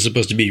 this is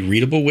supposed to be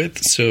readable width,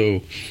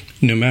 so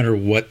no matter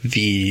what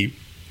the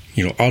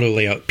auto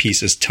layout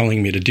piece is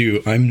telling me to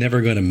do, I'm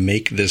never going to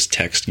make this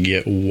text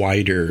get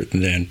wider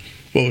than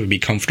what would be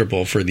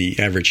comfortable for the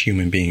average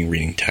human being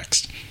reading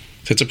text.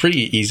 So it's a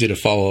pretty easy to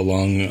follow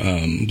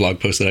along blog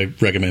post that I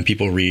recommend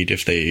people read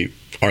if they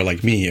are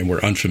like me and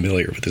were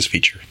unfamiliar with this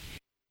feature.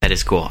 That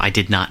is cool. I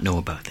did not know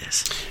about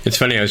this. It's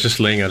funny. I was just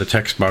laying out a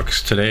text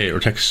box today, or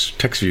text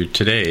view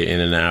today in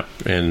an app,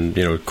 and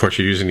of course,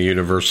 you're using the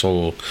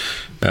universal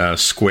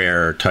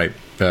square type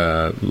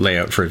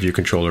layout for a view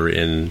controller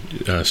in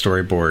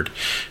Storyboard,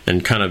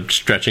 and kind of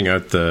stretching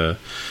out the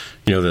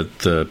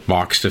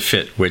box to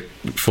fit with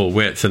full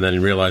width, and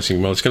then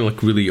realizing, well, it's going to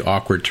look really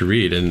awkward to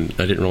read, and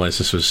I didn't realize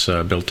this was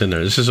built in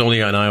there. This is only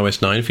an iOS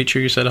 9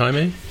 feature, you said,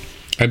 Jaime?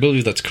 I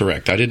believe that's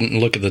correct. I didn't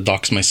look at the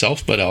docs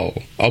myself, but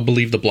I'll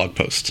believe the blog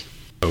post.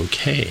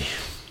 Okay.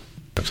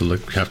 Have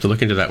to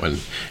look into that one.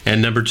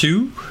 And number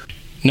 2?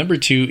 Number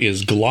 2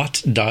 is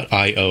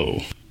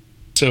glot.io.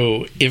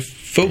 So if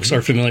folks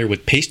are familiar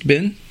with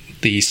Pastebin,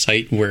 the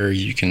site where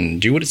you can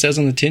do what it says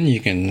on the tin, you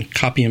can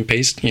copy and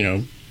paste,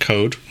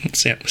 code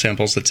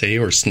samples, let's say,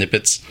 or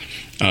snippets.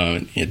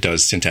 It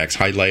does syntax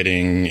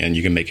highlighting, and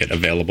you can make it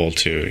available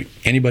to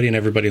anybody and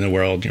everybody in the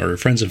world, or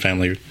friends and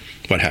family,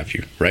 what have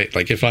you, right?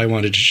 Like if I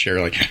wanted to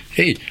share, like,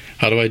 hey,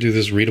 how do I do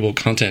this readable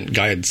content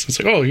guides? It's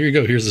like, oh, here you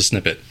go, here's the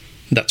snippet,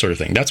 that sort of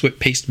thing. That's what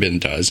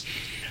Pastebin does.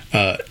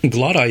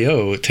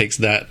 Glot.io takes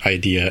that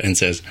idea and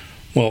says,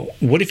 well,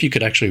 what if you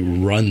could actually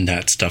run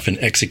that stuff and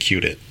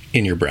execute it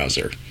in your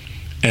browser?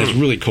 And it's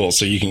really cool.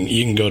 So you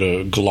can go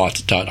to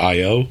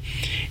glot.io,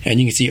 and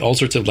you can see all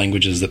sorts of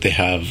languages that they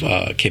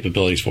have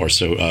capabilities for.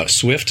 So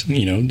Swift,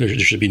 there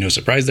should be no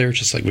surprise there,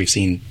 just like we've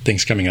seen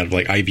things coming out of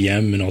like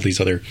IBM and all these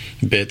other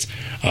bits.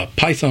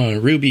 Python,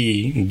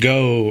 Ruby,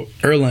 Go,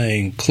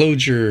 Erlang,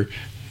 Clojure,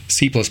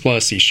 C++,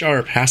 C#,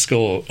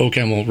 Haskell,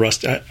 OCaml,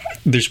 Rust.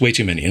 There's way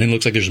too many, and it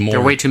looks like there's more. There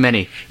are way too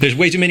many. There's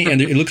way too many,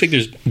 and it looks like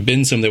there's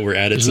been some that were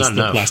added since the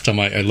last time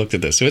I looked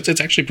at this. So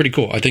it's actually pretty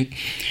cool. I think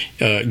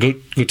go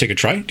take a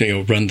try.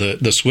 Run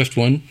the Swift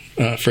one,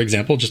 for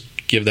example. Just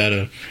give that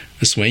a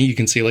swing. You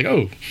can see like,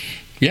 oh,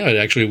 yeah, it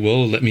actually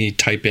will let me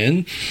type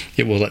in.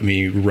 It will let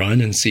me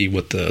run and see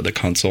what the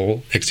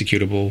console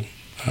executable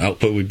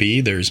output would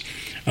be. There's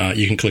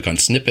you can click on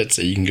snippets,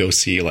 and you can go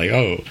see like,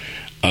 oh,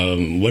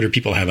 what do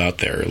people have out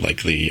there?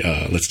 Like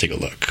let's take a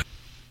look.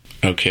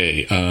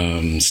 Okay,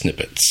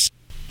 snippets.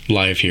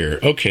 Live here.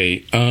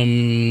 Okay,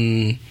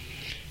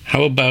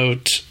 how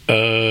about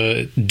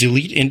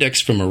delete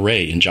index from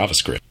array in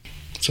JavaScript?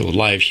 So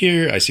live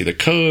here, I see the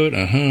code.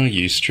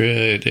 Use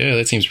string. Yeah,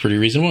 that seems pretty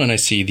reasonable. And I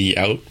see the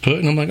output,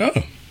 and I'm like,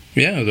 oh,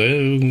 yeah,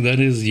 that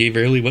is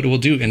verily what it will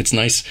do. And it's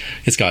nice.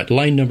 It's got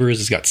line numbers.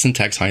 It's got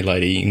syntax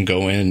highlighting. You can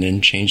go in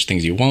and change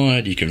things you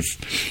want. You can.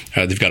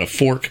 They've got a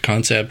fork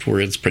concept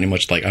where it's pretty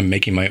much like I'm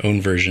making my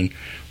own version.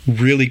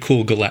 Really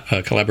cool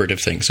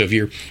collaborative thing. So if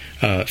you're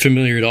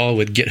familiar at all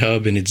with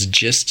GitHub and its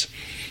gist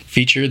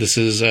feature. This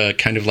is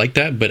kind of like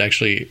that, but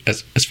actually,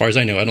 as far as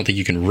I know, I don't think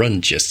you can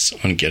run gists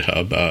on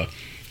GitHub.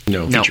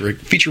 No.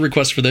 Feature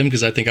request for them,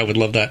 because I think I would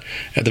love that.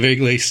 At the very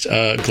least,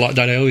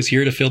 Glot.io is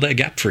here to fill that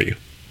gap for you.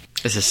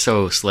 This is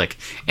so slick.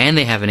 And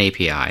they have an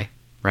API,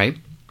 right?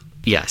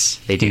 Yes,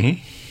 they do.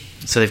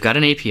 Mm-hmm. So they've got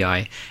an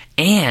API,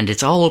 and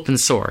it's all open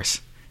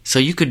source. So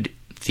you could,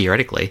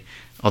 theoretically,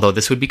 although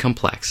this would be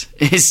complex,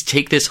 is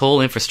take this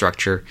whole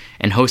infrastructure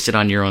and host it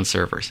on your own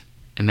servers.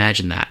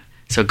 Imagine that.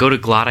 So go to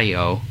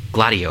Gladio,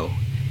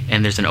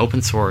 and there's an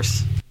open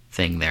source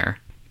thing there.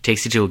 It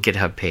takes you to a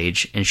GitHub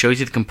page and shows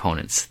you the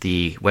components,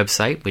 the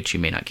website, which you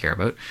may not care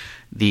about,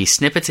 the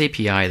snippets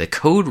API, the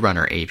code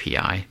runner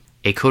API,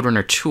 a code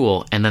runner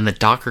tool, and then the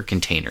Docker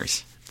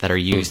containers that are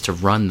used to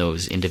run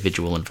those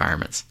individual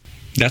environments.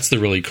 That's the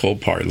really cool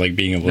part, like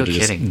being able to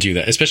just do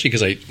that, especially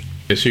because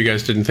So you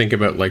guys didn't think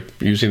about like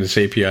using this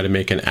API to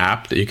make an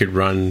app that you could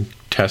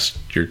test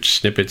your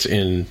snippets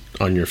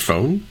on your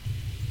phone?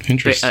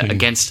 Interesting.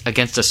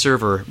 Against a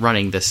server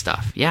running this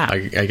stuff. Yeah.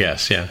 I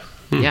guess, yeah.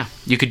 Yeah.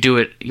 You could do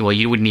it, well,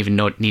 you wouldn't even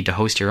need to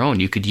host your own.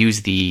 You could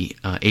use the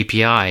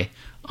API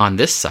on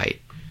this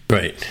site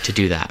to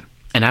do that.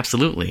 And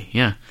absolutely,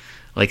 yeah.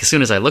 Like as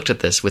soon as I looked at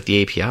this with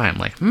the API, I'm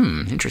like,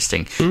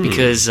 interesting.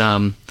 Because,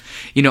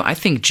 I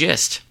think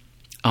Gist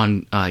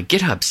on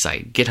GitHub's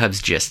site,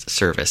 GitHub's Gist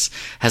service,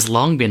 has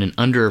long been an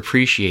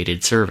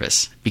underappreciated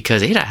service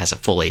because it has a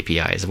full API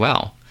as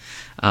well.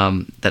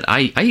 That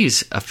I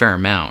use a fair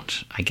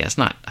amount, I guess,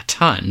 not a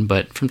ton,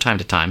 but from time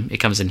to time it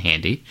comes in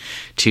handy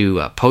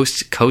to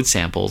post code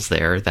samples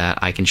there that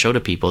I can show to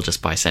people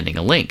just by sending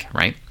a link,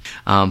 right?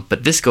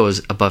 But this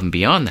goes above and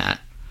beyond that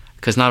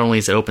because not only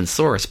is it open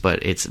source,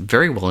 but it's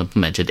very well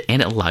implemented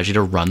and it allows you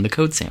to run the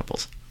code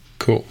samples.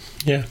 Cool.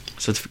 Yeah.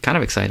 So it's kind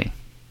of exciting.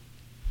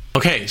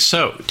 Okay,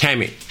 so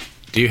Tammy,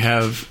 do you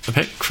have a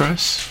pick for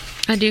us?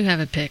 I do have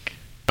a pick.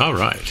 All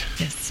right.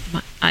 Yes,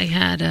 I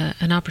had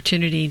an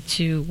opportunity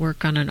to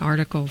work on an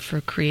article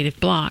for Creative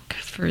Block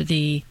for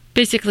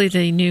basically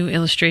the new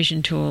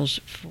illustration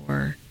tools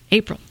for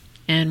April.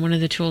 And one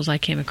of the tools I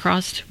came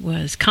across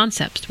was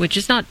Concepts, which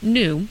is not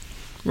new,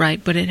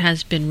 right? But it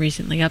has been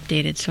recently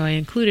updated, so I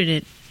included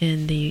it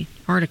in the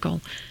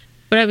article.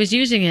 But I was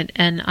using it,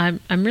 and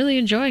I'm really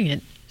enjoying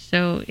it.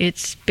 So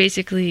it's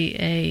basically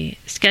a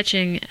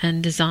sketching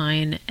and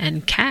design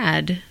and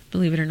CAD,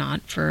 believe it or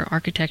not, for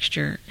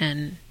architecture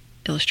and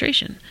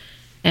illustration.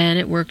 And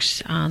it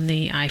works on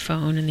the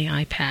iPhone and the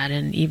iPad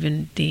and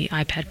even the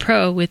iPad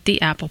Pro with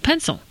the Apple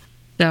Pencil.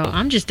 So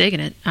I'm just digging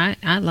it.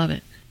 I love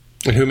it.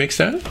 And who makes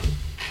that?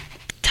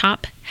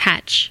 Top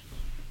Hatch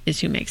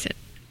is who makes it.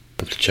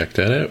 I'll have to check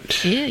that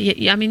out.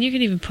 Yeah. I mean, you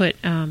can even put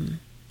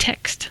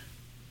text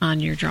on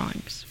your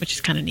drawings, which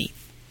is kind of neat.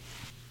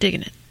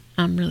 Digging it.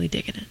 I'm really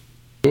digging it.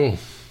 Cool.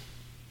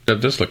 That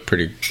does look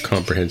pretty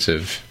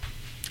comprehensive.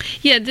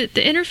 Yeah, the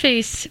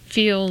interface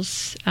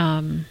feels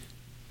a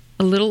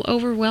little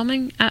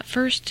overwhelming at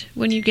first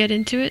when you get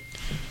into it,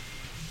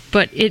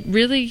 but it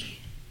really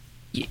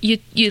you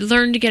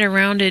learn to get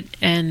around it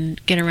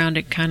and get around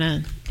it kind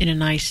of in a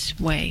nice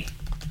way.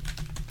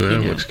 Well,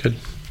 looks good.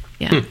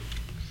 Yeah.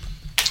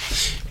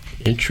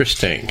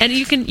 Interesting. And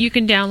you can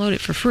download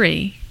it for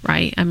free,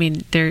 right? I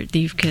mean,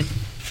 you can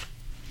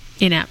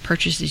in-app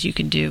purchases you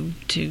can do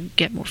to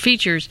get more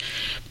features,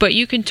 but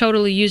you can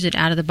totally use it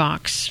out of the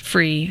box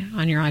free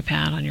on your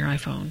iPad, on your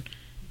iPhone.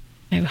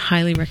 I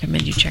highly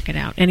recommend you check it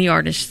out. Any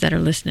artists that are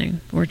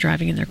listening or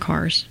driving in their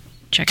cars,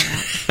 check it out.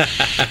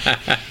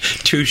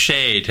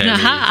 Touché,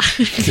 Tammy.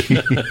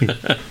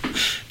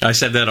 I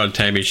said that on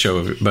Tammy's show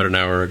about an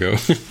hour ago.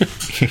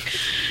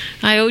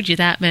 I owed you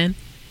that, man.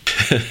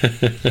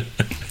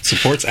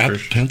 Supports Apple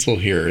Pencil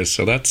here,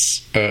 so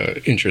that's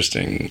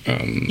interesting.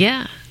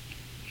 Yeah.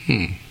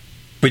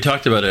 We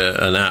talked about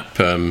an app,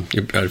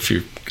 if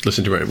you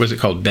listen to it, was it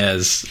called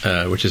Bez,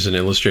 which is an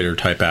Illustrator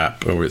type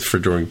app for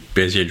drawing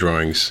Bezier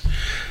drawings.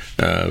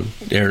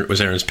 It was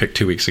Aaron's pick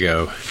 2 weeks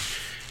ago,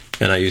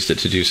 and I used it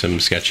to do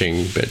some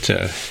sketching, but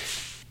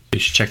you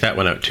should check that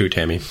one out too,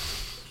 Tammy.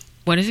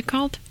 What is it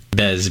called?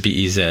 Bez,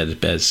 B-E-Z,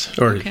 Bez.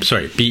 Or,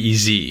 sorry,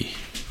 B-E-Z.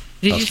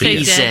 Did you say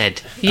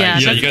Z? Yeah,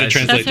 you got to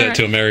translate that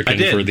to American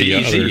for the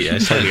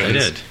others. I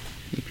did.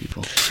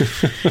 People.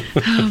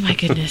 Oh, my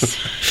goodness.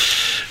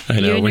 I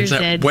know.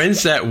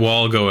 When's that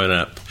wall going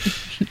up?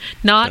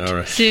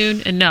 Not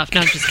soon enough.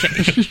 No, I'm just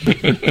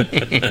kidding.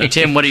 Hey,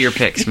 Tim, what are your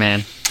picks,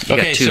 man?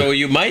 Okay, so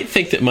you might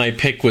think that my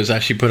pick was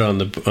actually put on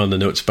the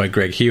notes by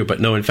Greg Heo, but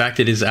no, in fact,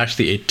 it is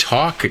actually a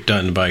talk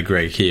done by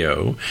Greg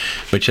Heo,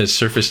 which has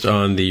surfaced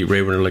on the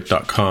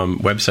RayWinterlick.com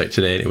website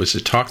today. It was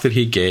a talk that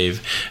he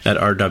gave at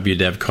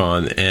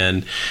RWDevCon,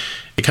 and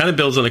it kind of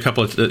builds on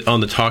on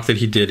the talk that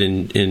he did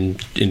in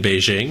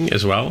Beijing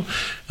as well.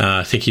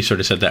 I think he sort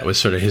of said that was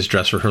sort of his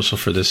dress rehearsal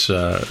for this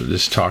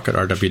talk at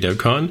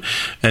RWDevCon.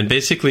 And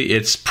basically,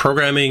 it's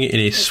programming in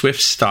a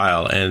Swift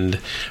style. And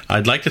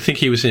I'd like to think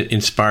he was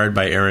inspired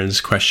by Aaron's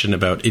question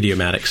about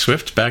idiomatic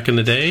Swift back in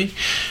the day.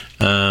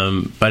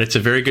 But it's a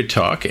very good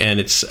talk,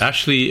 and it's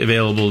actually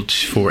available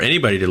for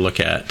anybody to look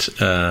at.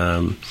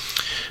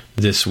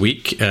 this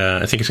week.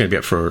 I think it's going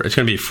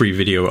to be a free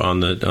video on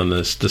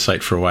the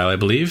site for a while, I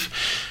believe.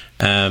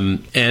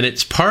 And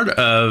it's part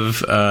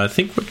of, I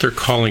think what they're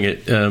calling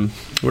it,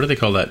 what do they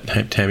call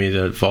that, Tammy,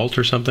 the Vault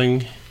or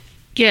something?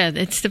 Yeah,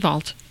 it's the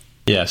Vault.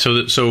 Yeah,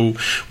 so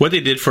what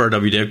they did for our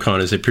WWDC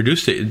is they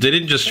produced it. They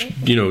didn't just,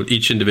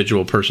 each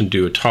individual person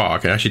do a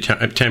talk. Actually,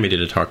 Tammy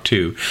did a talk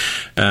too.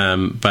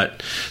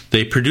 But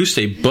they produced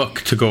a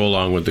book to go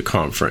along with the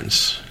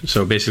conference.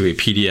 So basically a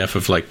PDF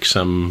of like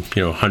some,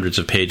 hundreds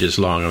of pages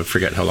long. I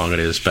forget how long it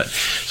is. But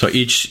so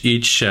each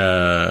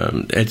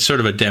it's sort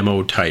of a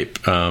demo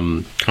type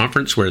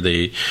conference where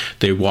they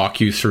walk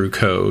you through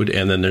code.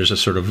 And then there's a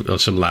sort of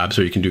some labs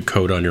where you can do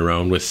code on your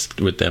own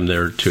with them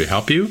there to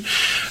help you.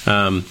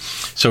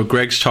 So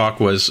Greg's talk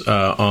was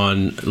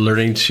on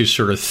learning to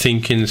sort of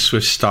think in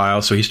Swift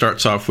style. So he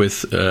starts off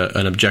with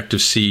an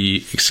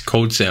Objective-C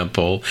code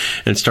sample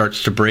and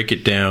starts to break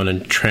it down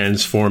and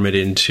transform it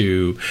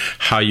into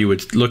how you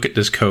would look at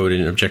this code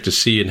in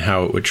Objective-C and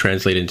how it would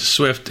translate into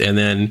Swift. And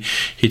then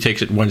he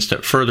takes it one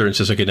step further and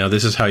says, okay, now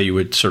this is how you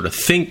would sort of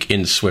think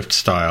in Swift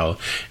style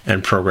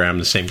and program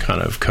the same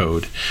kind of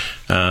code.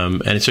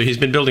 And so he's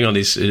been building on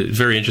these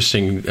very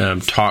interesting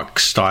talk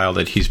style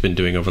that he's been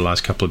doing over the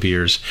last couple of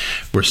years.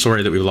 We're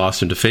sorry that we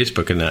lost him to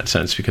Facebook in that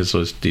sense, because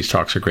these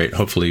talks are great.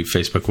 Hopefully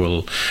Facebook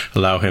will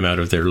allow him out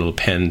of their little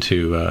pen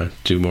to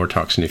do more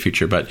talks in the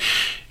future. But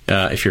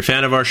if you're a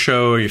fan of our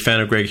show or you're a fan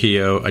of Greg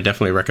Heo, I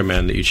definitely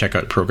recommend that you check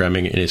out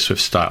Programming in a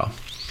Swift Style.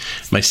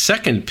 My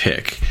second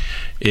pick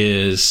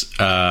is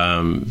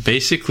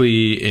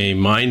basically a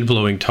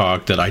mind-blowing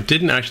talk that I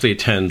didn't actually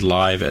attend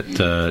live at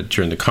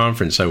during the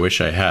conference. I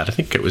wish I had. I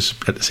think it was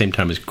at the same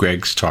time as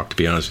Greg's talk, to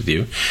be honest with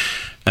you.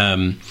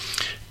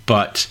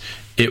 But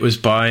it was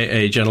by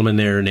a gentleman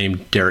there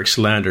named Derek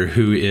Solander,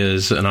 who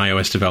is an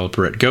iOS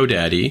developer at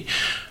GoDaddy.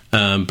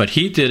 But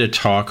he did a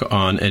talk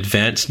on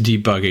advanced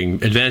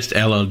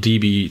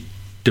LLDB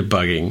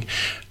debugging,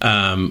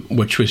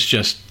 which was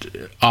just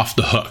off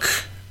the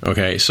hook.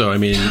 Okay, so I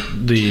mean,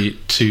 the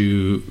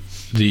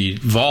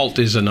Vault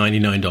is a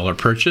 $99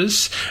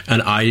 purchase,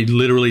 and I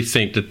literally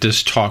think that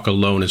this talk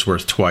alone is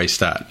worth twice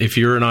that. If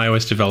you're an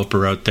iOS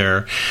developer out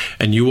there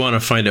and you want to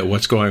find out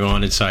what's going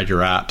on inside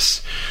your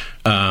apps,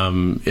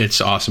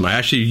 it's awesome. I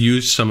actually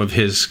used some of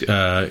his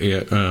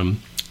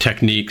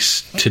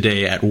techniques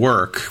today at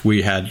work.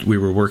 We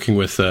were working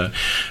with a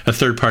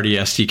third-party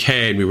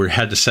SDK, and we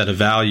had to set a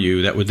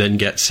value that would then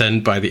get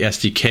sent by the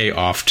SDK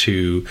off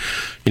to,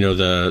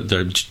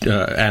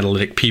 the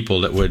analytic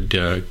people that would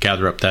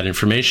gather up that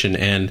information.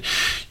 And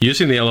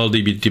using the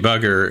LLDB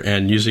debugger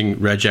and using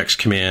regex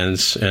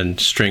commands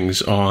and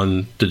strings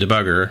on the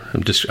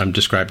debugger, I'm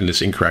describing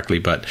this incorrectly,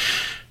 but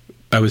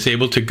I was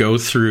able to go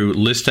through,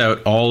 list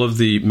out all of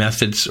the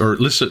methods, or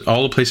list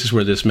all the places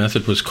where this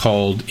method was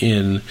called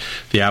in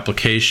the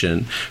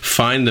application,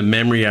 find the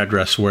memory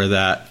address where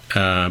that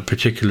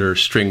particular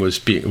string or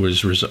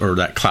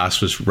that class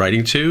was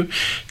writing to,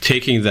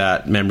 taking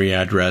that memory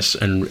address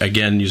and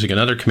again using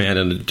another command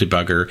in the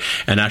debugger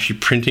and actually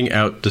printing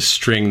out the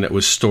string that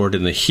was stored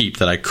in the heap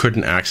that I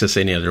couldn't access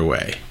any other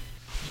way.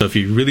 So if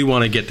you really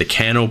want to get the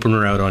can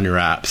opener out on your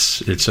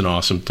apps, it's an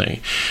awesome thing.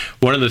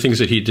 One of the things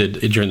that he did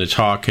during the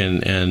talk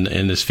and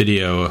in this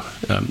video,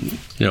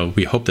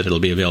 we hope that it'll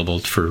be available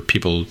for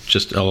people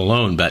just all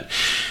alone, but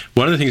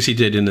one of the things he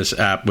did in this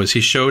app was he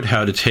showed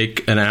how to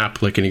take an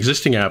app, like an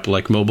existing app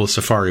like Mobile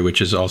Safari,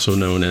 which is also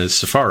known as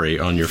Safari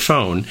on your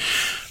phone,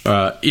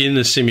 in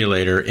the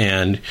simulator,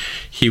 and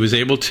he was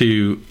able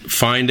to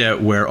find out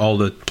where all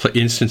the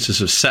instances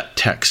of set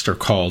text are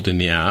called in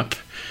the app,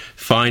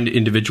 find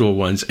individual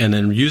ones, and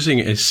then using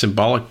a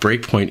symbolic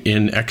breakpoint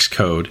in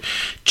Xcode,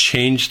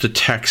 change the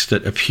text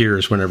that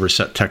appears whenever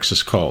set text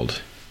is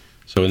called.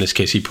 So in this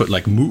case, he put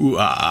like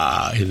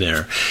moo-ah in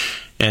there.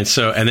 And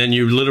then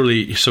you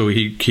literally, so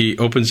he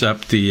opens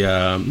up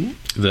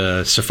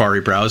the Safari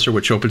browser,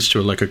 which opens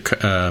to like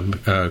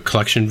a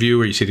collection view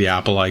where you see the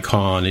Apple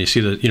icon, and you see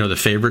the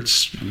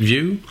favorites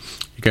view.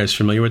 You guys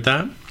familiar with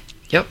that?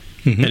 Yep.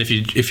 Mm-hmm. And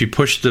if you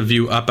push the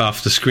view up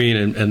off the screen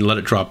and let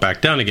it drop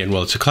back down again,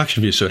 well, it's a collection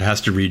view, so it has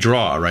to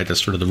redraw, right?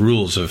 That's sort of the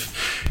rules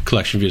of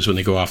collection views when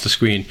they go off the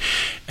screen.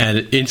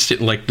 And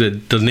instant, like the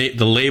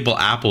label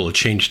Apple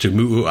changed to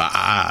moo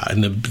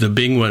and the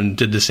Bing one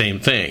did the same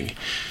thing.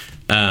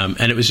 And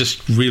it was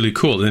just really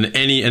cool. And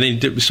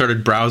then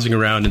started browsing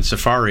around in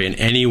Safari, and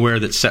anywhere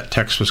that set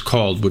text was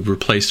called would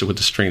replace it with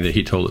the string that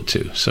he told it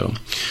to. So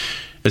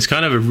it's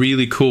kind of a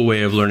really cool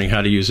way of learning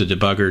how to use a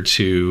debugger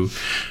to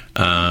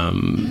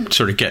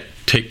sort of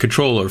take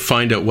control or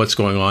find out what's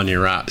going on in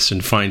your apps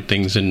and find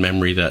things in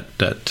memory that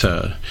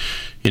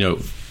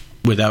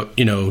without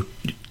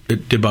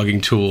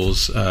debugging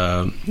tools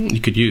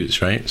you could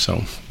use, right?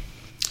 So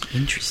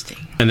interesting.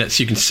 And that's,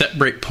 you can set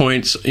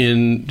breakpoints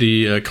in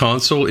the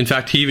console. In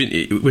fact, he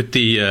even with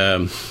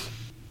the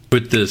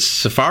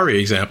Safari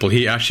example,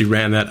 he actually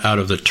ran that out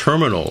of the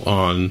terminal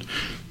on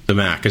the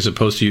Mac, as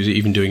opposed to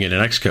even doing it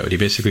in Xcode. He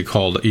basically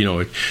called,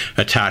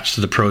 attached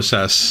to the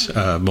process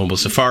Mobile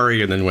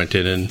Safari, and then went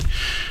in and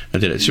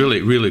did it. It's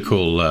really, really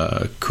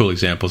cool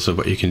examples of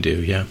what you can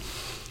do. Yeah.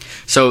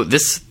 So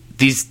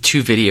these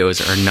two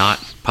videos are not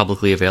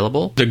publicly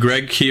available? The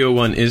Greg Keogh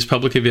one is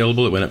publicly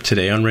available. It went up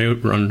today on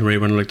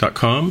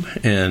RayWonderlick.com,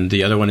 and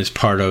the other one is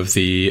part of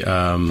the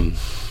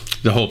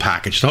whole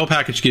package. The whole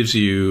package gives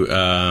you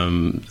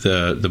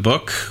the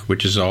book,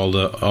 which is all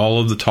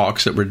of the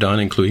talks that were done,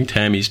 including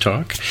Tammy's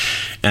talk,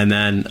 and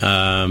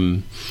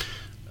then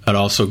it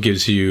also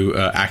gives you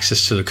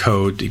access to the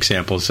code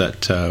examples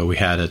that we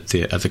had at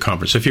the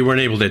conference. So if you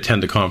weren't able to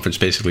attend the conference,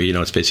 basically,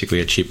 it's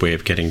basically a cheap way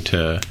of getting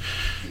to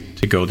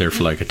go there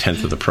for like a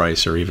tenth of the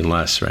price or even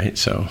less, right?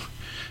 So,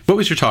 what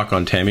was your talk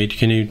on, Tammy?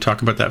 Can you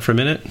talk about that for a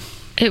minute?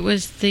 It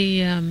was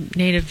the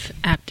native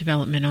app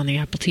development on the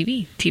Apple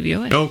TV,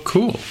 tvOS. Oh,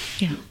 cool.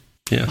 Yeah.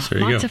 Yes, there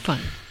you go. Lots of fun.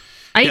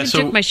 I even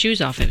took my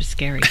shoes off. It was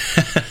scary.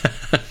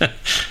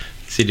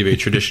 Seemed to be a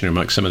tradition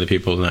among some of the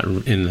people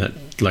in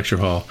that lecture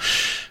hall.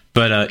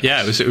 But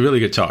it was a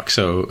really good talk.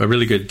 So a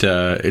really good.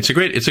 It's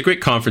a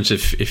great conference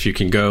if you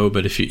can go.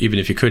 But even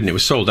if you couldn't, it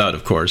was sold out,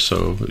 of course.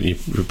 So you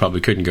probably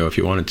couldn't go if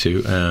you wanted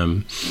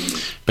to.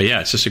 But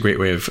yeah, it's just a great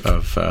way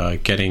of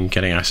getting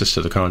access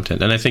to the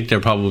content. And I think they'll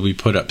probably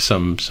put up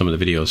some of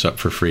the videos up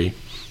for free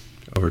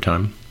over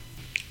time.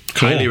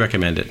 Cool. Highly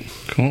recommend it.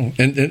 Cool.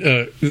 And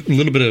a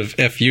little bit of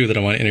FU that I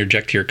want to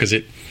interject here, because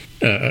it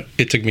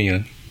took me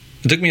an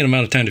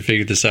amount of time to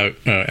figure this out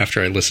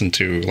after I listened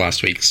to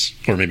last week's,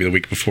 or maybe the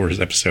week before his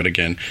episode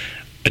again.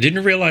 I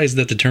didn't realize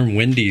that the term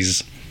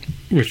Wendy's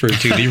referred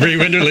to the Ray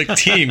Wenderlich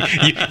team.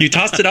 You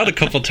tossed it out a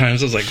couple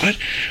times. I was like, what?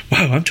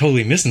 Wow, I'm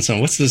totally missing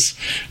something. What's this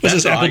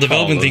Apple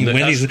development thing?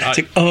 Wendy's. It's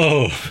like,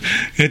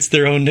 it's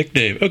their own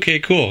nickname. Okay,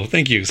 cool.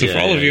 Thank you. So for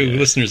all of you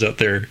listeners out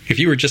there, if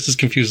you were just as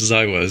confused as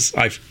I was,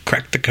 I've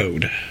cracked the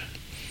code.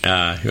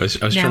 I was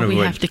trying to avoid... Now we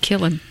have to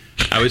kill him.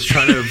 I was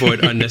trying to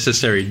avoid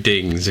unnecessary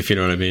dings, if you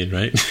know what I mean,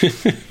 right?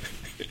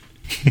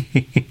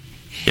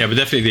 Yeah, but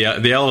definitely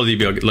the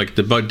LLDB, like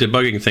the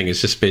debugging thing,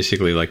 is just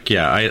basically like,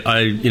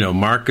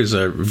 Mark is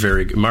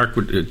Mark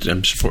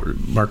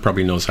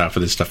probably knows half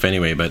of this stuff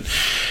anyway, but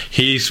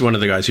he's one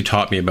of the guys who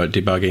taught me about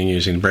debugging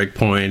using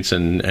breakpoints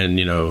and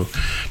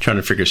trying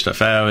to figure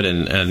stuff out.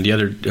 And the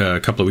other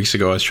couple of weeks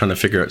ago, I was trying to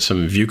figure out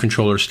some view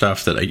controller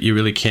stuff that you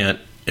really can't.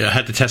 I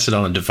had to test it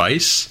on a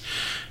device,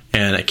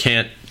 and I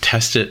can't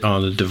test it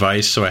on the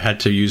device, so I had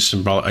to use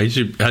use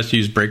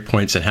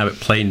breakpoints and have it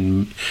play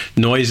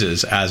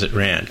noises as it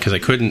ran, because I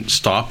couldn't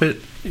stop it.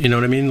 You know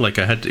what I mean? Like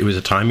it was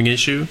a timing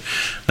issue,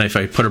 and if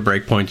I put a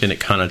breakpoint in, it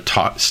kind of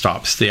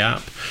stops the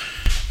app.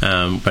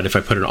 But if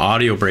I put an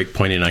audio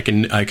breakpoint in,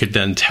 I could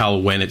then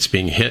tell when it's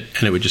being hit,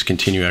 and it would just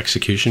continue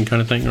execution,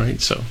 kind of thing, right?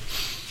 So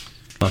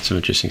lots of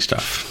interesting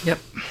stuff. Yep,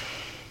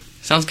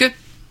 sounds good.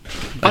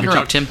 Button her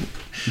up, Tim.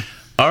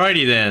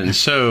 Alrighty then.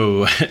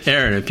 So,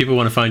 Aaron, if people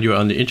want to find you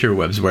on the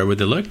interwebs, where would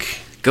they look?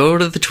 Go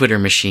to the Twitter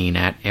machine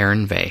at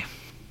Aaron Vey.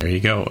 There you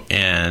go.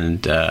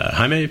 And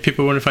Jaime, if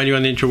people want to find you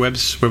on the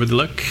interwebs, where would they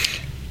look?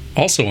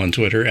 Also on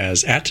Twitter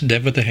as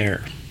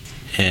 @DevWithTheHair.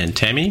 And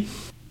Tammy?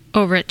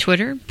 Over at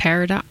Twitter,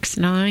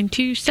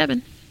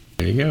 Paradox927.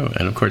 There you go.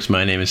 And of course,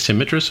 my name is Tim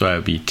Mitra, so I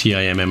would be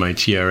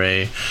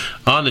TIMMITRA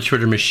on the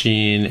Twitter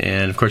machine.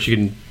 And of course, you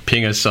can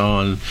ping us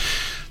on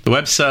the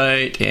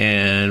website,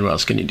 and what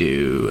else can you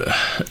do?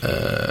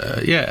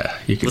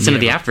 You can listen to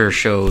the after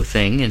show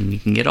thing, and you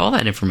can get all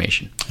that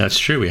information. That's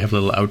true. We have a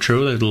little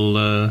outro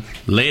that'll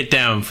lay it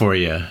down for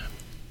you.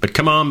 But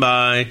come on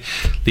by,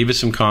 leave us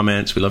some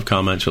comments. We love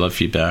comments. We love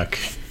feedback.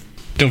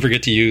 Don't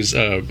forget to use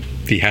the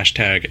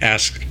hashtag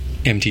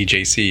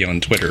AskMTJC on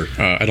Twitter.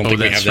 I don't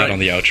think we have that on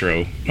the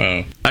outro.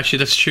 Actually,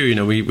 that's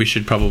true. We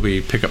should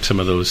probably pick up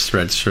some of those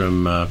threads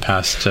from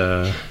past.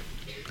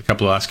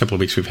 Last couple of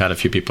weeks, we've had a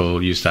few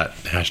people use that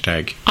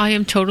hashtag. I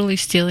am totally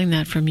stealing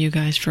that from you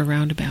guys for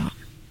Roundabout.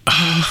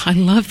 I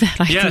love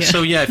that idea.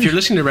 If you're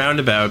listening to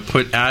Roundabout,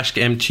 put Ask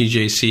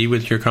MTJC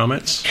with your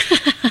comments.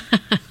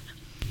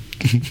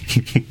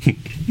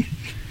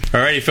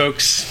 Alrighty,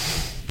 folks.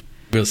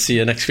 We'll see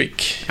you next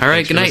week. All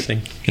right, good night.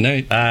 Listening. Good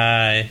night.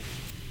 Bye.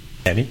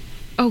 Abby?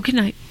 Oh, good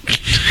night.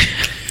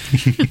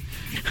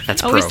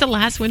 That's always the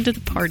last one to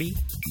the party.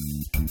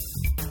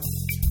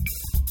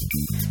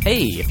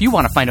 Hey, if you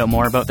want to find out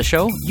more about the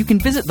show, you can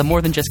visit the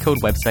More Than Just Code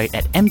website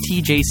at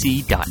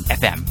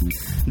mtjc.fm.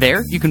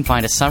 There, you can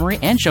find a summary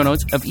and show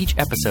notes of each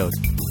episode.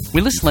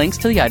 We list links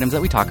to the items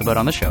that we talk about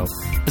on the show,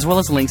 as well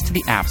as links to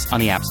the apps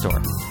on the App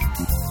Store.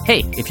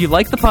 Hey, if you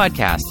like the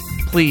podcast,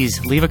 please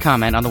leave a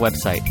comment on the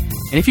website.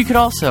 And if you could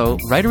also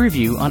write a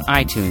review on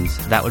iTunes,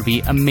 that would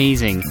be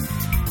amazing.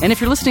 And if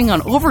you're listening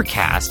on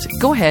Overcast,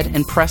 go ahead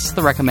and press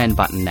the recommend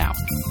button now.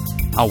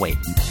 I'll wait.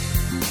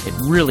 It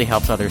really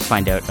helps others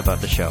find out about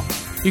the show.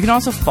 You can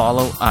also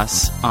follow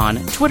us on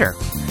Twitter.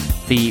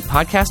 The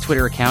podcast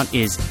Twitter account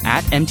is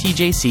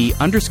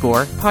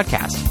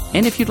 @MTJC_podcast.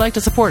 And if you'd like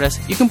to support us,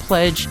 you can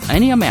pledge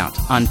any amount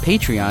on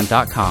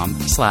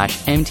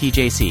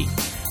patreon.com/MTJC.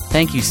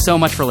 Thank you so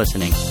much for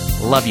listening.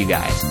 Love you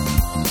guys.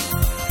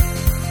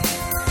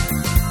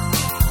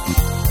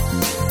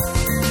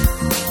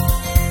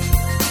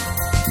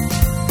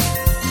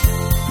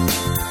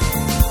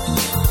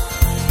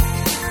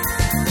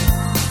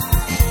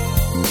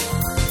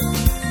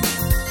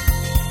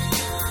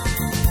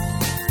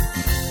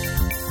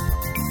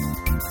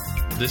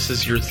 This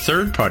is your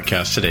third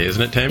podcast today, isn't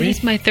it, Tammy?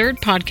 It's my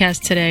third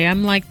podcast today.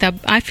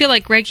 I feel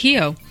like Greg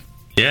Heo.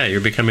 Yeah,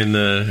 you're becoming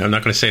I'm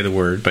not going to say the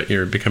word, but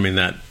you're becoming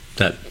that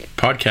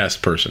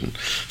podcast person,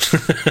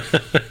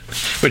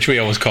 which we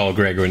always call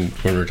Greg when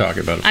we're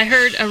talking about it. I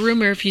heard a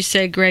rumor if you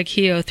say Greg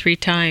Heo 3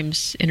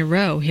 times in a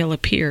row, he'll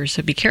appear,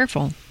 so be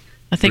careful.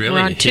 I think really?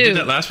 We're on 2. He did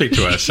that last week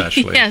to us,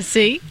 actually. Yeah,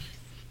 see?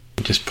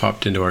 It just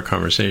popped into our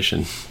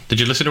conversation. Did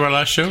you listen to our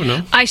last show?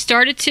 No? I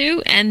started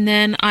to, and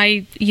then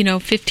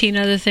 15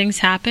 other things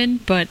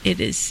happened, but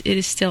it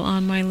is still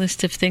on my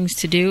list of things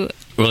to do.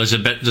 Well,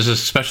 there's a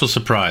special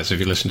surprise if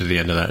you listen to the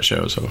end of that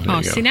show. So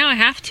see, now I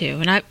have to.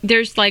 And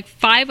there's like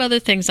 5 other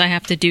things I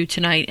have to do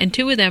tonight, and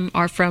 2 of them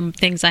are from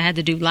things I had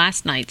to do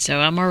last night, so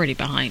I'm already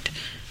behind.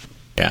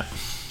 Yeah.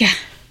 Yeah.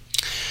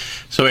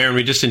 So, Aaron,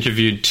 we just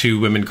interviewed 2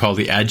 women called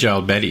the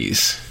Agile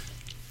Betties.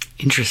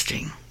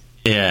 Interesting.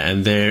 Yeah,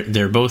 and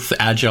they're both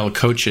agile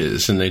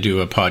coaches, and they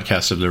do a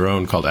podcast of their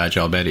own called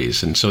Agile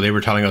Betties. And so they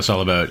were telling us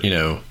all about,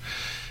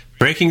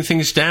 breaking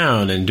things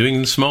down and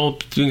doing small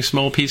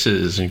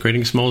pieces and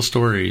creating small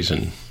stories.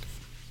 And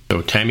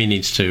so Tammy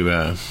needs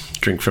to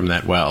drink from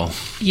that well.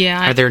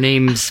 Yeah. Are their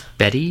names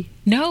Betty?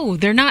 No,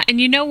 they're not. And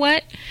you know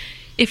what?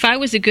 If I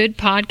was a good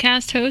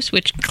podcast host,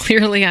 which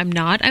clearly I'm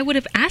not, I would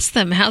have asked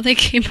them how they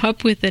came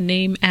up with the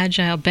name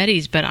Agile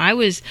Betties. But I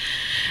was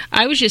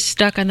just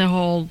stuck on the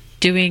whole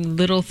doing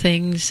little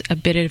things a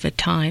bit at a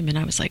time, and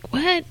I was like,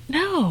 what?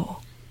 No.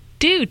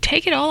 Dude,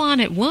 take it all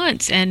on at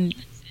once and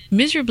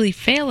miserably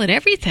fail at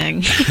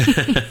everything.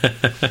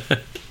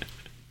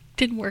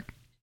 Didn't work.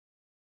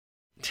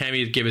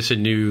 Tammy gave us a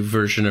new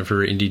version of her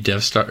Indie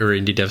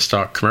Dev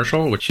Stock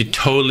commercial, which she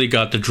totally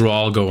got the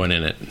drawl going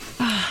in it.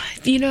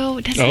 That's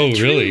not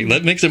true. Really?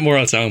 That makes it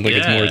more sound like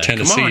it's more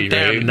Tennessee, come on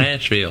down right? to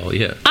Nashville,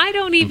 yeah. I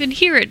don't even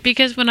hear it,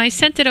 because when I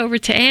sent it over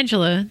to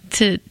Angela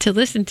to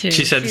listen to,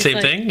 she said the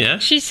same thing, yeah?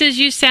 She says,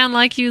 you sound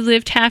like you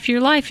lived half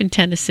your life in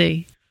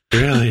Tennessee.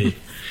 Really?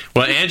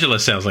 Well, Angela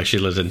sounds like she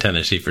lives in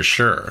Tennessee for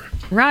sure.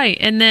 Right,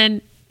 and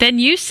then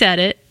you said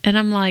it, and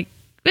I'm like,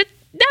 but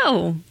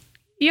no,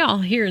 y'all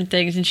hearing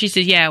things. And she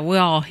said, yeah, we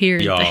all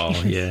hearing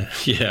things.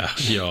 Yeah,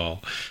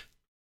 y'all.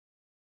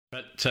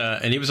 But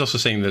and he was also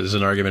saying that there's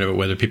an argument about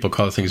whether people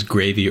call things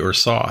gravy or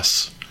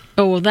sauce.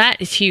 Oh, well,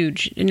 that is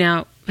huge.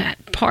 Now,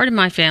 part of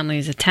my family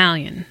is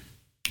Italian.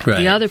 Right.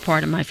 The other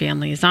part of my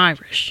family is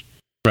Irish.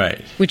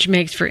 Right. Which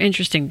makes for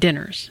interesting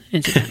dinners,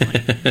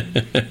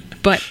 incidentally.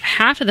 But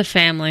half of the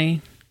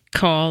family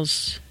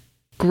calls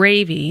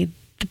gravy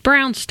the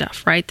brown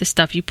stuff, right? The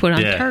stuff you put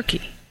on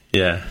turkey.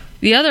 Yeah.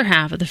 The other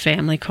half of the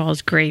family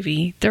calls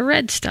gravy the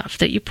red stuff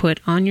that you put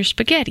on your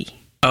spaghetti.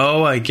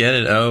 Oh, I get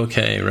it.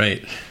 Okay,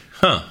 right.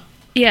 Huh.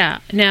 Yeah.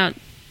 Now,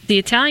 the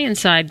Italian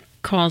side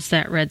calls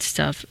that red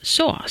stuff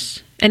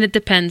sauce. And it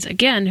depends,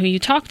 again, who you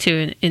talk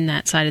to in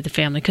that side of the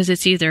family, because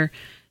it's either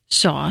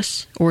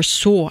sauce or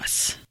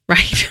sauce,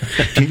 right?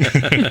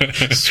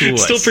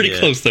 Still pretty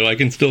close, though. I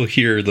can still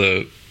hear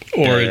the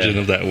origin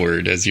of that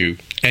word as you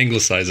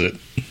anglicize it.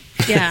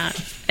 Yeah.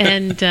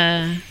 And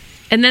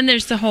then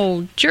there's the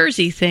whole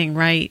Jersey thing,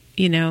 right?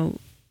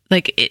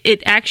 Like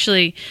it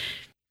actually,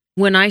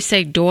 when I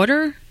say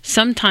daughter,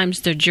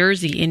 sometimes the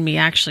Jersey in me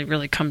actually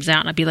really comes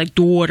out, and I'd be like,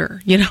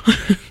 daughter,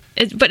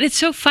 But it's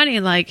so funny,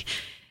 like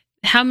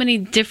how many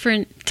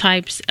different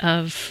types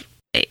of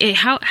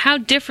how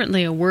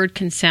differently a word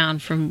can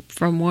sound from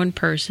one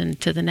person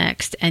to the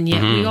next, and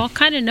yet we all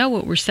kind of know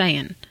what we're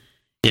saying.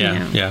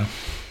 Yeah, yeah.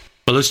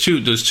 Well, those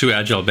two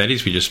Agile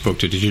Betties we just spoke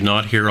to, did you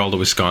not hear all the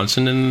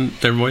Wisconsin in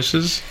their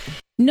voices?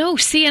 No,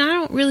 see, I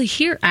don't really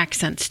hear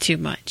accents too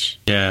much.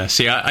 Yeah,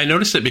 see, I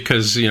noticed it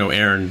because,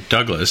 Aaron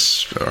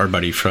Douglas, our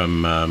buddy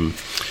from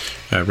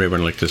Ray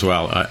Wenlicht as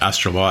well,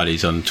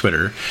 Astrobodies on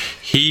Twitter,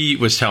 he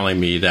was telling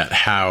me that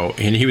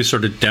and he was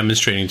sort of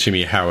demonstrating to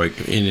me how,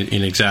 in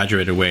an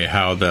exaggerated way,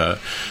 how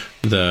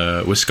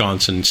the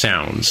Wisconsin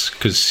sounds,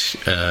 because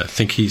I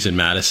think he's in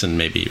Madison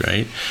maybe,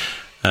 right?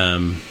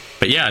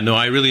 But yeah, no,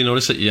 I really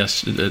noticed it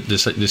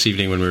this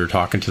evening when we were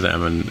talking to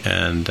them,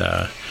 and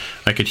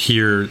I could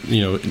hear,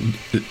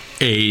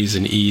 A's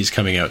and E's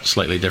coming out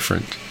slightly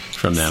different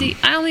from them. See,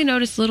 I only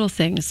noticed little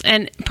things,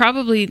 and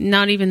probably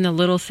not even the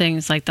little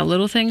things, like the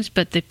little things,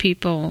 but the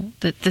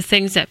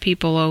things that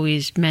people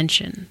always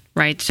mention,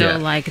 right? So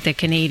like the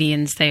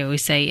Canadians, they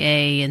always say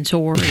A and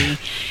sorry.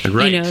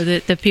 Right.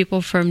 The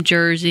people from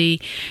Jersey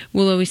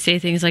will always say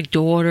things like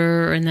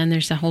daughter, and then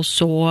there's the whole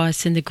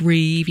sauce and the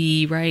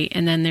gravy, right?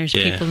 And then there's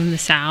people in the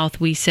South,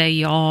 we say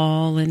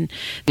y'all and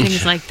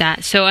things like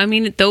that. So, I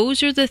mean,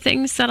 those are the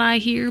things that I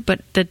hear,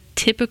 but the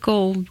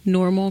typical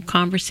normal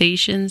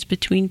conversations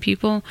between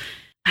people,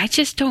 I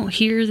just don't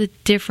hear the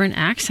different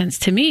accents.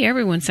 To me,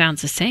 everyone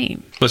sounds the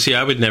same. Well, see,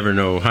 I would never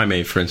know,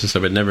 Jaime, for instance, I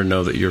would never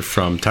know that you're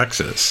from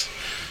Texas.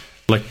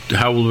 Like,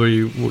 how old were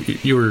you?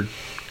 You were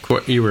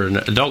You were an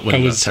adult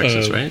when you left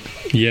Texas, right?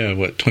 Yeah,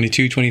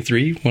 22,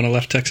 23 when I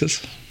left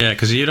Texas? Yeah,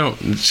 because you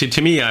don't... See,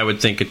 to me, I would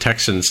think a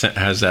Texan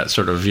has that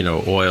sort of,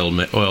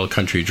 oil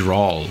country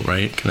drawl,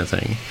 right, kind of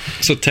thing.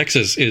 So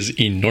Texas is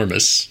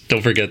enormous.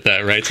 Don't forget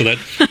that, right? So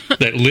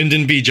that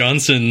Lyndon B.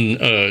 Johnson,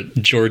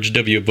 George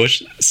W.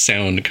 Bush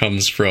sound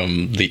comes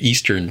from the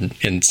eastern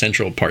and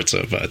central parts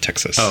of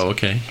Texas. Oh,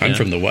 okay. I'm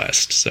from the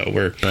west, so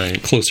we're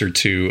closer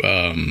to...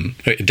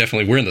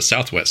 definitely, we're in the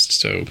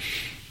southwest, so...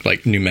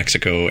 like New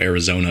Mexico,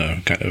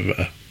 Arizona kind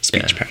of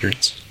speech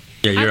patterns.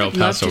 Yeah, you're El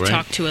Paso, I would love to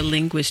talk to a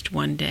linguist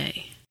one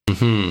day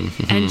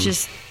and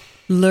just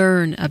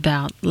learn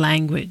about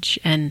language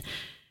and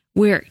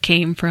where it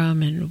came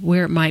from and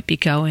where it might be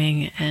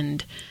going.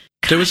 And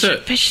there was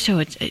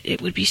it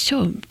would be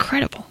so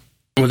incredible.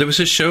 Well, there was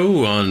a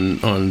show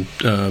on I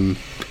don't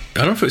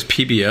know if it was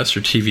PBS or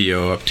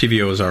TVO.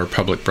 TVO is our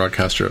public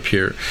broadcaster up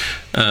here.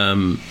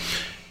 Television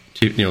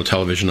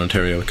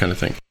Ontario kind of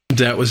thing.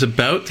 That was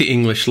about the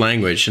English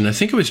language, and I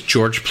think it was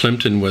George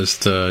Plimpton was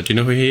do you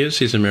know who he is?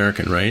 He's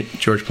American, right?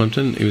 George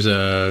Plimpton.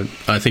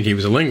 I think he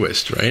was a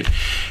linguist, right?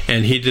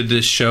 And he did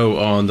this show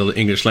on the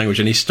English language,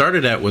 and he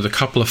started out with a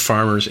couple of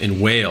farmers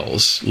in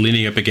Wales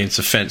leaning up against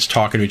a fence,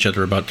 talking to each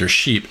other about their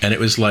sheep, and it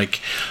was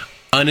like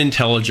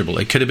unintelligible.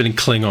 It could have been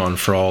Klingon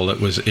for all it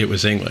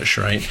was English,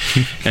 right?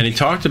 And he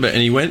talked about,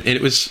 and he went, and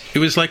it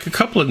was like a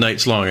couple of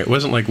nights long. It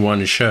wasn't like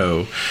one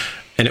show.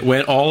 And it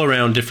went all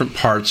around different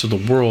parts of the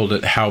world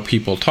at how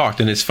people talked.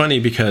 And it's funny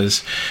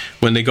because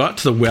when they got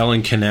to the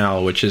Welland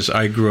Canal, which is,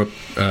 I grew up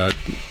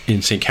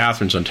in St.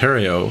 Catharines,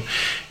 Ontario,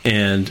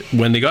 and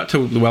when they got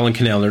to the Welland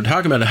Canal, they're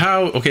talking about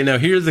how, okay, now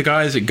here are the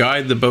guys that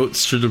guide the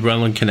boats through the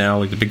Welland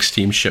Canal, like the big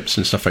steamships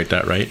and stuff like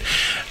that, right?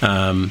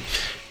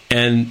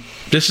 And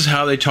this is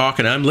how they talk.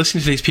 And I'm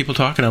listening to these people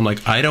talk, and I'm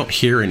like, I don't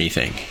hear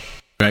anything,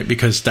 right?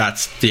 Because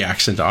that's the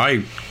accent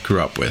I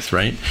grew up with,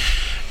 right?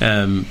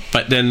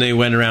 But then they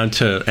went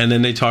around and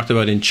then they talked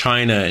about in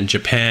China and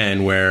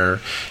Japan,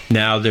 where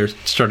now they're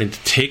starting to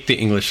take the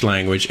English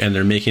language and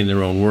they're making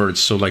their own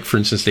words. So, like, for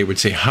instance, they would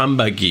say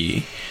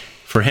hamburgi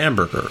for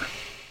hamburger,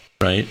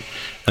 right?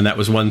 And that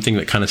was one thing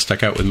that kind of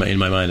stuck out in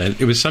my mind.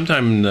 It was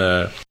sometime in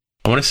the,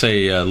 I want to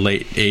say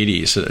late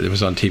 80s. It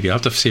was on TV. I'll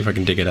have to see if I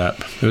can dig it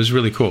up. It was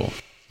really cool.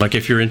 Like,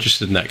 if you're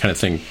interested in that kind of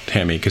thing,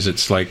 Tammy, because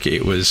it's like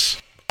it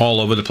was all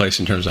over the place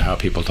in terms of how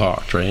people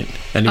talked, right?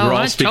 And we're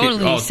all speaking.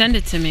 Totally send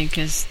it to me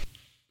because,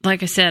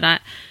 like I said,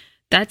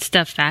 that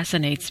stuff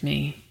fascinates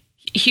me.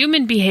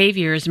 Human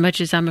behavior, as much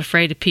as I'm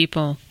afraid of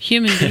people,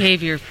 human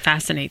behavior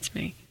fascinates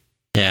me.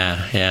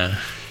 Yeah.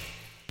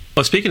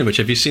 Well, speaking of which,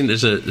 have you seen?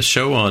 There's a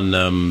show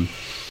on.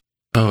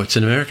 It's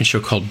an American show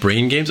called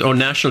Brain Games. Oh,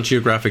 National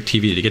Geographic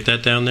TV. Did you get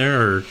that down there,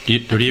 or do you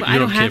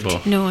don't have cable?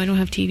 No, I don't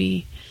have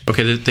TV.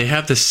 Okay, they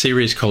have this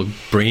series called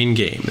Brain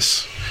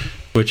Games,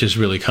 which is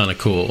really kind of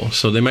cool.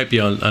 So they might be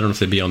on, I don't know if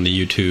they'd be on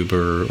the YouTube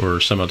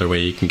or some other way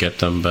you can get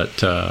them. But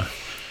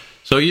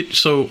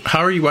so how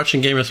are you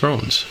watching Game of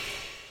Thrones?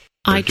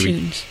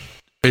 iTunes.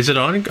 Is it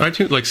on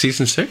iTunes, like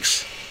season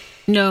 6?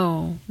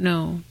 No.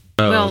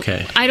 Oh, well,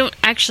 okay. I don't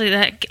actually.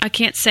 I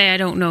can't say I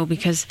don't know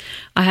because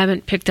I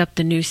haven't picked up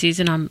the new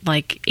season. I'm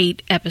like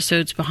 8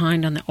 episodes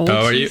behind on the old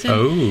season.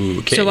 Oh,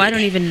 okay. So I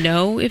don't even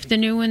know if the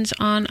new one's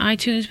on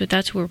iTunes, but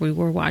that's where we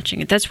were watching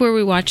it. That's where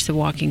we watched The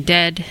Walking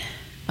Dead.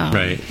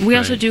 Right. We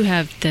also do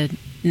have the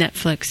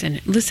Netflix,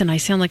 and listen, I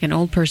sound like an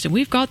old person.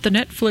 We've got the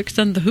Netflix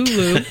and the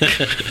Hulu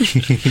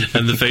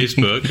and the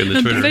Facebook and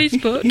the Twitter. And the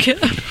Facebook.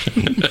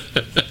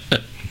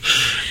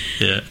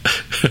 Yeah.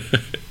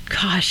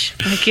 Gosh,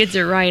 my kids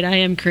are right. I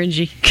am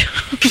cringy.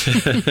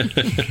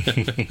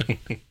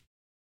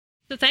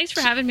 So thanks for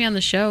having me on the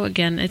show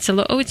again. It's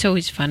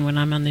always fun when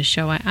I'm on this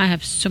show. I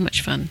have so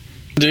much fun.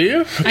 Do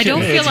you? Okay. I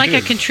don't feel like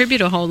I contribute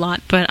a whole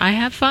lot, but I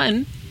have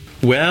fun.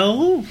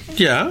 Well,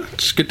 yeah,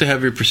 it's good to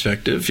have your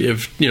perspective. You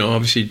have,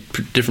 obviously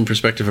different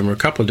perspective from a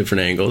couple of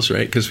different angles,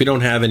 right? Because we don't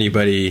have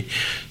anybody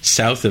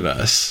south of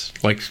us,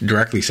 like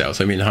directly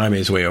south. I mean,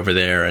 Jaime's way over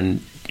there,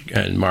 and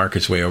Mark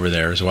is way over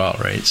there as well,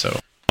 right? So,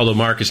 although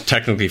Mark is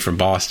technically from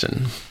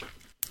Boston,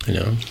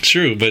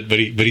 True, but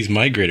he's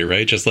migrated,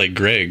 right? Just like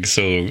Greg.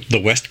 So the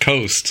West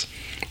Coast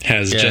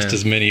has just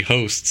as many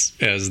hosts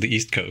as the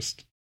East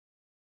Coast.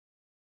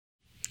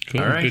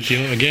 Cool. All right. Good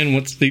deal.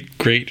 Again,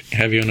 great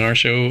have you on our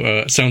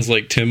show. Sounds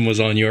like Tim was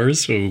on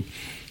yours, so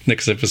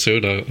next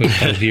episode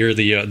I'll hear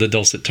the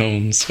dulcet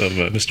tones of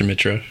Mr.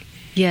 Mitra.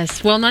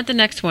 Yes. Well, not the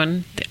next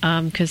one,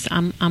 because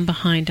I'm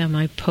behind on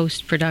my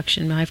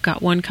post-production. I've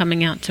got one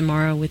coming out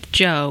tomorrow with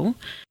Joe,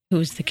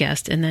 who is the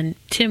guest, and then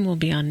Tim will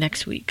be on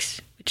next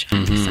week's, which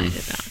I'm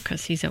excited about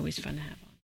because he's always fun to have.